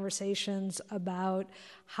have conversations about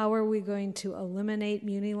how are we going to eliminate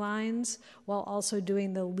Muni lines while also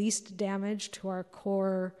doing the least damage to our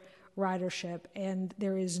core ridership. And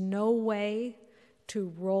there is no way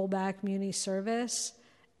to roll back Muni service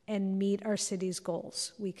and meet our city's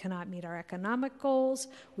goals. We cannot meet our economic goals,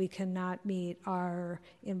 we cannot meet our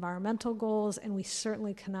environmental goals, and we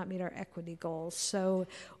certainly cannot meet our equity goals. So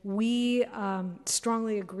we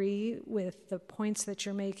strongly agree with the points that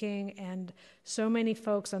you're making, and so many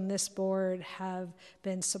folks on this board have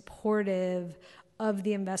been supportive of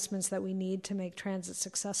the investments that we need to make transit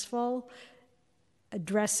successful.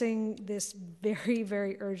 Addressing this very,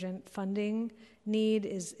 very urgent funding need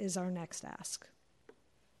is our next ask.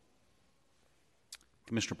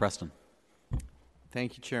 Commissioner Preston.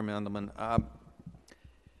 Thank you, Chairman Mandelman.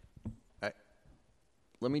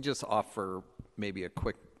 Let me just offer maybe a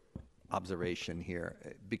quick observation here,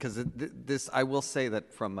 because this, I will say that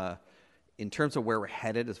in terms of where we're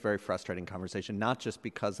headed, it's a very frustrating conversation, not just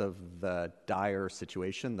because of the dire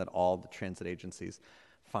situation that all the transit agencies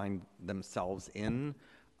find themselves in,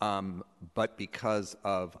 but because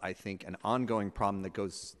of, I think, an ongoing problem that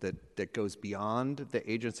goes beyond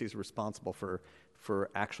the agencies responsible for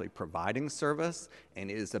actually providing service,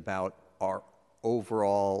 and is about our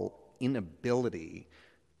overall inability,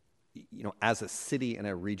 as a city and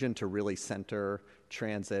a region, to really center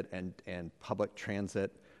transit and public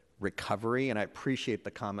transit recovery. And I appreciate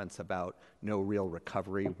the comments about no real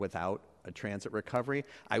recovery without a transit recovery.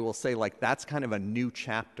 I will say, that's kind of a new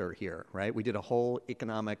chapter here, right? We did a whole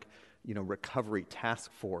economic recovery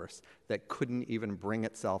task force that couldn't even bring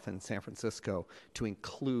itself in San Francisco to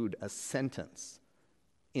include a sentence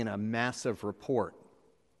in a massive report,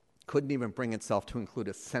 couldn't even bring itself to include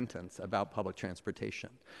a sentence about public transportation.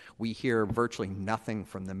 We hear virtually nothing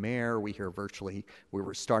from the mayor. We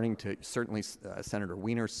were starting to, certainly Senator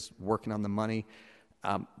Wiener's working on the money.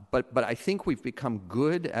 But I think we've become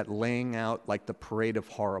good at laying out the parade of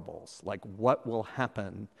horribles, what will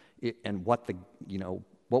happen and what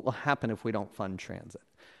will happen if we don't fund transit.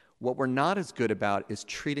 What we're not as good about is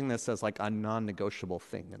treating this as a non-negotiable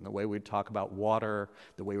thing. And the way we would talk about water,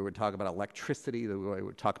 the way we would talk about electricity, the way we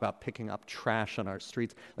would talk about picking up trash on our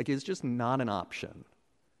streets, it's just not an option.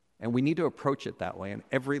 And we need to approach it that way. And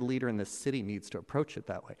every leader in this city needs to approach it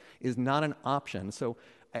that way. It is not an option. So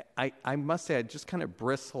I must say, I just kind of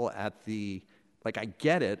bristle at I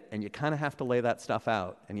get it, and you kind of have to lay that stuff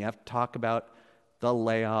out. And you have to talk about the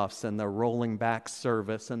layoffs and the rolling back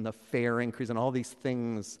service and the fare increase and all these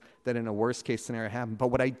things that in a worst case scenario happen. But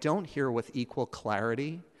what I don't hear with equal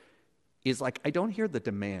clarity is I don't hear the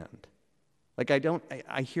demand. Like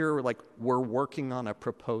I hear like we're working on a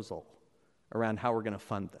proposal around how we're going to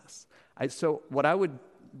fund this. So what I would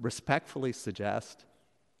respectfully suggest,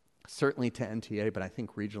 certainly to NTA, but I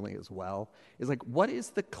think regionally as well, is like, what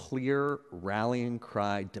is the clear rallying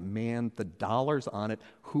cry, demand, the dollars on it,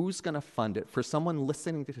 who's going to fund it? For someone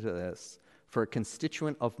listening to this, for a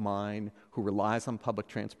constituent of mine who relies on public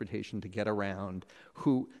transportation to get around,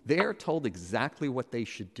 who they're told exactly what they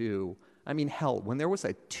should do. I mean, hell, when there was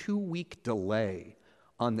a 2-week delay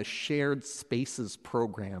on the shared spaces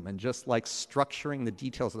program and just like structuring the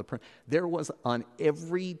details of the program, there was on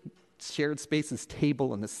every shared spaces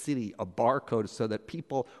table in the city a barcode so that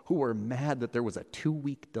people who were mad that there was a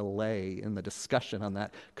 2-week delay in the discussion on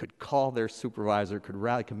that could call their supervisor, could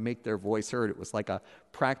rally, could make their voice heard. It was like a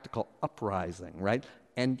practical uprising, right?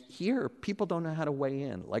 And here, people don't know how to weigh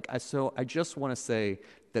in. So I just want to say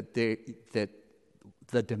that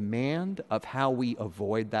the demand of how we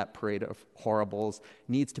avoid that parade of horribles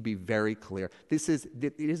needs to be very clear. It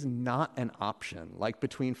is not an option. Like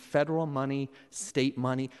between federal money, state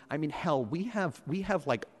money, I mean, hell, we have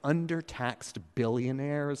like undertaxed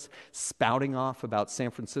billionaires spouting off about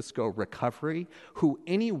San Francisco recovery, who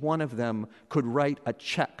any one of them could write a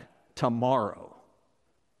check tomorrow.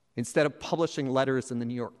 Instead of publishing letters in the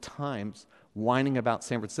New York Times whining about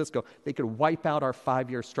San Francisco, they could wipe out our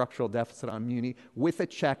 5-year structural deficit on Muni with a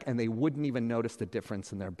check, and they wouldn't even notice the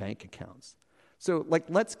difference in their bank accounts. So, like,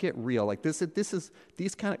 let's get real. Like, this is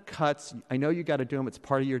these kind of cuts. I know you got to do them. It's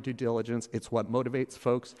part of your due diligence. It's what motivates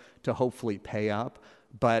folks to hopefully pay up.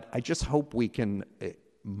 But I just hope we can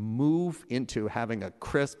move into having a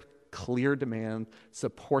crisp, clear demand,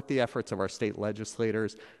 support the efforts of our state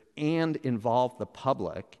legislators, and involve the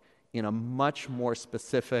public in a much more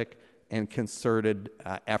specific and concerted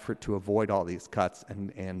effort to avoid all these cuts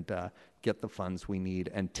and get the funds we need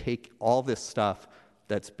and take all this stuff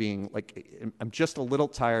that's being, like, I'm just a little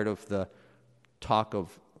tired of the talk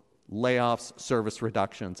of layoffs, service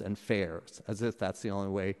reductions, and fares, as if that's the only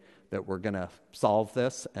way that we're going to solve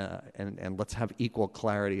this. And let's have equal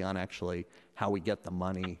clarity on actually how we get the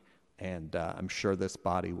money. And I'm sure this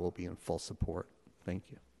body will be in full support.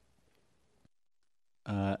 Thank you.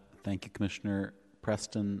 Thank you, Commissioner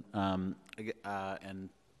Preston, and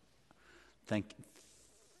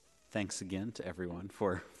thanks again to everyone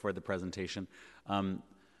for the presentation. I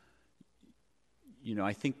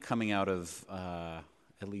think coming out of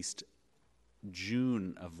at least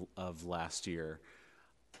June of last year,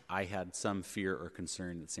 I had some fear or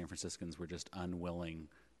concern that San Franciscans were just unwilling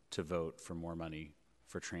to vote for more money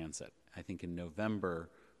for transit. I think in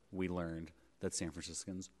November we learned that San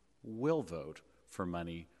Franciscans will vote for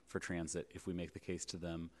money for transit if we make the case to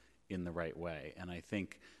them in the right way. And I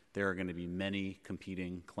think there are going to be many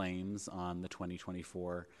competing claims on the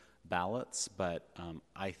 2024 ballots, but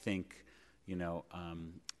I think,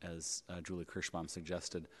 as Julie Kirschbaum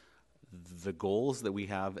suggested, the goals that we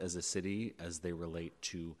have as a city as they relate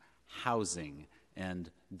to housing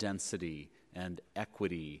and density and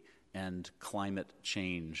equity and climate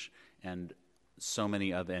change and so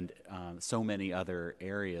many other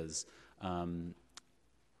areas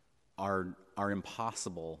are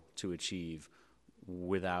impossible to achieve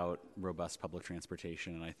without robust public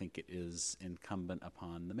transportation. And I think it is incumbent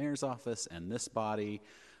upon the mayor's office and this body,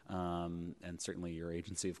 and certainly your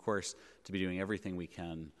agency, of course, to be doing everything we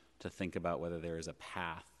can to think about whether there is a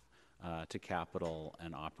path to capital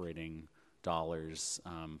and operating dollars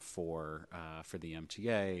for the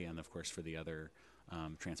MTA and, of course, for the other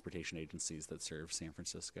transportation agencies that serve San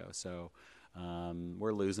Francisco. So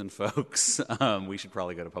we're losing folks. We should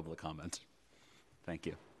probably go to public comment. Thank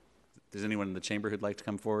you. If there's anyone in the chamber who'd like to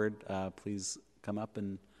come forward, please come up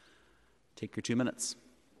and take your 2 minutes.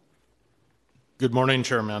 Good morning,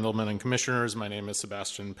 Chair Mandelman and Commissioners. My name is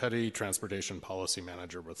Sebastian Petty, Transportation Policy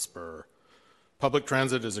Manager with Spur. Public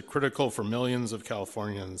transit is critical for millions of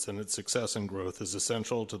Californians, and its success and growth is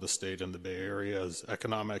essential to the state and the Bay Area's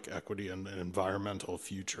economic, equity, and environmental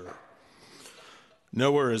future.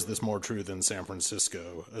 Nowhere is this more true than San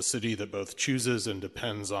Francisco, a city that both chooses and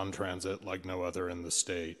depends on transit like no other in the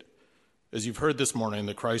state. As you've heard this morning,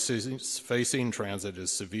 the crisis facing transit is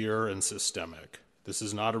severe and systemic. This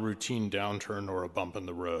is not a routine downturn or a bump in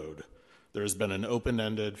the road. There has been an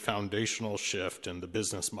open-ended, foundational shift in the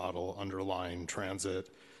business model underlying transit,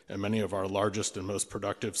 and many of our largest and most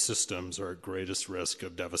productive systems are at greatest risk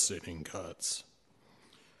of devastating cuts.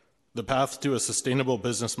 The path to a sustainable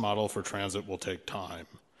business model for transit will take time.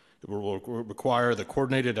 It will require the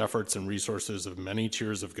coordinated efforts and resources of many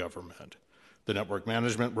tiers of government. The network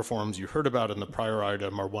management reforms you heard about in the prior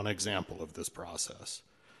item are one example of this process.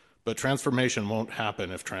 But transformation won't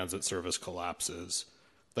happen if transit service collapses.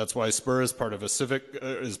 That's why Spur is part of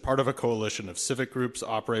a coalition of civic groups,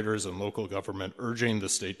 operators, and local government urging the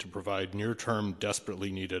state to provide near-term,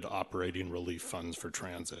 desperately needed operating relief funds for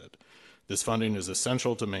transit. This funding is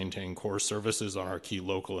essential to maintain core services on our key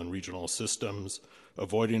local and regional systems,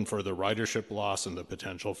 avoiding further ridership loss and the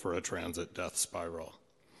potential for a transit death spiral.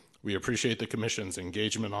 We appreciate the Commission's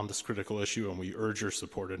engagement on this critical issue, and we urge your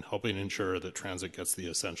support in helping ensure that transit gets the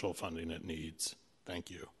essential funding it needs. Thank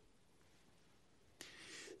you.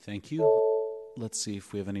 Thank you. Let's see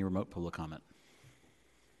if we have any remote public comment.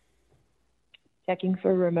 Checking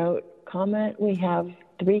for remote comment. We have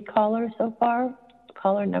 3 callers so far.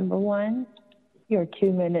 Caller number 1, your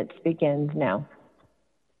 2 minutes begins now.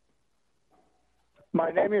 My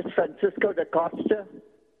name is Francisco da Costa,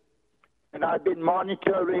 and I've been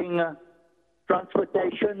monitoring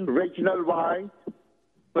transportation regional-wide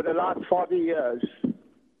for the last 40 years.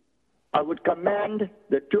 I would commend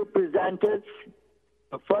the 2 presenters.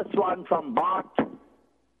 The first one from BART,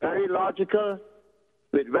 very logical,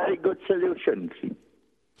 with very good solutions.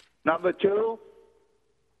 Number 2,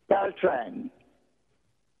 Caltrain.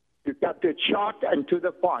 You kept it short and to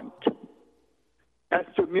the point. As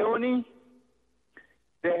to Muni,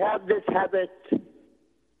 they have this habit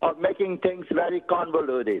of making things very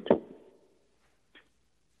convoluted.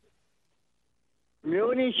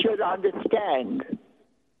 Muni should understand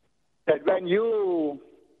that when you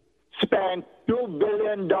spend $2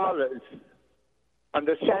 billion on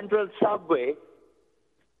the Central Subway,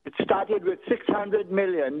 it started with $600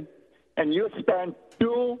 million, and you spent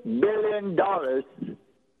 $2 billion.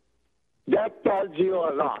 That tells you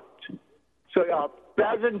a lot. So your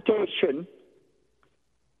presentation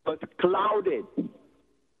was clouded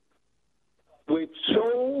with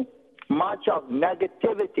so much of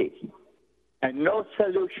negativity and no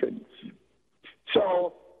solutions.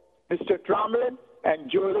 So, Mr. Tromlin and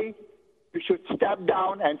Julie, you should step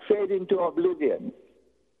down and fade into oblivion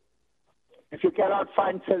if you cannot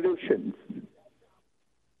find solutions.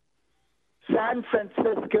 San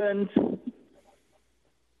Franciscans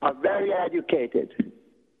are very educated,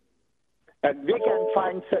 and we can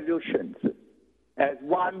find solutions, as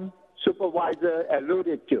one supervisor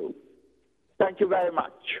alluded to. Thank you very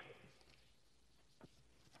much.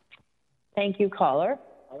 Thank you, caller.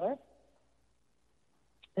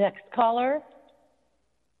 Next caller,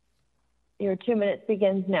 your 2 minutes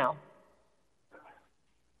begins now.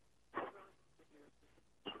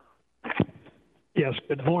 Yes,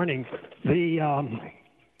 good morning. The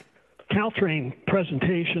Caltrain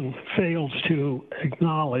presentation fails to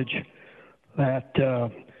acknowledge that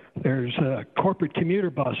there's corporate commuter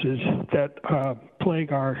buses that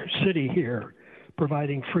plague our city here,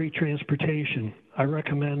 providing free transportation. I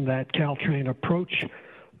recommend that Caltrain approach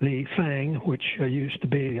the FANG, which used to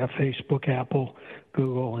be Facebook, Apple,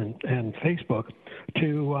 Google, and Facebook,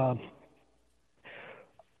 to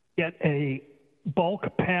get a bulk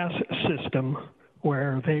pass system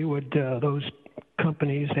where they would, those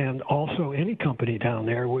companies and also any company down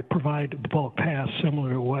there would provide bulk pass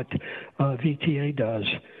similar to what VTA does.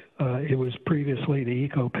 It was previously the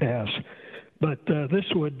EcoPass. But this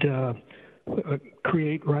would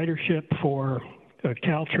create ridership for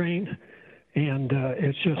Caltrain, and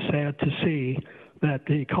it's just sad to see that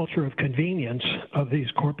the culture of convenience of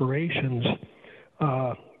these corporations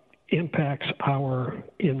impacts our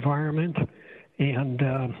environment, and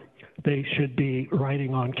they should be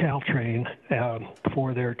riding on Caltrain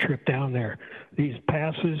for their trip down there. These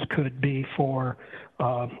passes could be for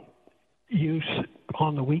use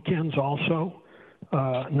on the weekends also,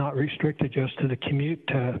 not restricted just to the commute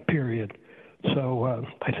period. So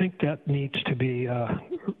I think that needs to be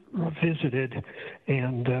revisited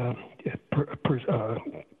and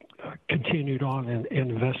continued on and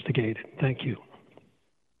investigated. Thank you.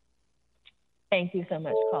 Thank you so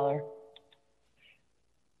much, caller.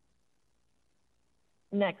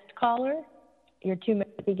 Next caller, your 2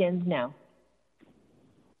 minutes begins now.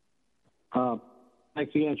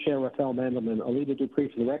 Thanks again, Chair Rafael Mandelman. Alita Dupree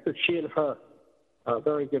for the record. She and her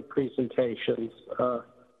very good presentations.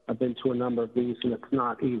 I've been to a number of these, and it's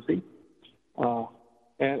not easy.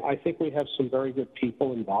 And I think we have some very good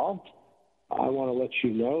people involved. I want to let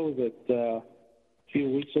you know that a few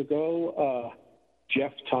weeks ago,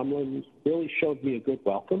 Jeff Tumlin really showed me a good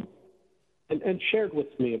welcome and shared with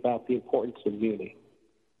me about the importance of Muni.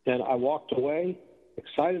 And I walked away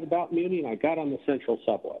excited about Muni, and I got on the Central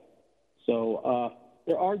Subway. So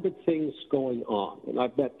there are good things going on. And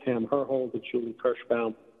I've met Pam Herhold and Julie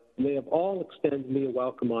Kirschbaum, and they have all extended me a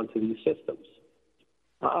welcome onto these systems.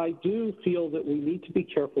 I do feel that we need to be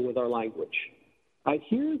careful with our language. I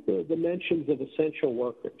hear the mentions of essential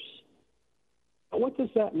workers. What does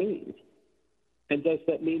that mean? And does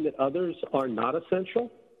that mean that others are not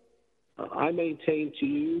essential? I maintain to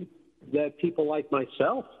you that people like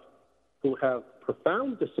myself who have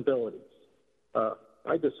profound disabilities,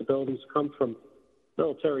 my disabilities come from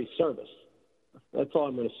military service. That's all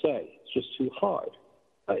I'm going to say. It's just too hard.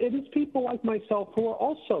 It is people like myself who are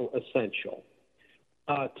also essential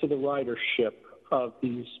to the ridership of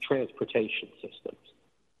these transportation systems.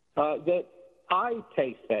 That I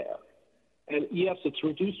pay fare, and yes, it's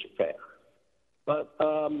reduced fare, but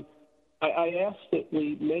I ask that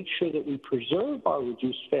we make sure that we preserve our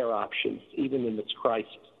reduced fare options even in this crisis,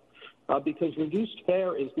 because reduced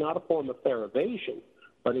fare is not a form of fare evasion,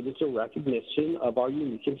 but it is a recognition of our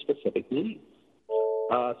unique and specific needs.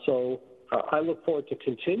 So I look forward to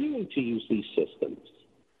continuing to use these systems.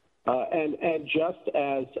 And just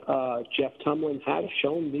as Jeff Tumlin has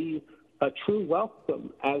shown me a true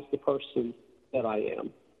welcome as the person that I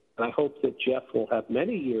am, and I hope that Jeff will have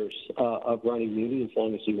many years of running Muni as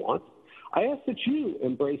long as he wants, I ask that you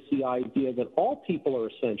embrace the idea that all people are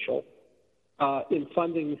essential in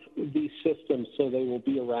funding these systems so they will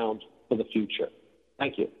be around for the future.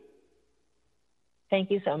 Thank you.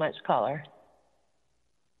 Thank you so much, caller.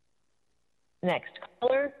 Next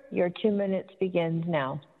caller, your 2 minutes begins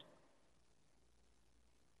now.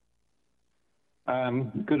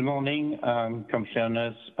 Good morning,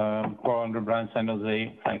 Commissioners. Coroner Brian San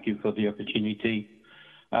Jose, thank you for the opportunity.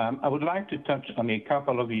 I would like to touch on a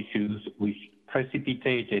couple of issues which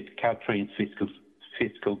precipitated Caltrain's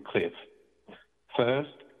fiscal cliff. First,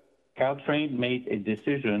 Caltrain made a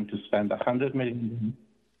decision to spend $100 million.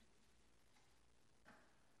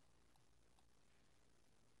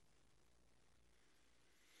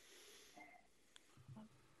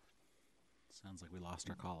 Sounds like we lost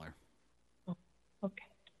our caller. Oh, okay.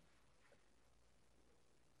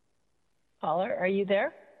 Caller, are you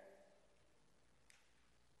there?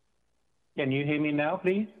 Can you hear me now,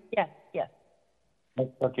 please? Yes, yes.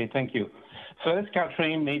 Okay, thank you. First,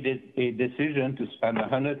 Caltrain made a decision to spend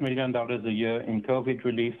 $100 million a year in COVID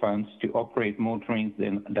relief funds to operate more trains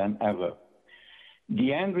than ever.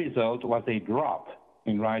 The end result was a drop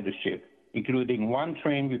in ridership, including one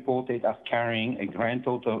train reported as carrying a grand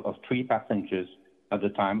total of 3 passengers at the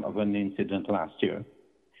time of an incident last year.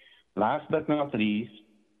 Last but not least,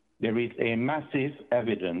 there is a massive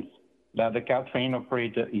evidence that the Caltrain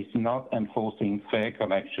operator is not enforcing fare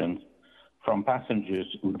collections from passengers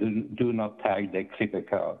who do not tag their Clipper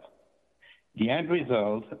card. The end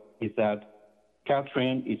result is that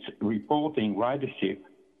Caltrain is reporting ridership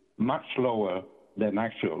much lower than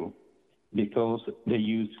actual because they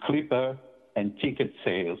use Clipper and ticket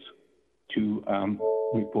sales to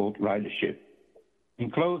report ridership. In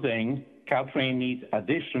closing, Caltrain needs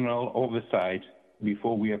additional oversight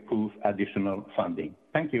before we approve additional funding.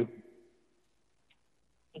 Thank you.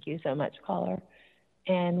 Thank you so much, caller.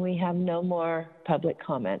 And we have no more public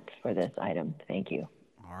comments for this item. Thank you.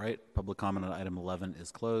 All right, public comment on item 11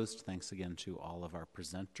 is closed. Thanks again to all of our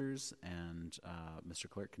presenters. And Mr.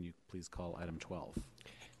 Clerk, can you please call item 12?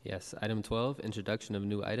 Yes, item 12, introduction of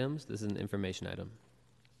new items. This is an information item.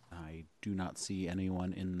 I do not see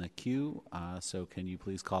anyone in the queue, so can you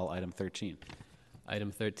please call item 13?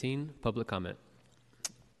 Item 13, public comment.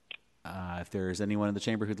 If there's anyone in the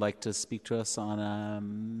chamber who'd like to speak to us on a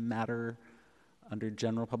matter under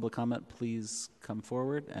general public comment, please come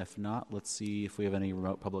forward. If not, let's see if we have any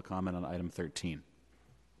remote public comment on item 13.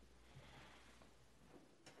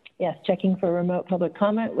 Yes, checking for remote public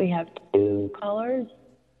comment. We have 2 callers.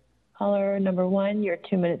 Caller number 1, your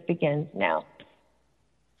 2 minutes begins now.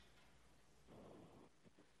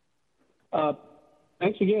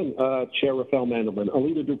 Thanks again, Chair Rafael Mandelman.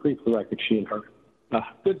 Alita Dupree for the record, she and her.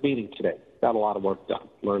 Good meeting today. Got a lot of work done.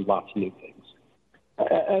 Learned lots of new things.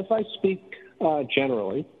 As I speak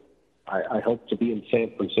generally, I hope to be in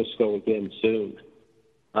San Francisco again soon.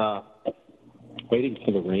 Waiting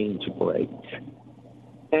for the rain to break.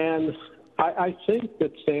 And I think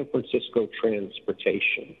that San Francisco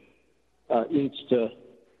transportation needs to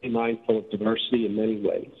be mindful of diversity in many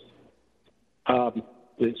ways.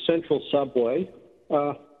 The Central Subway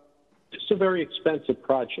is a very expensive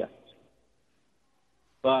project,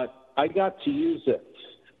 but I got to use it,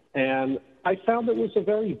 and I found it was a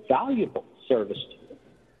very valuable service to me.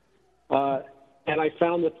 And I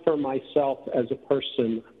found that for myself as a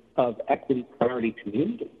person of equity priority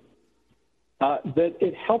community, that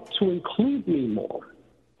it helped to include me more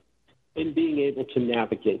in being able to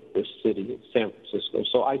navigate this city of San Francisco.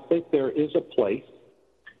 So I think there is a place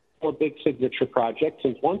for big signature projects,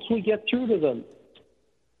 and once we get through to them,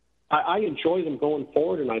 I enjoy them going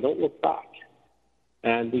forward, and I don't look back.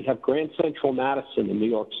 And we have Grand Central Madison in New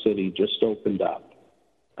York City just opened up.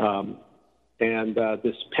 and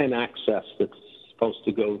this Penn Access that's supposed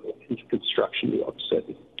to go into construction in New York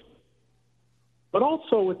City. But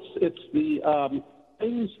also, it's the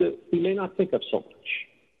things that we may not think of so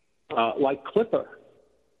much, like Clipper.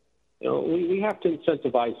 You know, we have to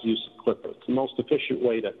incentivize use of Clipper. It's the most efficient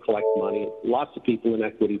way to collect money. Lots of people in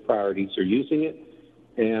equity priorities are using it,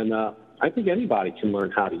 and I think anybody can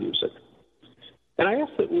learn how to use it. And I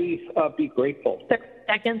ask that we be grateful. 6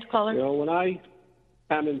 seconds, caller. You know, when I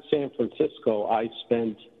am in San Francisco, I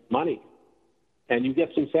spend money, and you get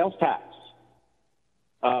some sales tax.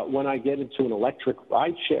 When I get into an electric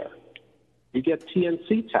ride share, you get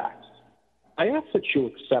TNC tax. I ask that you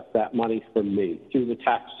accept that money from me through the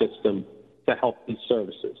tax system to help these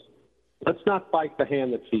services. Let's not bite the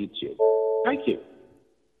hand that feeds you. Thank you.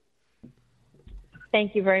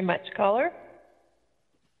 Thank you very much, caller.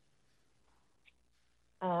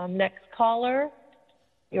 Next caller,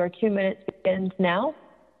 your 2 minutes begins now.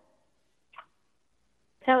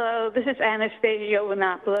 Hello, this is Anastasia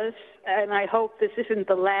Yiannopoulos, and I hope this isn't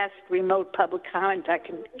the last remote public comment I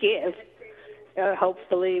can give.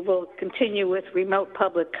 Hopefully we'll continue with remote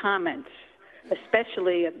public comments,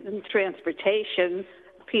 especially in transportation.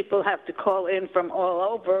 People have to call in from all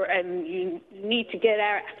over, and you need to get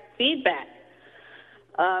our feedback.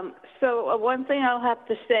 So one thing I'll have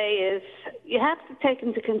to say is you have to take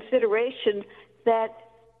into consideration that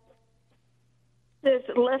there's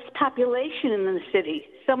less population in the city.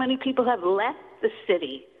 So many people have left the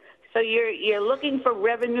city. So you're looking for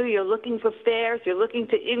revenue, you're looking for fares, you're looking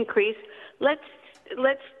to increase. Let's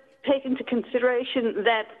take into consideration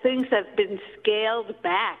that things have been scaled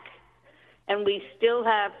back, and we still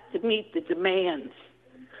have to meet the demands.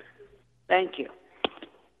 Thank you.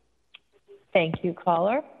 Thank you,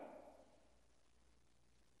 caller.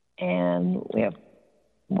 And we have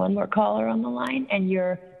one more caller on the line, and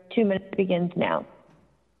your 2 minutes begins now.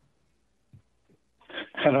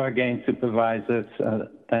 Hello again, supervisors.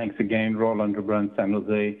 Thanks again, Roland Lebrun, San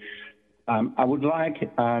Jose. I would like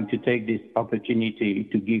to take this opportunity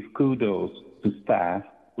to give kudos to staff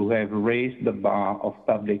who have raised the bar of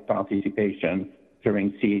public participation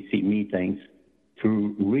during CAC meetings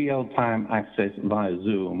through real-time access via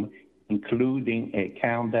Zoom, including a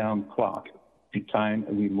countdown clock to time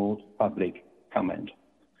remote public comment.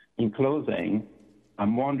 In closing,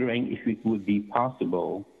 I'm wondering if it would be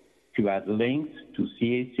possible to add links to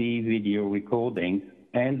CAC video recordings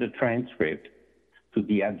and the transcript to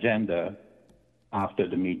the agenda after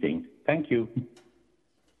the meeting. Thank you.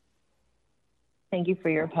 Thank you for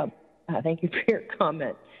your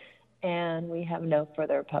comment. And we have no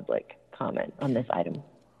further public comment on this item.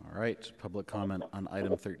 All right, public comment on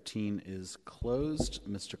item 13 is closed.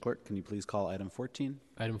 Mr. Clerk, can you please call item 14?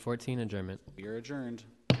 Item 14, adjournment. We are adjourned.